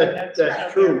back. But That's that's not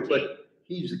true, guaranteed. but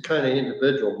he's the kind of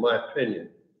individual, in my opinion,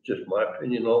 just my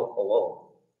opinion alone.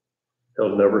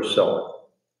 He'll never sell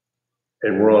it.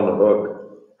 And we're on the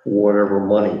hook for whatever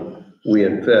money we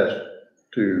invest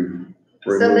to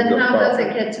So remove then the how does it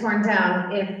property. get torn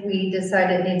down if we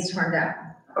decide it needs torn down?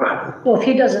 Well, if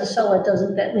he doesn't sell it,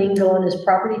 doesn't that lien go on his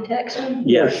property tax?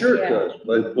 Yeah, sure it Yeah. does,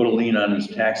 but put a lien on his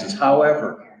taxes.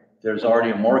 However, there's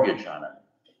already a mortgage on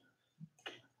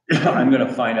it. I'm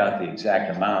gonna find out the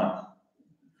exact amount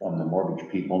from the mortgage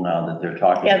people now that they're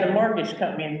talking. Yeah, the mortgage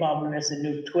company involvement is a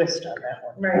new twist on that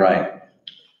one, Right.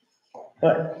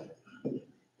 but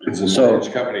Is the So-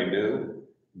 mortgage company new?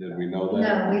 Did we know that?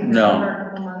 No, we've No. been for a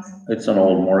couple months. It's an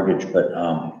old mortgage, but,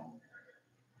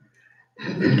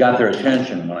 it got their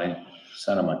attention when I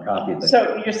sent them a copy of the.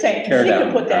 so you're saying, Tear she down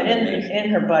can put that condemnation. in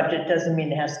her budget, doesn't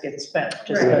mean it has to get spent,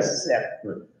 just Right. because it's there.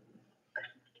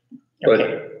 But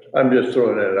Okay, I'm just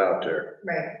throwing that out there.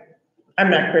 Right. I'm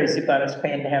not crazy about us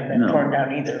paying to have that No. torn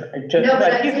down either, it just, No,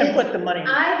 but but I you can did- put the money.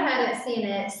 I hadn't seen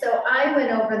it, so I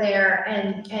went over there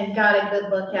and got a good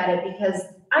look at it because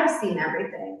I've seen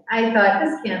everything. I thought,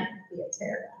 this can't be a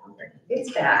tear down.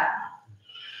 It's bad.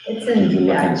 It's Did you in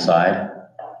look bad. inside?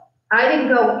 I didn't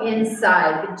go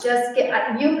inside, but just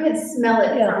you could smell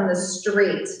it Yeah. from the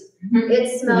street.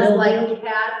 It smells like Mildew.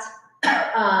 cat.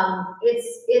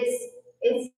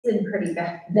 It's in pretty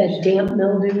bad. That damp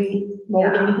mildewy,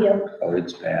 moldy, yep. Oh,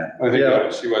 it's bad. I think you Yeah. ought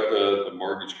to see what the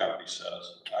mortgage company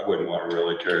says. I wouldn't want to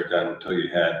really tear it down until you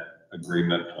had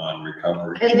agreement on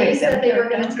recovery. And they said they were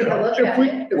gonna take a look If at we,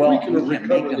 it. if Well, we can you can't make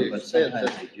recover them, the but expense,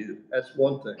 sometimes they do. that's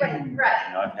one thing. Right, You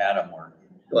right, know, I've had a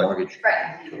Like- mortgage.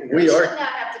 right. We should are, not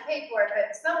have to pay for it,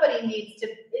 but somebody needs to,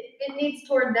 it needs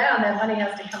torn down, that money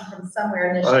has to come from somewhere I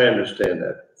initially, understand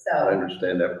that. I so.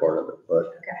 understand that part of it, but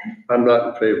Okay. I'm not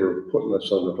in favor of putting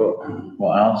us on the hook.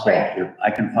 Well, also, Right. I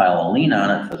can file a lien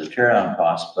on it for the tear down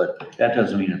costs, but that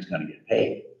doesn't mean it's gonna get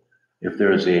paid. If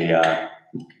there's a, Right.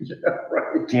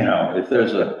 you know, if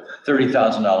there's a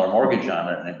 $30,000 mortgage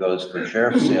on it and it goes for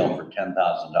sheriff's sale for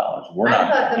 $10,000, we're I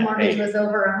not thought the gonna get mortgage paid. was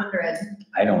over 100.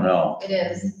 I don't know. It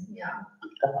is, yeah.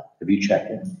 Have you checked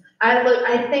it?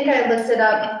 I think I looked it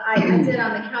up, I did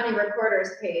on the county recorder's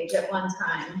page at one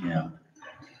time. Yeah.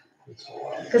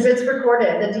 Because it's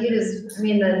recorded, the deed is, I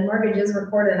mean, the mortgage is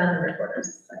recorded on the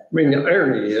recorders. I mean, the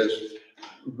irony is,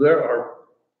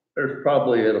 there's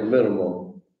probably at a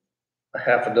minimum, a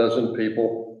half a dozen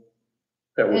people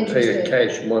that will pay Interested.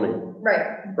 cash money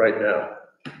Right, now.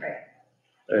 Right.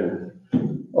 And,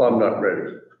 I'm not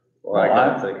ready. Well, I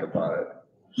gotta think about it.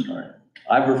 Sorry.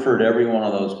 I've referred every one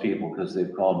of those people, because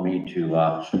they've called me to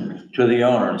the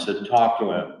owner and said, talk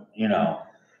to him, you know,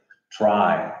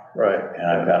 try. Right. And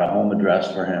I've got a home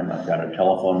address for him, I've got a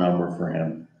telephone number for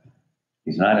him.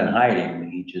 He's not in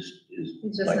hiding, he just is,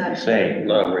 He's just like not- you say,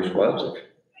 Non-responsive.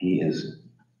 he is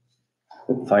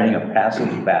fighting a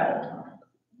passive battle.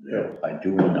 Yeah. By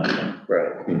doing nothing.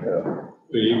 Right, yeah.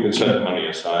 You can set money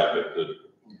aside, but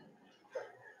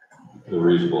the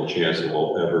reasonable chance that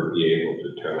we'll ever be able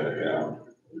to tear it down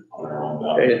on our own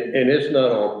dime. And it's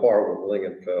not on par with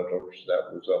Lingenfelter's,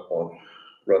 that was up on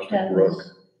Rustic That Brook.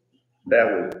 was- That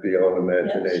was beyond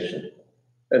imagination.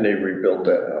 And they rebuilt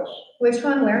that house. which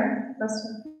one, where?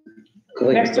 Rustin?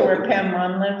 Next to where Lingenfelter. Pam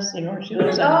Mon lives, you know where she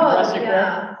lives Oh, on Rustic Road?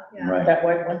 yeah, yeah. Right. That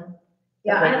white one.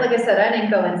 Yeah, like I said, I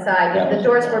didn't go inside, That the was-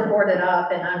 doors were boarded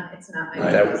up and it's not my.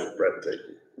 That was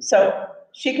breathtaking. So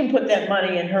she can put that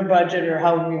money in her budget or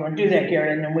however you want to do that,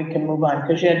 Gary, and then we can move on,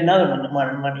 because you had another one that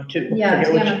wanted money too. Yeah,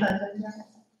 Forget which- Tiana,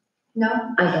 no?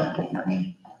 I don't get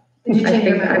money. Did you change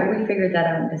your mind? We figured that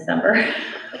out in December.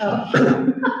 Oh.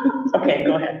 Okay,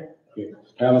 go ahead.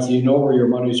 Tabitha, you know where your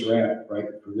monies are at, right,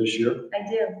 for this year? I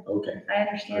do, Okay, I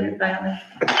understand it finally.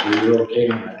 so you're okay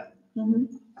on that. Mhm.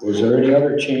 Was there any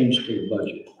other change to the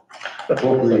budget?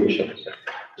 Appropriations?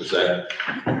 Is that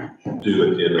due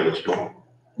at the end of this month?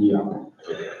 Yeah.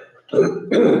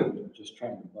 Just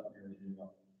trying to button everything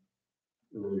up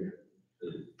earlier.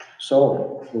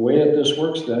 So the way that this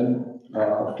works then,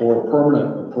 for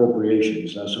permanent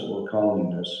appropriations, that's what we're calling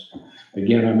this.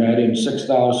 Again, I'm adding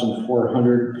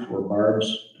 6,400 for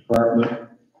Barb's department,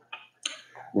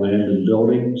 land and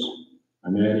buildings.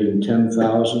 I'm adding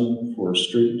 10,000 for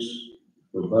streets,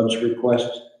 for Bud's request.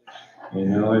 And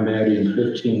now I'm adding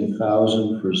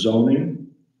 15,000 for zoning.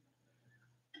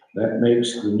 That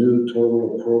makes the new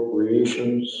total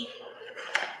appropriations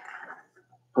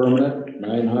permanent,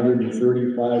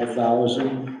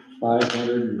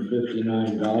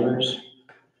 $935,559.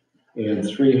 And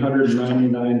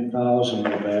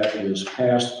 $399,000 of that is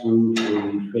passed through for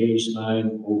the Phase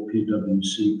 9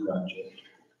 OPWC project.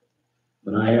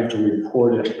 But I have to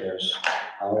report it as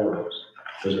ours,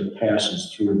 because it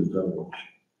passes through the village.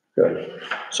 Good.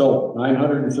 So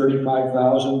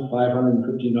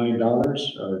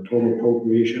 $935,559 are total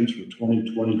appropriations for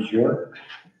 2024.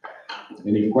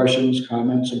 Any questions,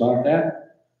 comments about that?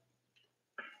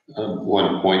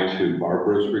 One point to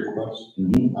Barbara's request.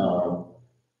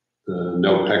 The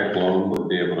no-PEC loan would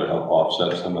be able to help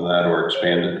offset some of that or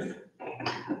expand it.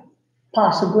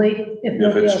 Possibly, if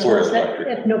nobody it's else for has, electric.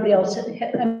 if nobody else, I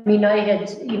mean, I had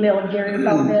emailed Gary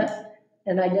about that,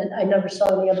 and I never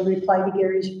saw any other reply to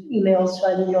Gary's emails, so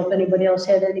I didn't know if anybody else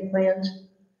had any plans.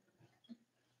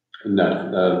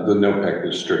 No, the no-PEC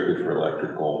is strictly for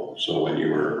electrical, so when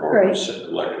you were, or Right.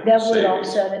 electrical That would savings.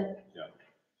 offset it.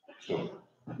 So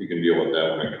you can deal with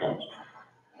that when it comes.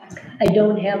 I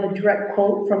don't have a direct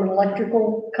quote from an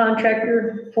electrical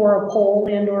contractor for a pole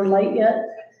and or light yet,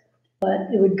 but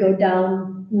it would go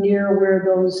down near where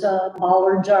those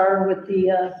bollards are with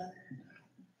the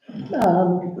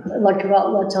electric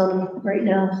outlets on them right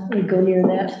now. We'd go near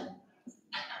that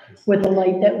with a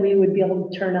light that we would be able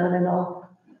to turn on and off.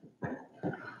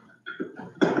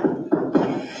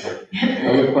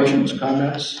 Other questions,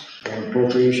 comments, on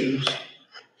appropriations?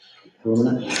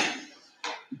 Permanent?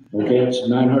 Okay, it's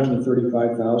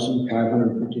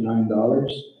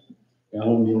 $935,559.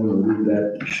 Alan, you want to read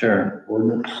that Sure.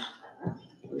 ordinance,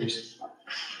 please?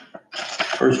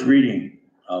 First reading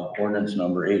of ordinance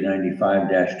number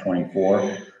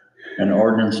 895-24, an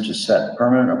ordinance to set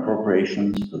permanent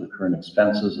appropriations for the current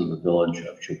expenses of the village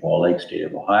of Chippewa Lake, state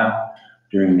of Ohio,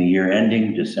 during the year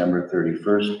ending December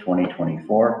 31st,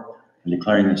 2024, and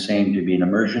declaring the same to be an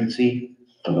emergency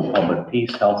for the public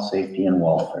peace, health, safety, and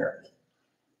welfare.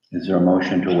 Is there a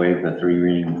motion to waive the 3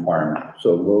 reading requirement?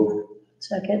 So moved.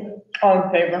 Second, All in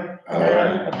favor?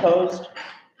 Aye. Opposed?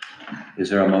 Is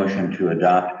there a motion to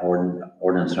adopt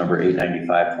ordinance number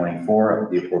 895-24 of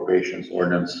the appropriations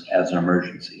ordinance as an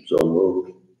emergency? So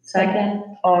moved.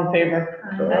 Second. All in favor?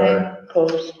 Aye.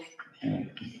 Opposed?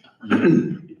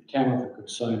 Tamara could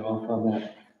sign off on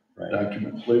that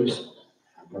document, please.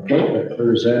 Okay, that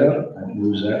clears that up, that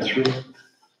moves that through.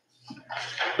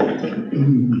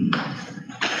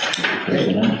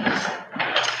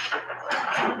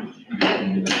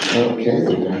 Okay,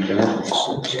 we got that.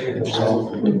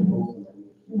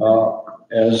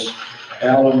 As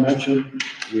Alan mentioned,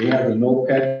 we have the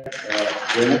NOPEC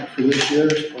grant for this year,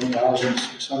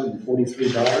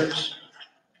 $1,643.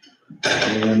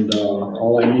 And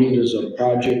all I need is a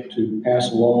project to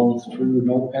pass along through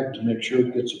NOPEC to make sure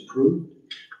it gets approved.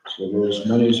 So those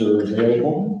monies are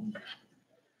available.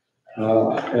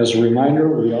 As a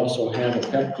reminder, we also have a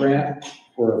PEP grant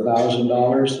for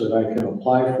 $1,000 that I can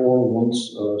apply for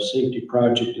once a safety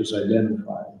project is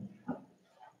identified.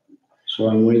 So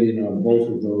I'm waiting on both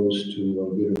of those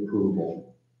to get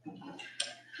approval.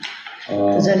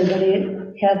 Does anybody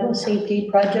have a safety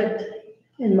project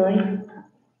in mind?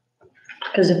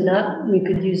 Because if not, we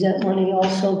could use that money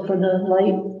also for the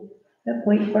light at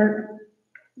Point Park.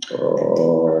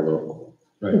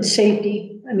 It's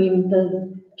safety. I mean,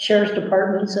 the sheriff's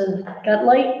department said, got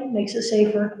light, makes it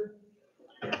safer.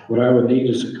 What I would need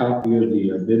is a copy of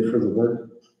the bid for the work.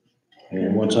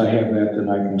 And once I have that, then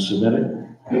I can submit it.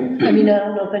 I mean, I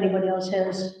don't know if anybody else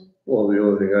has. Well, the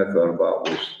only thing I thought about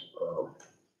was,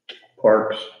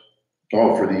 parks,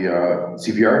 Oh, for the,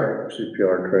 CPR?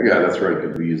 CPR training. Yeah, that's right,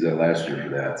 because we used that last year for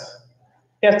that.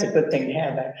 That's a good thing to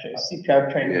have, actually, CPR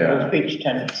training for those beach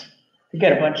tenants. You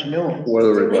get a bunch of new ones.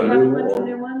 Whether Do we it's have a new bunch of or,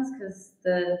 new ones? Because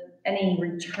any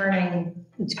returning,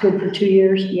 It's good for 2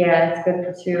 years. yeah, it's good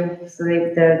for 2. So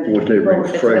would they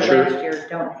folks that took it refresher? last year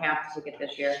don't have to take it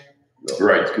this year.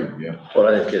 Right, it's good, yeah.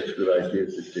 But I think it's a good idea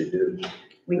if they do.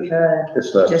 We could,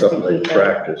 It's not Just to something they keep it.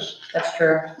 practice. that's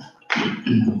true.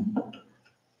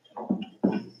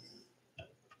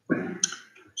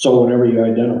 So whenever you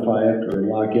identify it or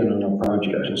lock in on a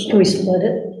project, just. Can we split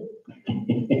it?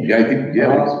 Yeah, I think,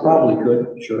 Probably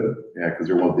could, sure. Yeah, because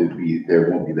there won't be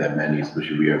that many,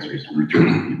 especially we have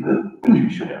returning people, but you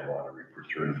should have a lot of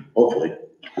returning, hopefully.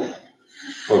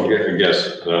 Well, I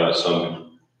guess,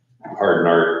 some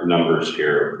hard numbers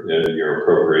here, your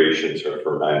appropriations are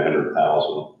for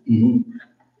 900,000. Mhm.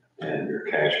 And your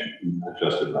cash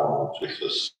adjusted balance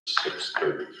is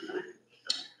 633.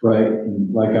 Right,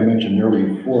 and like I mentioned,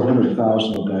 nearly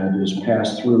 400,000 of that is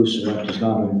passed through, so that does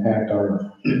not impact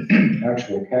our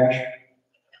actual cash.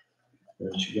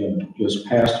 It's again, just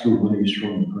pass through monies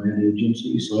from the grant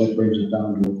agency, so that brings it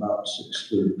down to about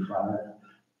 635.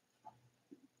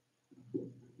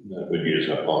 That would use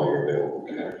up all your available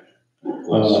cash,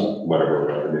 plus whatever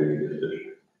revenue you get this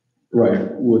year. Right,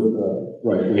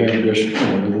 right, we have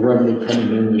additional, the revenue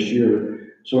coming in this year.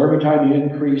 So every time you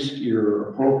increase your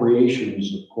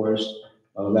appropriations, of course,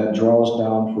 that draws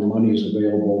down for monies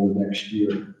available the next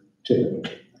year,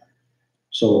 typically.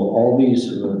 So all these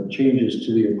changes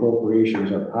to the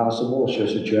appropriations are possible. It's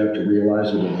just that you have to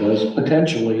realize that it does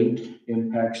potentially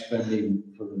impact spending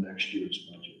for the next year's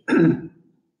budget.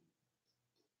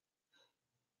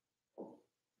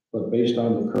 But based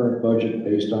on the current budget,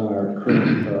 based on our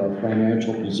current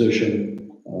financial position,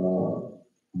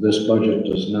 this budget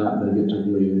does not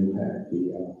negatively impact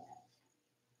the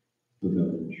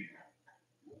village.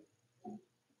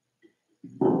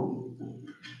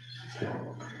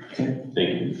 Okay.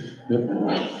 Thank you. Yep.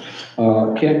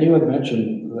 Ken, you had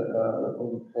mentioned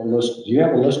a list. Do you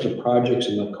have a list of projects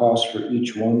and the cost for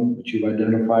each one that you've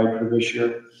identified for this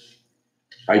year?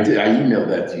 I did, I emailed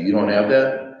that to you. You don't have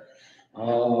that?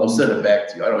 I'll send it back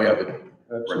to you. I don't have it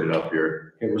printed up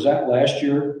here. Okay, was that last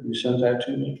year you sent that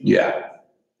to me? Yeah.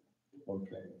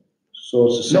 Okay. So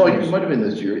it's the same. No, it might have been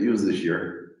this year. It was this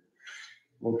year.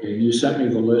 Okay, you sent me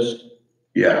the list?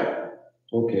 Yeah.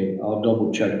 Okay, I'll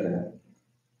double check that.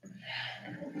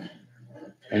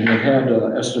 And it had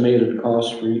estimated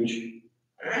cost for each?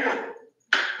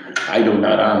 I do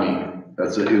not on me.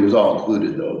 It was all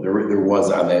included though. There was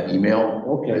on that email.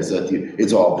 Okay. I said to you,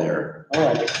 it's all there. All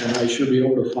right, then I should be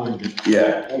able to find it.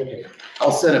 Yeah. Okay.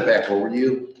 I'll send it back over to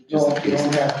you. Just No, in you case.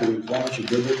 don't have to. As long as you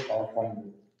give it, I'll find it.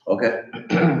 Okay.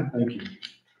 Thank you.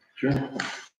 Sure.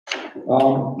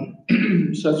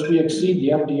 Since we exceed the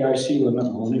FDIC limit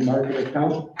money market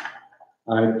account,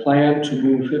 I plan to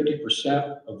move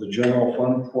 50% of the general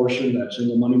fund portion that's in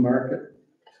the money market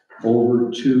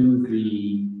over to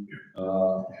the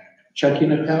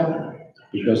checking account,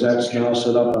 because that's now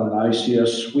set up on an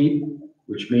ICS sweep,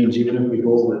 which means even if we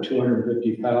go over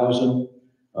 250,000,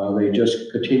 they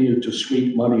just continue to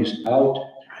sweep monies out,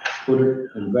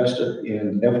 invest it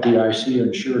in FDIC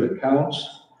insured accounts.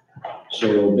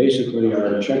 So basically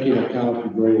our checking account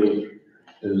could go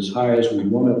as high as we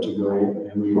want it to go,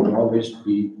 and we will always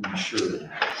be insured.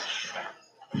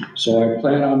 So I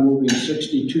plan on moving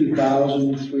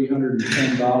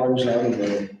 $62,310 out of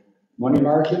the money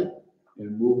market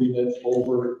and moving it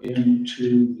over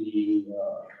into the,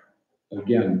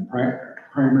 again,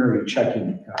 primary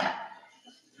checking account.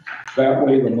 That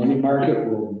way, the money market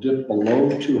will dip below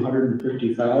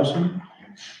 250,000,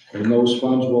 and those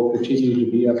funds will continue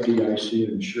to be FDIC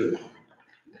insured.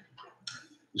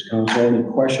 Does council have any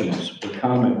questions or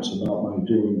comments about my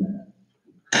doing that?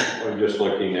 I'm just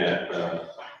looking at,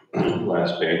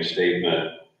 last bank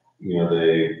statement, you know,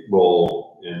 they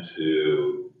roll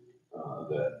into,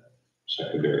 that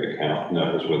secondary account, and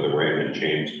that was with the Raymond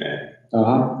James Bank,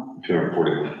 Uh-huh.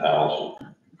 241,000.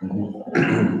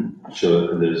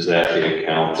 So is that the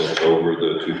account that's over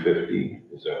the 250?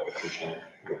 Is that what you're saying?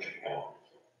 Which account?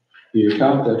 The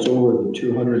account that's over the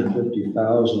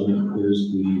 250,000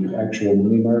 is the actual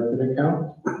money market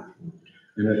account.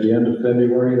 And at the end of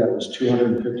February, that was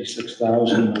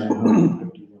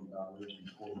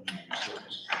 $256,951.49.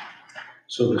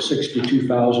 So the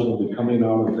 62,000 will be coming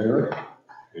out of there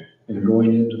and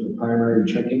going into the primary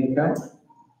checking account,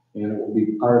 and it will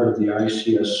be part of the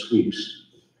ICS sweeps.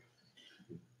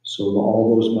 So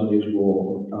all those monies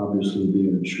will obviously be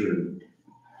insured,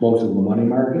 both in the money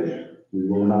market. We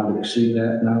will not exceed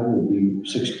that now, will be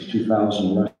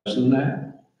 62,000 less than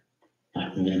that.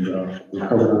 And we're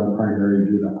covered on primary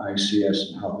due to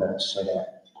ICS and how that's set up.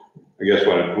 I guess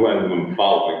when I'm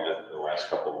following it the last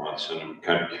couple of months, and I'm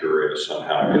kind of curious on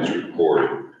how it gets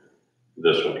reported.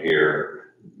 This one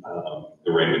here,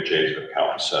 the Raymond James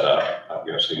account is set up. I'm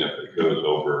guessing if it goes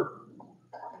over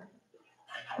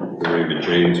the Raymond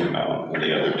James amount and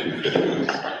the other 250,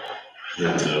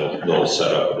 then they'll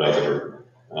set up another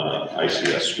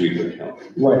ICS sweep account.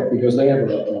 Right, because they have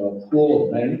a pool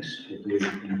of banks that they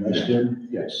invest in,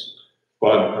 yes.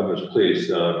 But I was pleased,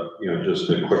 just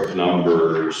the quick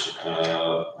numbers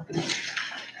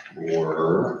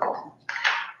were.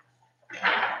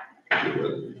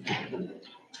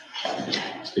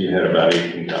 You had about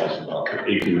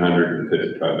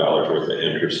 $1,855 worth of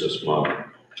interest this month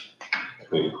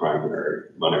between primary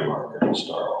money market and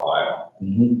Star Ohio.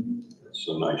 It's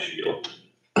a nice yield.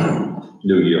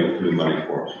 New yield, new money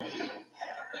for us.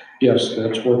 Yes,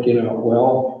 that's working out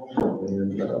well.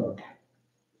 And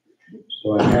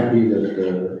so I'm happy that,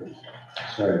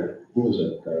 who was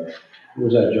it? Who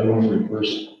was that gentleman who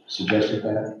first suggested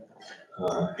that?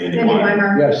 Andy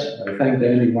Weimer. Yes, I thanked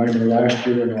Andy Weimer last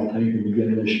year, and I'll thank him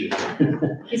again this year.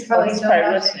 He's probably still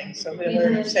listening, so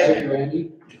we'll say. Thank you,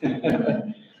 Andy.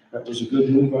 That was a good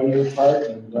move on your part,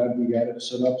 and I'm glad we got it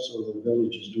set up so the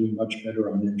village is doing much better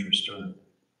on interest earned.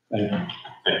 Thank you.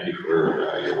 Thank you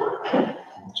for your work.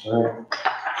 That's all right.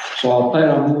 So I'll plan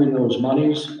on moving those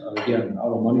monies, again,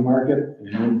 out of money market and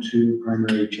into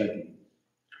primary checking.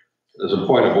 There's a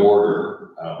point of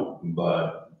order,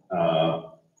 but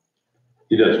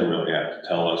he doesn't really have to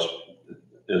tell us,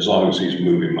 as long as he's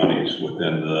moving monies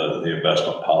within the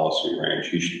investment policy range.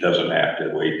 He doesn't have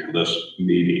to wait till this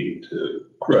meeting to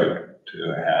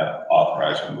have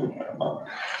authorized a movement of money.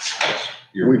 That's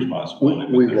your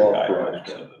responsibility. We've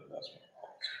authorized that.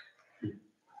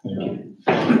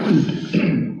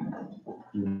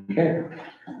 Okay.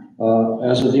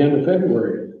 As of the end of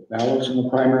February, balance in the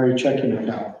primary checking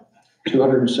account,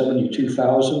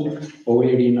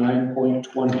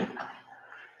 272,089.20.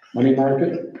 Money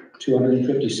market,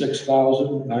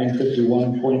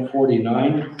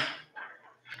 256,951.49.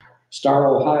 Star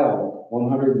Ohio,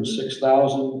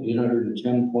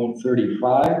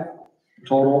 106,810.35.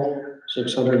 Total,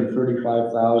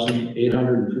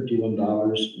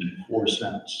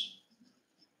 $635,851.04.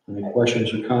 Any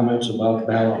questions or comments about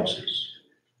balances?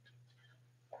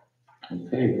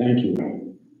 Okay, thank you.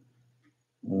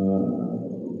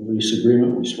 Lease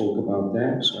agreement, we spoke about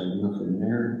that, so I have nothing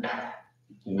there.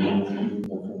 And nothing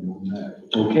on that.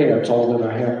 Okay, that's all that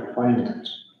I have for finance.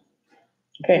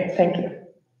 Okay, thank you.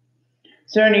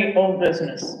 Is there any old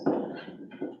business?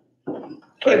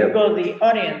 Okay, we'll go to the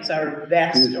audience, our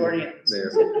vast audience.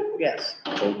 Yes.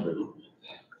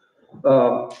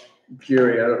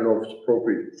 Jerry, I don't know if it's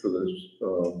appropriate for this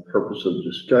purpose of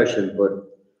discussion, but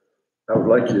I would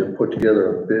like you to put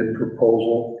together a bid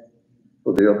proposal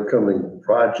for the upcoming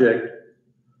project,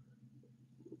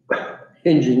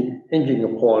 hinging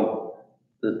upon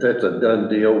that that's a done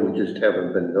deal, we just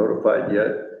haven't been notified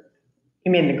yet.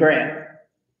 You mean the grant?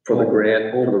 For the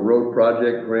grant, for the road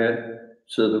project grant,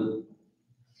 so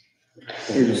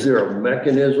is there a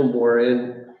mechanism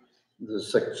wherein the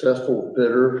successful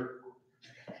bidder,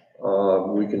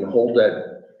 we can hold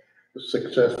that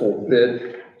successful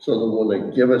bid so that when they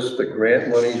give us the grant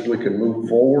monies, we can move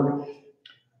forward?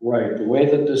 Right, the way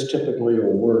that this typically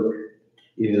will work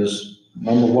is,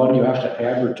 number one, you have to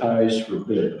advertise for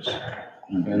bids.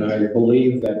 And I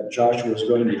believe that Joshua is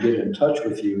going to get in touch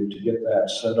with you to get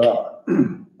that set up.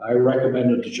 I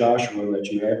recommended to Joshua that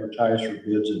you advertise for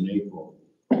bids in April.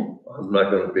 I'm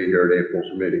not gonna be here at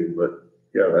April's meeting, but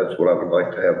yeah, that's what I would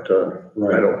like to have done. I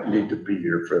Right, don't need to be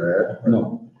here for that.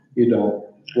 no, you don't.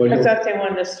 What I you- thought they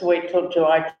wanted us to wait till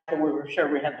July till we were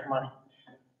sure we had the money.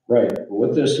 Right,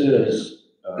 what this is,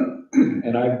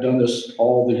 and I've done this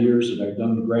all the years that I've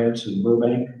done grants in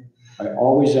Burbank, I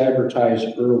always advertise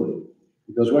early.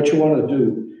 Because what you wanna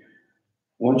do,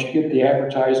 once you get the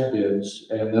advertised bids,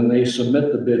 and then they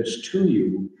submit the bids to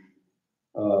you,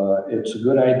 it's a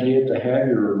good idea to have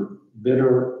your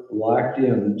bidder locked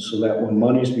in so that when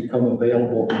monies become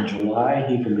available in July,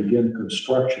 he can begin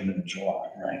construction in July.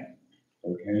 Right.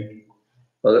 Okay?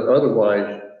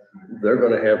 Otherwise, they're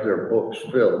gonna have their books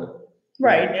filled.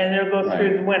 Right, and they'll go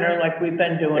through the winter like we've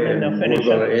been doing and they'll And finish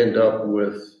we're up. gonna end up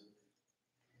with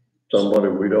somebody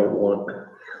we don't want.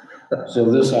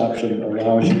 So this option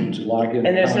allows you to lock in.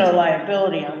 And there's no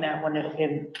liability on that one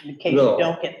in case you No.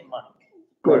 don't get the money.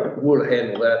 Good, we'll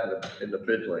handle that in the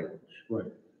bid language.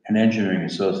 And Engineering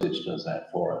Associates does that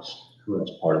for us.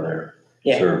 That's part of their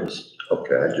Yeah. service.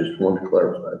 Okay, I just wanted to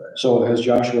clarify that. So has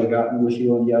Joshua gotten with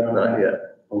you on yet on that? Not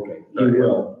yet. Okay, he Not yet.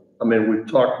 will. I mean, we've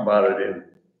talked about it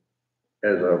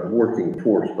as a working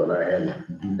force, but I hadn't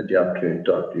had the opportunity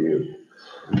to talk to you.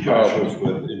 Joshua's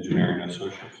with Engineering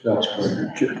Associates. That's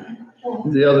correct.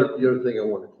 The other thing I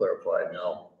want to clarify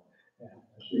now,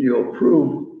 you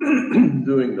approve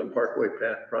doing the Parkway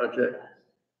Path project.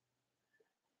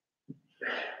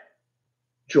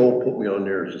 Joel put me on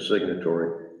there as a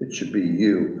signatory. It should be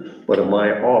you, but am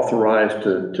I authorized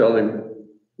to tell him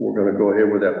we're gonna go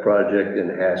ahead with that project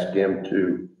and ask him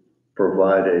to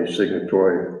provide a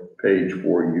signatory page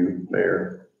for you,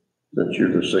 Mayor, since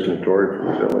you're the signatory for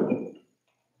the village?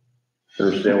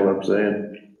 Understand what I'm saying?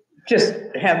 Just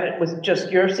have it with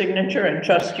just your signature and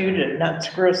trust you to not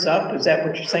screw us up, is that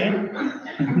what you're saying?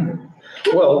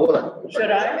 Well, what?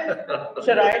 Should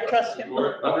I trust him?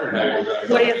 What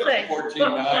do you think?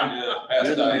 14-9,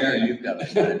 past Diane. You've got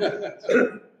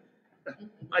to.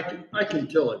 I can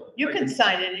tell him. You can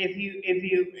sign it if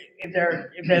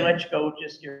they let you go with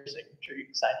just your signature, you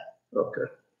can sign it. Okay,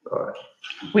 all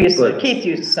right. Keith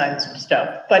used to sign some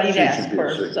stuff, but he'd She ask should be a for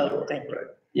signatory, something. right.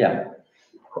 Yeah,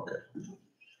 Okay.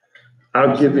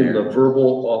 I'll give him the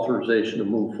verbal authorization to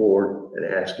move forward and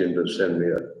ask him to send me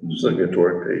a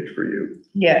signatory page for you.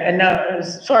 Yeah, and now,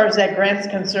 as far as that grant's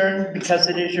concerned, because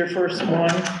it is your first one,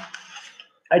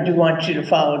 I do want you to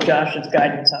follow Josh's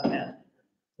guidance on that.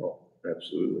 Oh,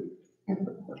 absolutely.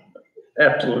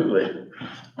 Absolutely.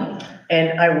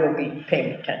 And I will be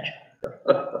paying attention.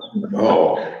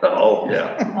 Oh,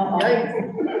 yeah.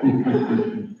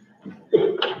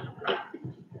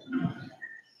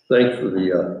 Thanks for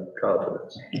the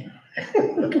confidence.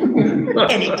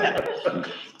 Anytime.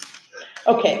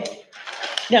 Okay,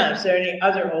 now, is there any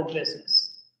other old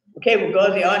business? Okay, we'll go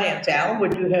to the audience. Al,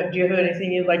 do you have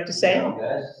anything you'd like to say?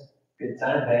 Guys, good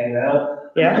time hanging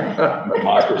out. Yeah?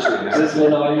 Democracy. Listening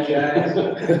to all you guys.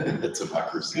 It's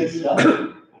democracy. Good stuff.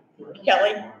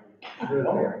 Kelly?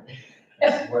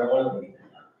 Where was we?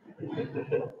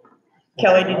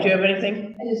 Kelly, did you have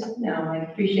anything? No, I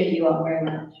appreciate you all very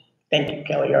much. Thank you,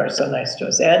 Kelly, you are so nice to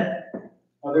us. Ed?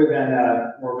 Other than,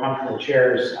 more comfortable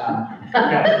chairs, Squishy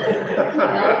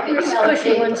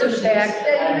ones in the back.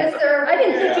 I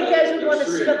didn't think you guys would want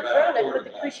to sit up front, I put the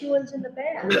cushy ones in the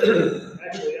back.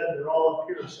 Actually, yeah, they're all up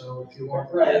here, so if you want.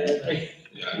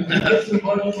 If you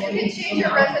change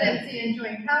your residency in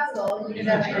Joint Castle, you could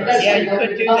have. Yeah, you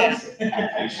could do that.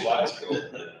 These slides go.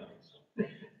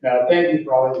 No, thank you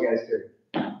for all that you guys do.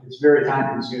 It's very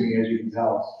time consuming, as you can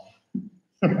tell.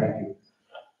 Thank you.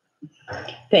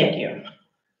 Thank you.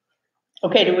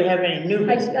 Okay, do we have any new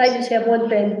business? I just have one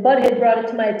thing. Bud had brought it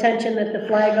to my attention that the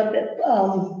flag up at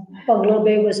Bungalow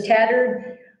Bay was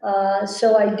tattered.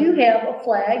 So I do have a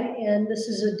flag, and this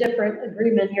is a different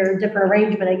agreement here, a different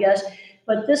arrangement, I guess.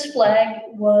 But this flag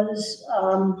was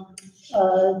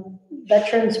a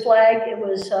veteran's flag. It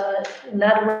was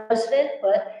not a resident,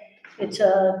 but it's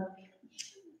a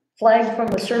flag from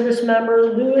a service member,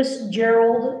 Louis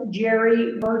Gerald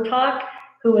Jerry Murtaugh,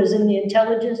 who was in the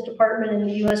intelligence department in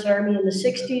the U.S. Army in the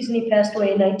 60s, and he passed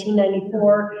away in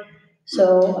 1994.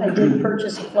 So I did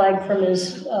purchase a flag from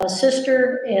his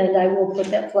sister, and I will put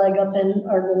that flag up in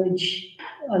our village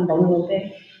on Bungalow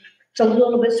Bay. It's a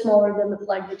little bit smaller than the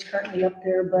flag that's currently up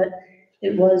there, but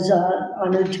it was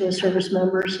honored to a service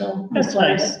member, so. That's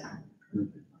nice.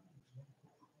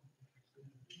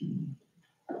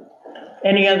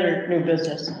 Any other new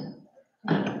business?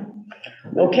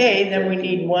 Okay, then we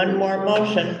need one more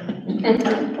motion.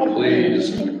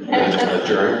 Please,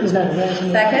 adjourn. He's not a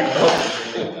resident.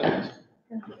 Second?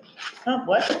 Oh,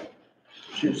 what?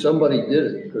 Shoot, somebody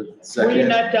did it, because Were you Second,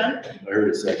 not done? I heard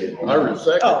a second. I heard a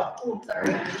second. Oh, Sorry.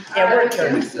 yeah, we're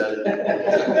adjourned. You said it.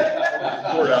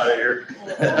 We're out of here.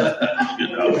 Good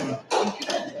job.